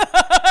quit.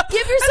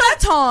 Give yourself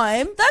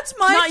time. That's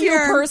my Not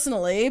fear. you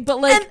personally, but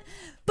like.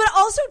 But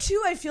also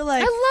too, I feel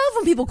like I love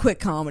when people quit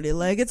comedy.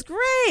 Like, it's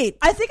great.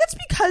 I think it's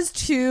because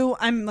too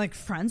I'm like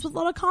friends with a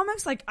lot of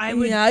comics. Like I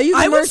would,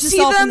 you immerse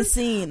yourself in the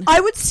scene. I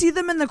would see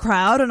them in the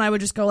crowd, and I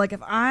would just go like,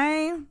 if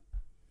I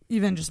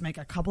even just make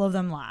a couple of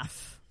them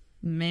laugh,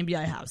 maybe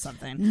I have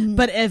something.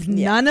 But if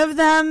none of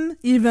them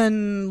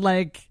even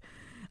like.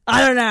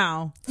 I don't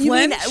know. You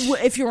mean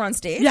if you're on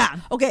stage? Yeah.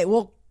 Okay,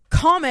 well,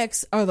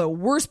 comics are the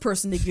worst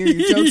person to gear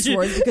your jokes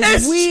towards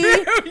because we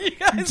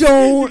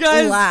don't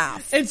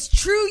laugh. It's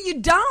true, you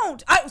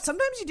don't.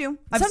 Sometimes you do.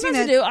 Sometimes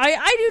you do.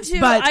 I do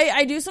too. But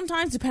I do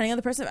sometimes, depending on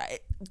the person.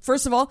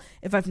 First of all,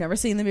 if I've never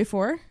seen them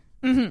before,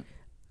 some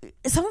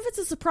of it's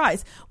a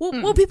surprise.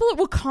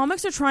 What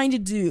comics are trying to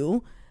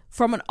do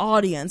from an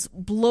audience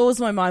blows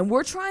my mind.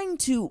 We're trying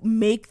to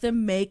make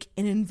them make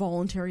an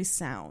involuntary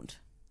sound.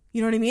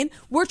 You know what I mean?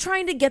 We're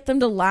trying to get them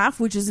to laugh,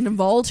 which is an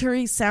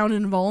involuntary sound,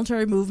 an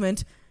involuntary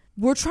movement.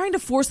 We're trying to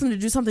force them to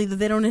do something that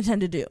they don't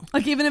intend to do.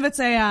 Like even if it's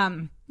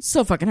a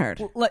so fucking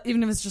hard.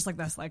 Even if it's just like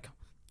this, like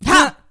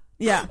ha,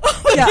 yeah,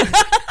 yeah,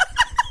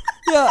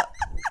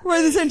 we're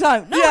at the same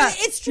time. No,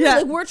 it's true.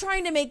 Like we're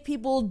trying to make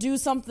people do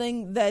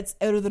something that's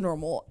out of the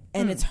normal,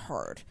 and it's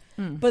hard.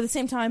 But at the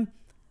same time,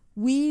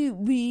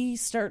 we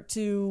start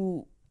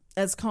to,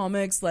 as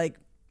comics, like.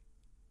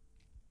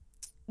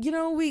 You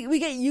know, we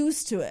get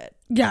used to it.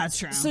 Yeah, it's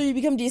true. So you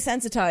become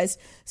desensitized.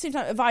 Same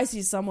time, if I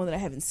see someone that I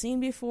haven't seen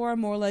before, I'm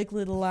more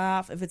likely to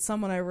laugh. If it's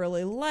someone I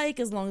really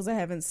like, as long as I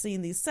haven't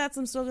seen these sets,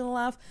 I'm still going to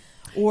laugh.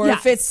 Or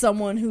if it's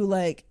someone who,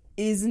 like,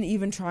 isn't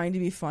even trying to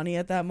be funny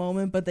at that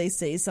moment, but they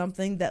say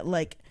something that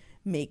like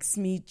makes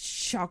me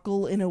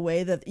chuckle in a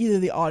way that either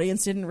the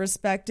audience didn't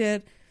respect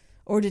it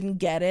or didn't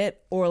get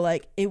it, or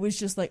like it was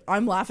just like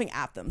I'm laughing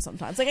at them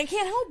sometimes. Like I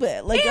can't help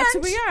it. Like that's who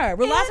we are.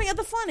 We're laughing at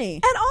the funny.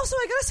 And also,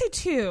 I gotta say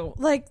too,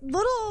 like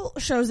little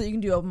shows that you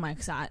can do open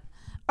mics at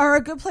are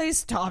a good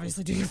place to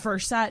obviously do your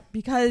first set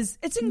because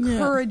it's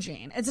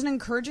encouraging. It's an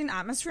encouraging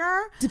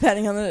atmosphere.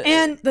 Depending on the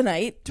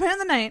night. Depending on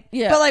the night.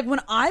 Yeah. But like when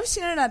I've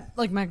seen it at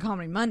like my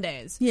Comedy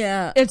Mondays,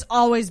 it's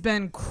always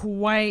been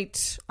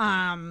quite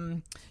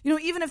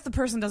even if the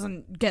person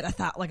doesn't get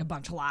a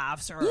bunch of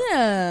laughs or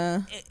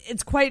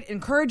it's quite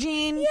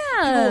encouraging.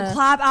 People will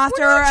clap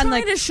after. We're not and trying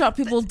like to shut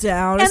people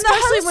down, and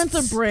especially when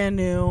they're brand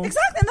new.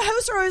 Exactly. And the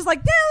hosts are always like,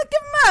 yeah,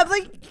 give him up.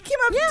 Like, he came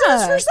up to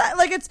his first set.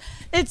 Like,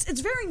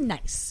 it's very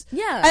nice.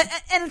 Yeah.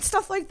 And it's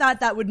stuff like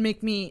that would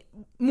make me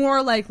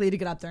more likely to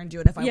get up there and do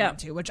it if I want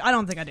to, which I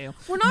don't think I do.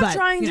 We're not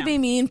trying to be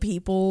mean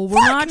people. We're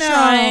Fuck not no.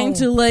 trying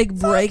to like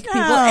break people.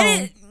 no.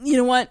 And you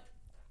know what?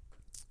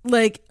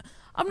 Like,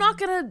 I'm not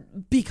gonna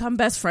become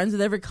best friends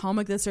with every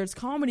comic that starts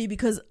comedy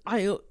because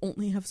I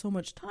only have so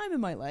much time in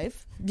my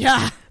life.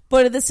 Yeah.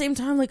 But at the same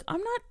time, like,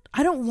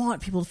 I don't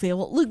want people to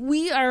fail. Like,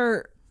 we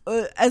are,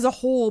 as a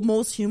whole,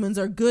 most humans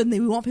are good and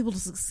we want people to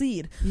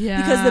succeed.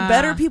 Yeah. Because the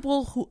better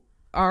people who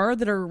are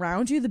that are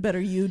around you, the better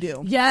you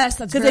do. Yes,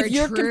 that's very Because if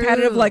you're true.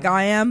 competitive like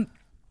I am,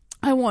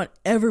 I want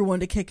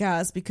everyone to kick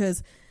ass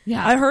because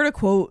I heard a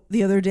quote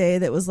the other day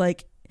that was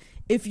like,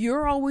 if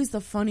you're always the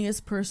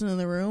funniest person in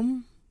the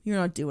room, you're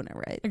not doing it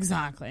right.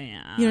 Exactly.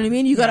 Yeah. You know what I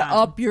mean? You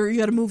gotta you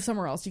gotta move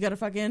somewhere else. You gotta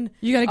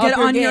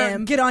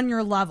get on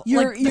your level,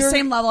 like the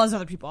same level as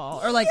other people,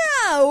 or like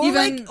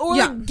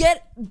like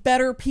get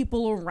better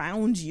people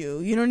around you.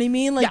 You know what I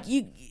mean? Like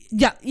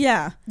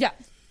yeah.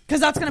 Because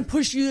that's gonna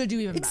push you to do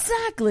even better.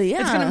 Exactly.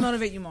 Yeah, it's gonna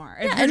motivate you more.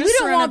 Yeah, and we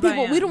don't want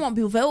people. We don't want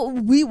people.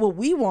 What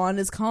we want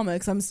as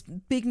comics. I'm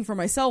speaking for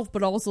myself,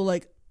 but also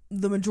like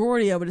the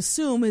majority, I would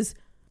assume, is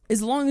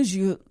as long as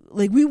you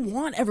like, we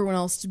want everyone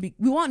else to be.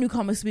 We want new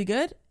comics to be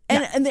good.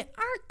 And they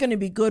aren't going to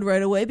be good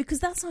right away because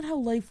that's not how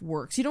life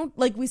works. You don't,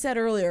 like we said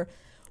earlier,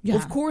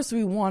 of course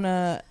we want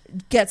to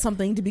get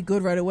something to be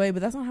good right away,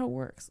 but that's not how it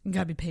works. You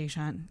got to be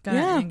patient. You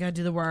got to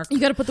do the work. You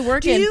got to put the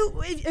work in.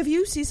 If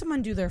you see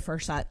someone do their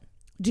first set,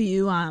 do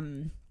you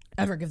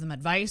ever give them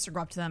advice or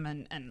go up to them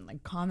and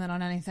like comment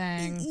on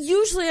anything?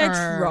 Usually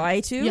I try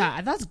to.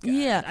 Yeah, that's good.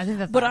 Yeah, I think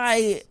that's... But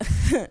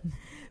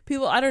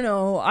people, I don't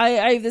know.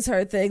 I have this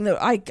hard thing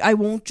that I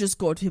won't just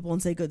go up to people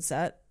and say good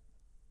set.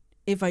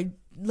 If I...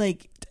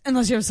 like,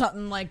 unless you have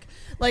something like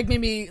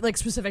maybe like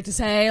specific to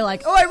say,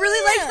 like, oh, I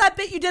really liked that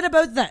bit you did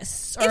about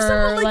this. Or if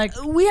someone like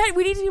we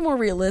need to be more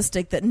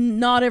realistic that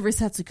not every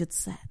set's a good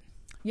set.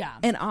 Yeah,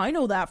 and I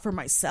know that for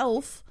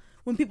myself.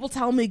 When people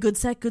tell me good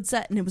set,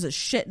 and it was a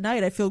shit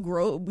night, I feel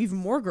even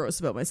more gross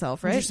about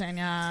myself. Right? Interesting.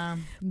 Yeah,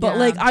 but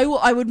like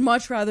I would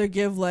much rather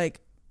give like,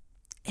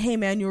 hey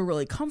man, you were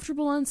really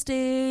comfortable on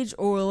stage,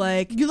 or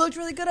like you looked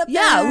really good up there.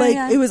 Yeah,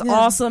 like it was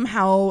awesome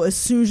how as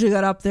soon as you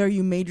got up there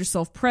you made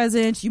yourself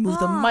present, you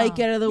moved the mic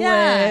out of the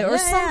way, or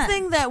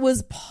something that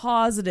was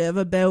positive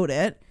about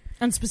it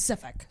and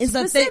specific. It's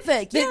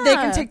specific. They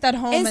can take that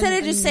home instead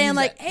of just saying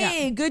like,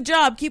 hey, good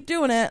job, keep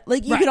doing it.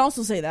 Like you can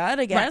also say that,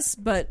 I guess,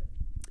 but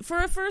for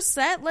a first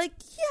set, like,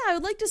 yeah, I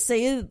would like to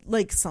say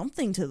like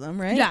something to them,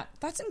 right? Yeah,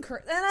 that's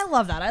encouraging, and I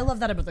love that. I love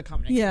that about the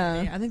comedy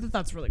community. I think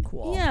that's really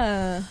cool.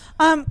 Yeah.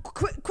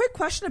 Quick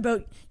question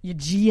about your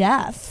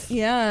GF.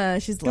 Yeah,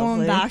 she's going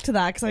lovely. back to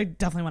that because I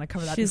definitely want to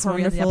cover that. She's before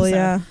wonderful. We end the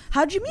episode. Yeah.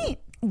 How'd you meet?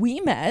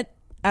 We met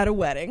at a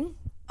wedding.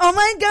 Oh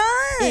my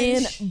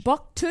gosh! In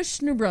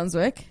Bucktush, New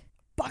Brunswick.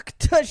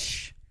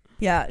 Bucktush.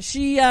 Yeah,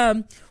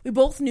 we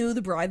both knew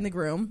the bride and the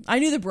groom. I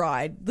knew the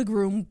bride. The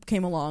groom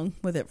came along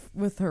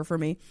with her for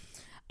me.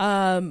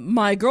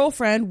 My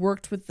girlfriend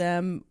worked with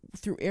them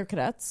through Air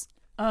Cadets.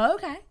 Oh,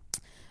 okay.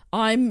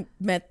 I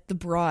met the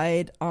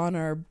bride on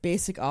our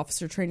basic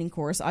officer training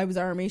course. I was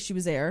Army, she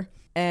was Air.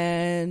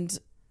 And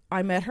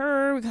I met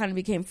her, we kind of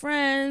became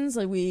friends.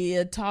 Like we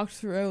had talked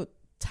throughout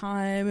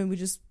time and we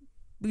just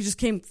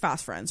became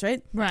fast friends,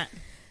 right? Right.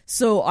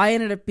 So I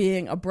ended up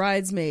being a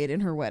bridesmaid in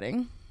her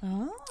wedding.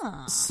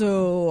 Oh.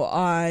 So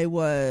I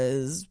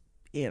was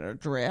in a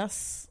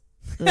dress.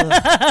 The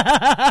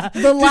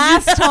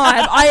last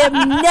time I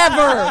am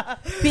never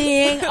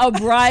being a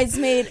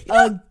bridesmaid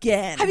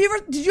again.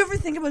 Did you ever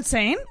think about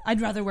saying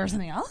I'd rather wear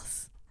something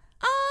else?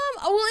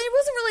 Well, it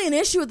wasn't really an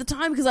issue at the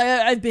time because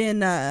I've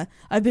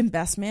been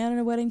best man in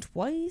a wedding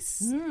twice,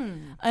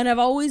 and I've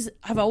always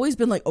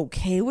been like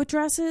okay with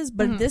dresses,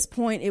 but at this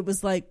point it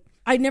was like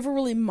I never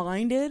really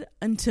minded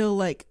until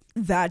like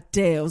that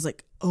day. I was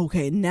like,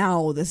 okay,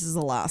 now this is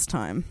the last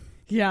time.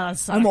 Yeah,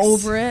 I'm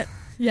over it.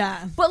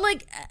 Yeah, but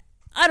like.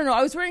 I don't know.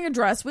 I was wearing a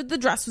dress. The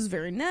dress was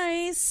very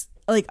nice.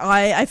 Like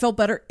I felt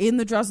better in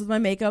the dress with my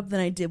makeup than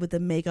I did with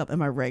the makeup and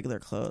my regular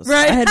clothes.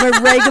 Right. I had my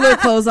regular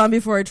clothes on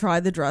before I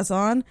tried the dress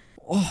on.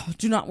 oh,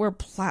 do not wear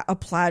a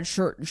plaid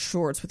shirt and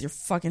shorts with your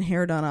fucking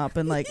hair done up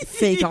and like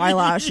fake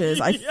eyelashes.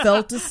 I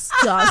felt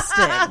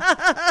disgusting.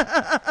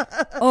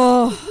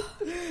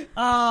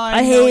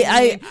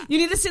 You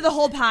need to see the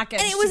whole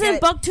package. And it was in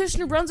Bucktush,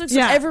 New Brunswick,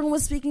 so everyone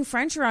was speaking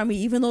French around me,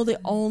 even though they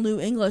all knew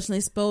English, and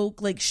they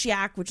spoke like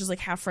Chiac, which is like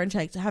half French,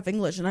 half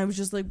English, and I was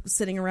just like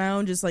sitting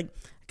around, just like,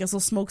 I guess I'll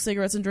smoke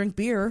cigarettes and drink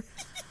beer.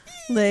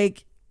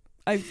 Like,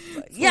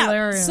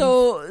 hilarious.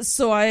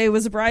 So I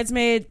was a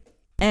bridesmaid,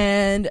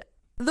 and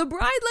the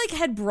bride like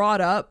had brought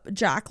up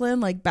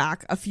Jacqueline like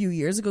back a few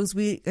years ago,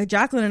 because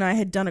Jacqueline and I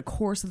had done a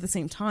course at the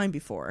same time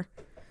before.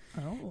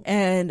 Oh.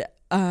 And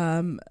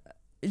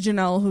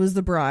Janelle, who was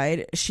the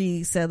bride,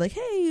 she said like,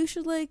 hey, you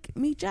should like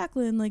meet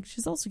Jacqueline, like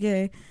she's also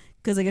gay,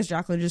 because I guess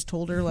Jacqueline just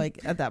told her like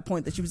at that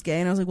point that she was gay,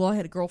 and I was like, well, I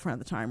had a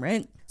girlfriend at the time,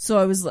 right? So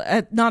I was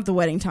at not the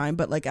wedding time,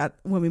 but like at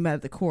when we met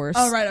at the course.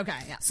 Oh right, okay,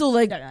 yeah. So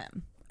like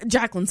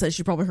Jacqueline said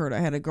she probably heard I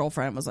had a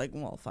girlfriend. I was like,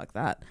 well, fuck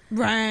that,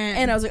 right?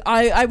 And I was like,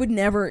 I would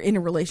never in a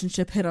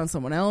relationship hit on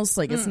someone else,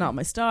 like it's not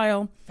my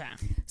style. Fair.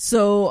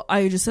 So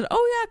I just said,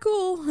 oh yeah,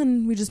 cool,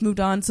 and we just moved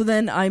on. So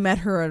then I met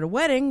her at a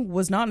wedding,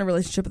 was not in a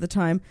relationship at the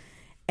time.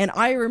 And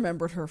I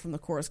remembered her from the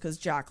course because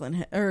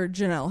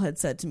Janelle had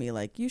said to me,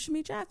 like, you should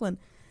meet Jacqueline.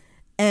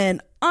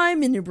 And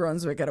I'm in New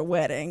Brunswick at a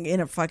wedding in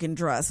a fucking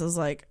dress. I was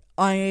like,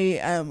 I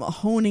am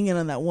honing in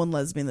on that one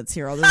lesbian that's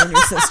here other than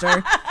your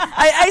sister.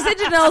 I said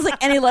to Janelle, I was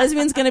like, any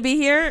lesbians going to be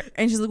here?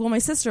 And she's like, well, my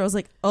sister. I was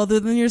like, other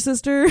than your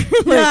sister?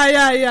 Like,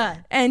 yeah.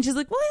 And she's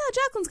like, well, yeah,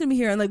 Jacqueline's going to be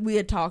here. And like, we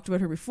had talked about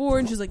her before.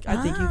 And she's like,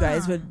 I think you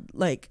guys would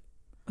like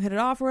hit it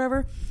off or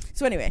whatever.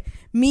 So anyway,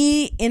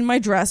 me in my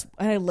dress,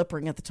 I had a lip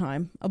ring at the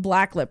time, a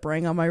black lip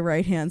ring on my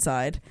right hand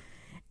side,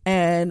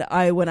 and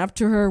I went up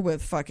to her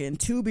with fucking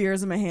 2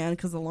 beers in my hand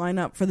because the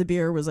lineup for the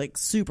beer was like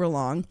super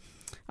long.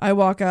 I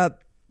walk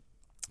up,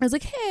 I was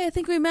like, hey, I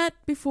think we met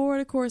before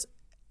at a course,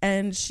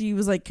 and she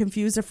was like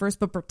confused at first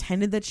but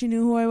pretended that she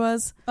knew who I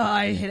was. Oh,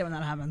 I hate it when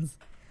that happens.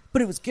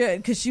 But it was good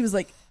because she was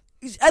like,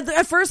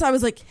 at first I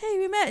was like, hey,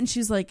 we met, and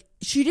she's like,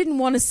 she didn't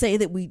want to say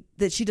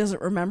that she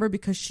doesn't remember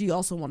because she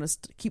also wanted us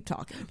to keep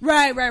talking.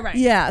 Right.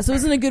 Yeah, so it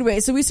was in a good way.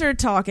 So we started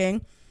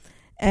talking,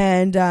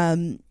 and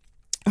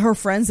her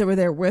friends that were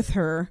there with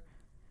her,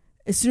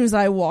 as soon as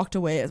I walked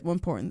away at one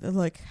point, they're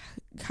like,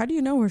 how do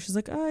you know her? She's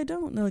like, oh, I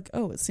don't. And they're like,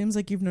 oh, it seems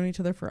like you've known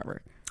each other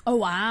forever. Oh,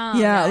 wow.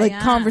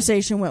 Yeah,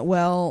 conversation went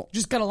well.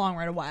 Just got along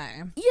right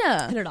away.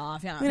 Yeah. Hit it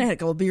off, yeah. I mean, I had a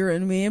couple beer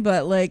in me,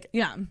 but like,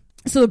 yeah.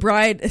 So the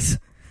bride, it's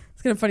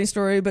kind of a funny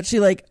story, but she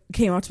like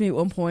came up to me at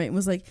one point and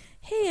was like,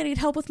 hey, I need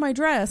help with my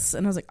dress.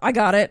 And I was like, I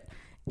got it.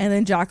 And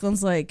then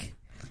Jacqueline's like,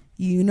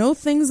 you know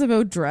things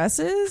about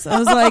dresses? I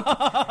was like,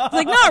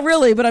 not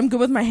really, but I'm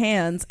good with my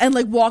hands. And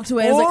like walked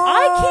away. I was like,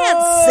 I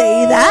can't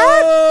say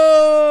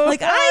that.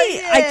 Like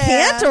I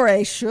can't, or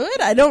I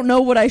should. I don't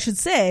know what I should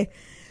say.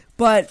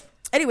 But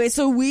anyway,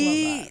 so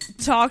we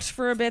talked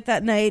for a bit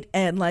that night,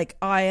 and like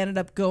I ended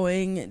up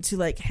going to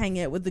like hang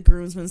out with the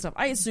groomsmen and stuff.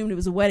 I assumed it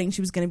was a wedding.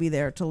 She was going to be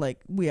there till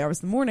like wee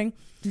hours in the morning.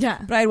 Yeah.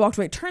 But I had walked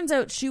away. Turns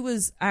out she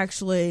was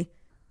actually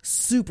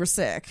super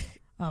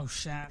sick. Oh,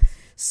 shit.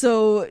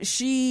 So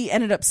she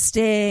ended up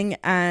staying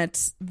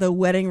at the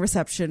wedding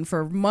reception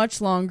for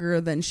much longer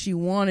than she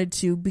wanted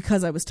to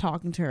because I was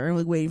talking to her and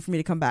like waiting for me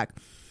to come back.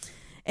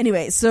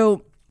 Anyway,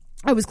 so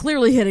I was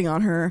clearly hitting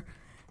on her,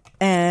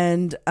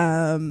 and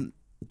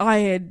I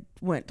had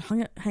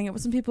hang out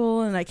with some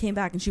people, and I came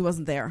back and she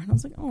wasn't there. And I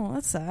was like, oh,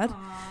 that's sad.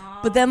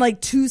 Aww. But then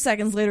like 2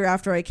 seconds later,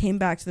 after I came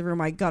back to the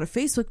room, I got a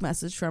Facebook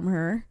message from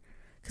her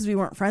because we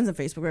weren't friends on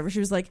Facebook or whatever. She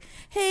was like,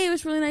 hey, it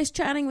was really nice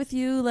chatting with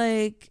you.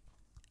 Like,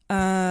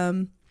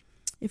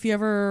 if you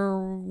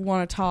ever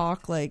want to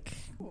talk, like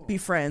be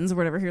friends or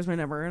whatever, here's my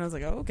number. And I was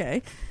like, oh,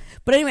 okay.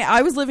 But anyway,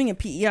 I was living at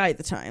PEI at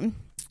the time,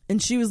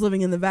 and she was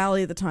living in the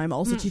Valley at the time,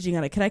 also teaching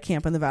at a cadet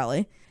camp in the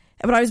Valley.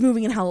 But I was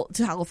moving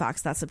to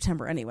Halifax that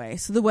September anyway.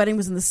 So the wedding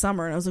was in the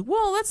summer, and I was like,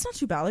 well, that's not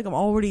too bad. Like, I'm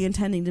already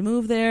intending to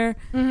move there.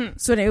 Mm-hmm.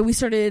 So anyway, we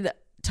started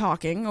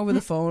talking over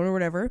the phone or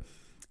whatever.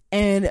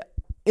 And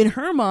in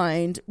her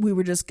mind, we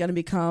were just going to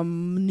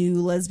become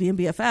new lesbian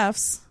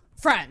BFFs.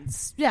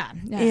 Friends. Yeah.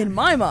 In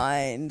my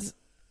mind,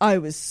 I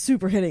was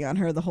super hitting on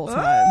her the whole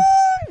time.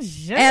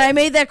 And I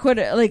made that quite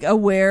like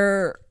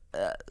aware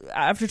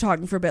after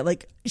talking for a bit.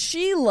 Like,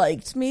 she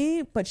liked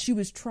me, but she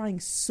was trying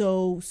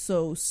so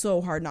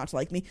hard not to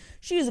like me.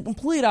 She is a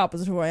complete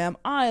opposite of who I am.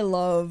 I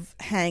love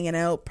hanging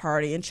out,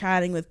 partying,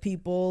 chatting with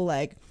people,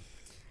 like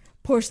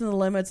pushing the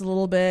limits a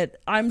little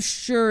bit. I'm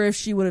sure if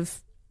she would have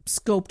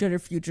scoped out her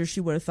future,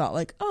 she would have thought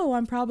like, oh,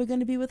 I'm probably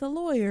going to be with a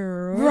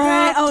lawyer, or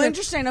right? Oh,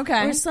 interesting.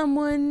 Okay, or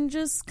someone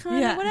just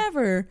kind of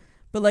whatever.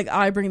 But like,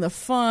 I bring the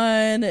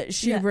fun,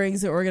 she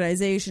brings the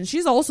organization.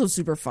 She's also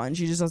super fun.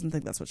 She just doesn't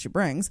think that's what she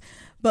brings.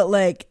 But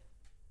like,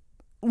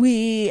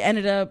 we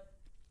ended up,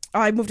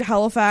 I moved to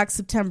Halifax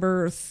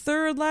September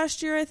 3rd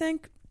last year, I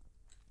think.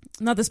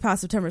 Not this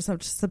past September,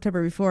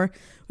 September before.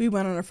 We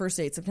went on our first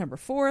date September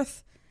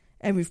 4th,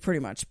 and we've pretty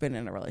much been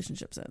in a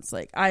relationship since.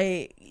 Like,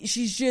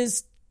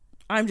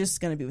 I'm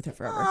just gonna be with her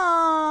forever.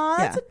 Aw,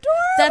 that's adorable.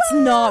 That's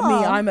not me.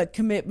 I'm a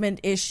commitment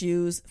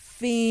issues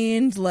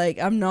fiend. Like,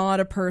 I'm not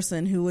a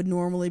person who would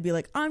normally be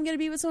like, I'm gonna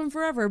be with someone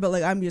forever, but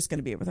like, I'm just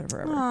gonna be with her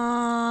forever.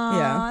 Aw,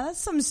 Yeah. that's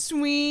some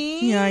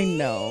sweet. Yeah, I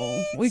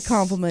know. We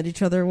compliment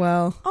each other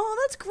well. Oh,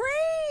 that's great.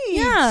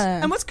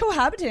 Yeah. And what's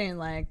cohabitating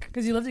like?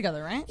 Because you live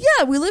together, right?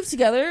 Yeah, we live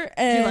together,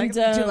 and do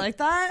you like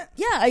that?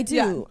 Yeah, I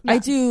do. Yeah. I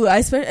do.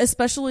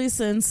 Especially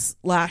since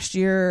last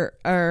year,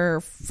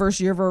 our first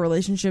year of our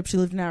relationship, she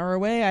lived an hour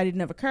away. I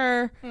didn't have a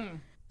car.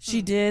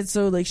 She did.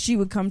 So like, she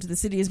would come to the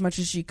city as much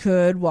as she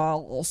could while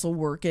also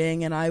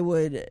working, and I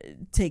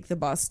would take the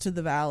bus to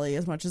the valley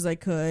as much as I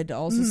could to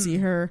also see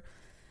her.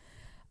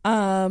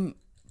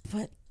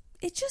 But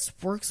it just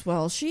works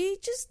well. She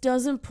just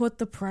doesn't put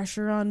the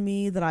pressure on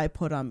me that I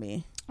put on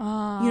me.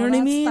 Oh, You know what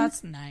I mean?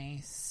 That's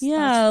nice.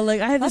 Yeah,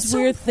 like I have that's this so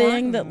weird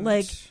thing that important.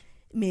 like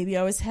maybe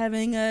I was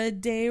having a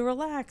day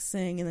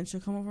relaxing, and then she'll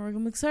come over and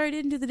I'm like, sorry, I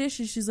didn't do the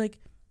dishes. She's like,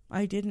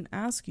 I didn't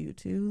ask you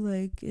to.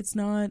 Like, it's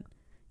not,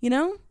 you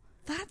know?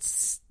 That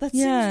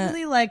Yeah. seems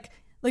really like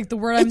the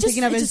word I'm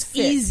thinking of it is just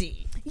fits.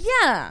 easy.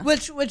 Yeah.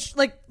 Which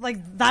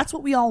like that's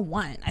what we all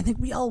want. I think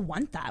we all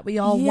want that. We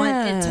all want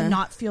it to Yeah.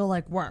 not feel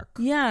like work.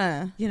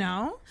 Yeah. You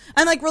know?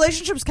 And like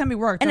relationships can be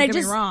work, don't And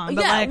get me wrong.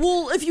 But yeah, like,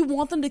 well, if you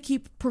want them to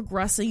keep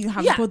progressing, you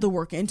have Yeah. to put the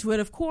work into it,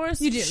 of course.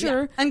 you do,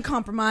 sure. yeah. And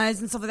compromise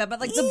and stuff like that. But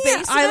like the Yeah,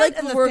 base I of like it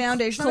and the the word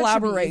foundation of it should be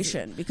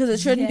collaboration because it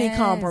shouldn't be Yes.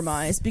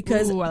 compromise,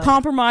 because Ooh, I like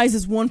compromise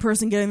is one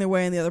person getting their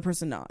way and the other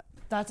person not.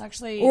 That's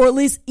actually Or at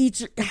least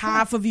each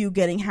half of you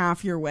getting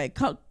half your way.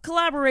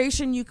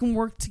 Collaboration, you can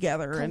work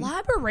together and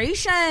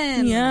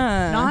collaboration.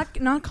 Yeah.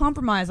 Not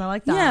compromise. I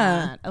like that.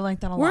 Yeah. I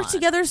like that a lot. work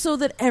together so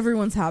that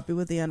everyone's happy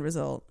with the end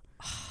result.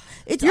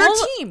 It's You're all,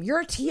 a team. You're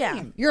a team.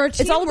 Yeah. You're a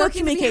team. It's all about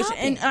working to be communication.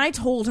 happy. And I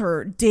told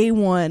her day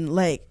one,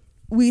 like,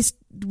 we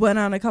went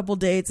on a couple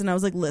dates, and I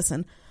was like,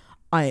 listen,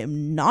 I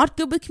am not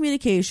good with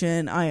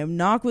communication. I am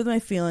not good with my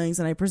feelings.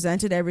 And I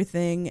presented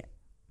everything,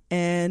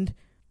 and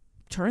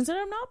turns out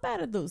I'm not bad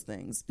at those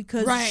things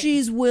because Right.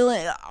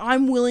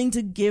 I'm willing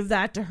to give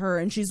that to her,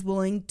 and she's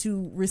willing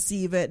to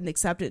receive it and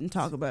accept it and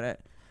talk about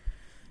it.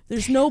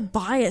 There's no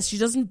bias. She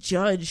doesn't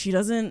judge. She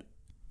doesn't.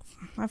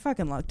 I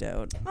fucking lucked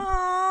out.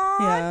 Aw,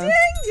 Yeah. ding,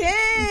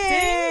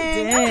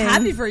 Ding, I'm ding.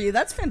 happy for you.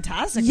 That's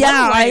fantastic.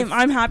 Yeah, What a life.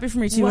 I'm happy for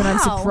me too, and I'm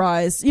Wow.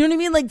 surprised. You know what I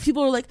mean? Like,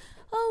 people are like,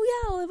 "Oh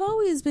yeah, well, I've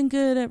always been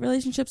good at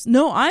relationships."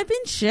 No, I've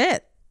been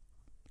shit.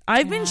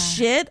 I've been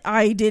shit.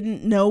 I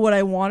didn't know what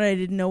I wanted. I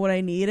didn't know what I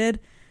needed.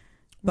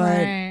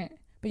 But right.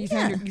 But you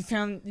found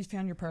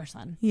your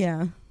person.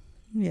 yeah,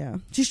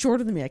 she's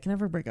shorter than me. I can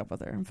never break up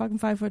with her. I'm fucking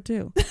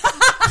 5'2".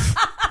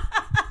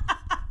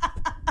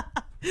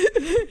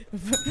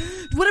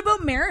 What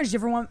about marriage? Do you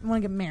ever want to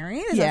get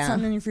married? Is that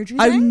something in your future?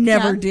 You I think?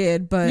 never Yeah.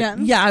 did, but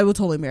yeah, I will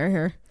totally marry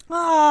her.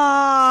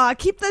 Ah,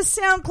 keep this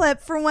sound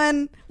clip for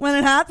when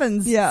it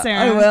happens. Yeah,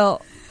 Sarah. I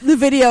will. The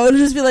video, it'll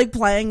just be like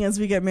playing as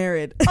we get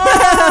married.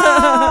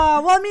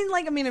 Oh, well,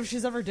 I mean, if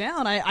she's ever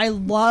down, I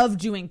love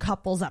doing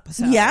couples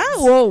episodes. Yeah,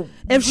 well,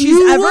 if she's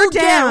you ever will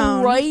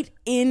down, get right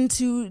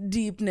into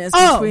deepness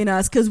Oh. between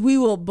us because we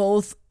will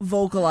both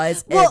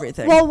vocalize well,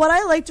 everything. Well, what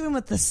I like doing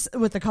with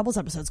the couples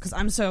episodes, because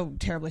I'm so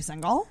terribly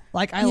single,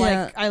 like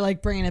I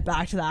like bringing it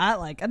back to that,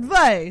 like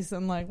advice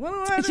and like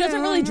what do I she doesn't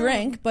do? really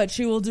drink, but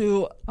she will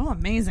do. Oh,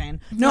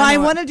 amazing! No, I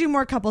want to do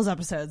more couples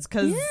episodes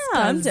because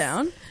I'm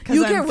down. 'cause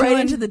You I'm get right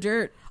feeling- into the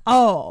dirt.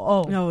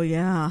 Oh,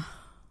 yeah.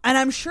 And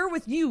I'm sure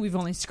with you, we've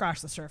only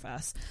scratched the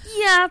surface.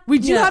 Yeah, We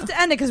do have to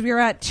end it because we are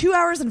at 2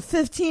 hours and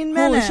 15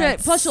 minutes. Holy shit!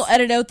 Plus, you'll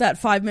edit out that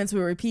 5 minutes we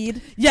repeat.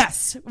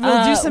 Yes,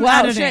 we'll do some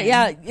editing. Shit,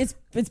 yeah,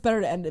 it's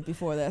better to end it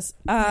before this.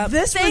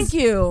 Thank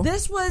you. you.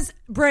 This was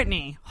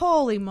Brittany.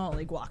 Holy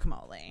moly,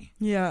 guacamole.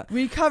 Yeah,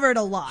 We covered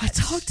a lot. I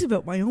talked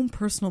about my own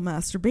personal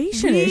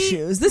masturbation We-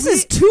 issues. This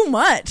is too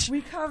much.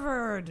 We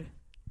covered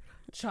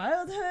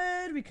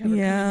childhood. We covered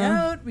Yeah. coming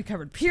out. We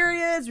covered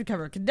periods. We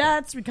covered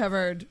cadets. We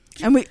covered.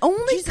 And we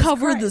only Jesus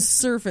covered the Christ.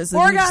 surface of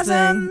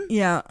Orgasm. each thing.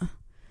 Yeah.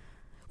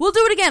 We'll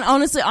do it again.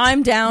 Honestly,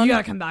 I'm down. You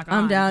gotta come back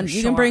on. I'm down. for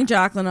You sure. can bring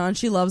Jacqueline on.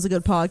 She loves a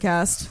good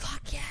podcast.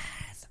 Fuck yes.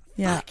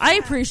 Yeah. Fuck I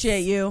yes.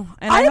 appreciate you.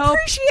 And I hope,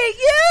 appreciate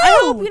you. I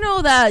hope you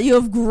know that you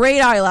have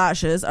great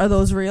eyelashes. Are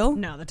those real?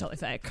 No, they're totally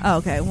fake. Oh,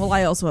 okay. Well,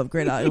 I also have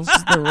great eyelashes.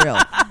 They're real.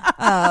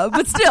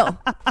 But still.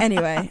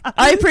 Anyway,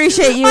 I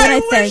appreciate you and I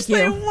wish thank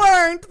they you.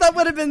 weren't. That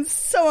would have been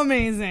so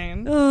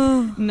amazing.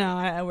 Oh. No,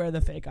 I wear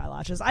the fake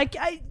eyelashes.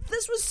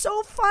 This was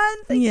so fun.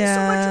 Thank you so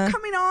Yeah. much for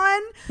coming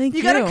on. Thank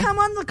You gotta you. come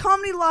on the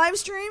comedy live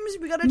streams.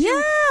 We gotta do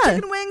Yeah.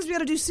 chicken wings. We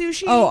gotta do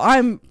sushi. Oh,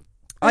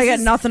 I got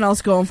is- nothing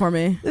else going for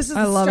me. This is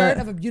I the love start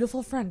it. of a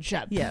beautiful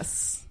friendship.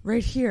 Yes.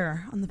 Right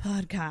here on the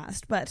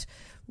podcast. But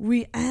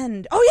we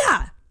end. Oh,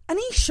 yeah.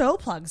 Any show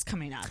plugs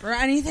coming up or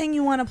anything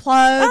you want to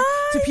plug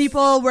to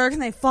people? Where can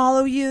they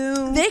follow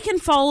you? They can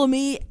follow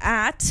me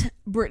at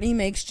Brittany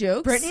Makes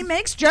Jokes. Brittany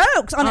Makes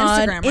Jokes on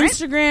Instagram, right?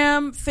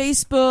 Instagram,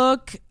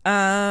 Facebook.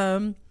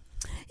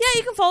 Yeah,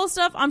 you can follow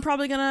stuff. I'm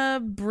probably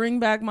gonna bring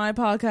back my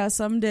podcast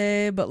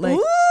someday, but like,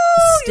 Ooh,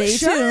 stay you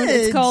tuned. should.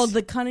 It's called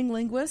The Cunning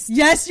Linguist.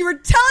 Yes, you were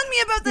telling me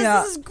about this.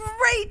 Yeah. This is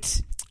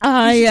great.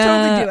 I should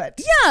totally do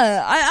it.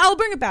 Yeah, I'll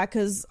bring it back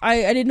because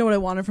I didn't know what I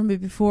wanted from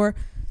it before.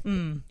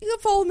 You can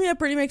follow me at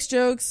Brittany Makes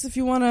Jokes if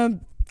you want to.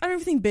 I don't have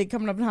anything big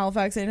coming up in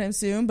Halifax anytime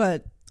soon,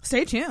 but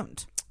stay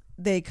tuned.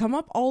 They come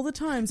up all the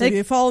time. So if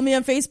you follow me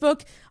on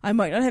Facebook, I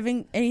might not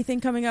having anything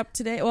coming up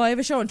today. Well, I have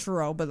a show in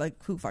Truro, but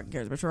like, who fucking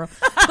cares about Truro?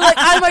 But like,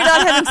 I might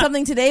not having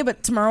something today,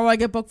 but tomorrow I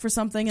get booked for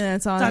something, and then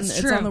it's on.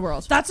 It's on the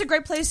world. That's a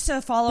great place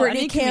to follow.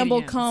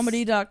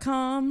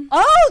 BrittanyCampbellComedy.com.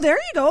 Oh, there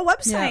you go, a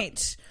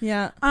website.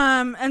 Yeah.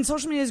 And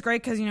social media is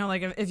great because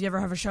like if you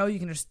ever have a show, you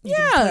can just put it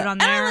on there.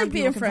 And I like and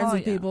being people can friends follow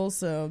with you. people.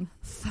 So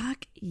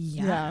fuck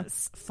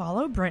yes.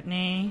 Follow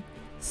Brittany.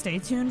 Stay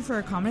tuned for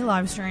a comedy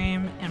live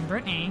stream, and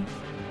Brittany,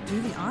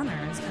 do the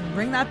honors and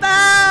bring that back.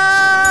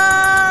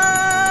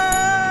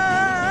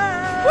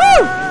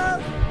 Woo!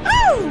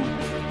 Woo!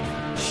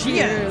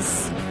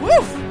 Cheers. Woo!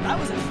 That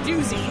was a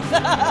doozy.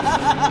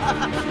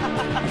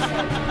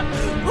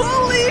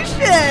 Holy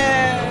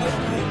shit!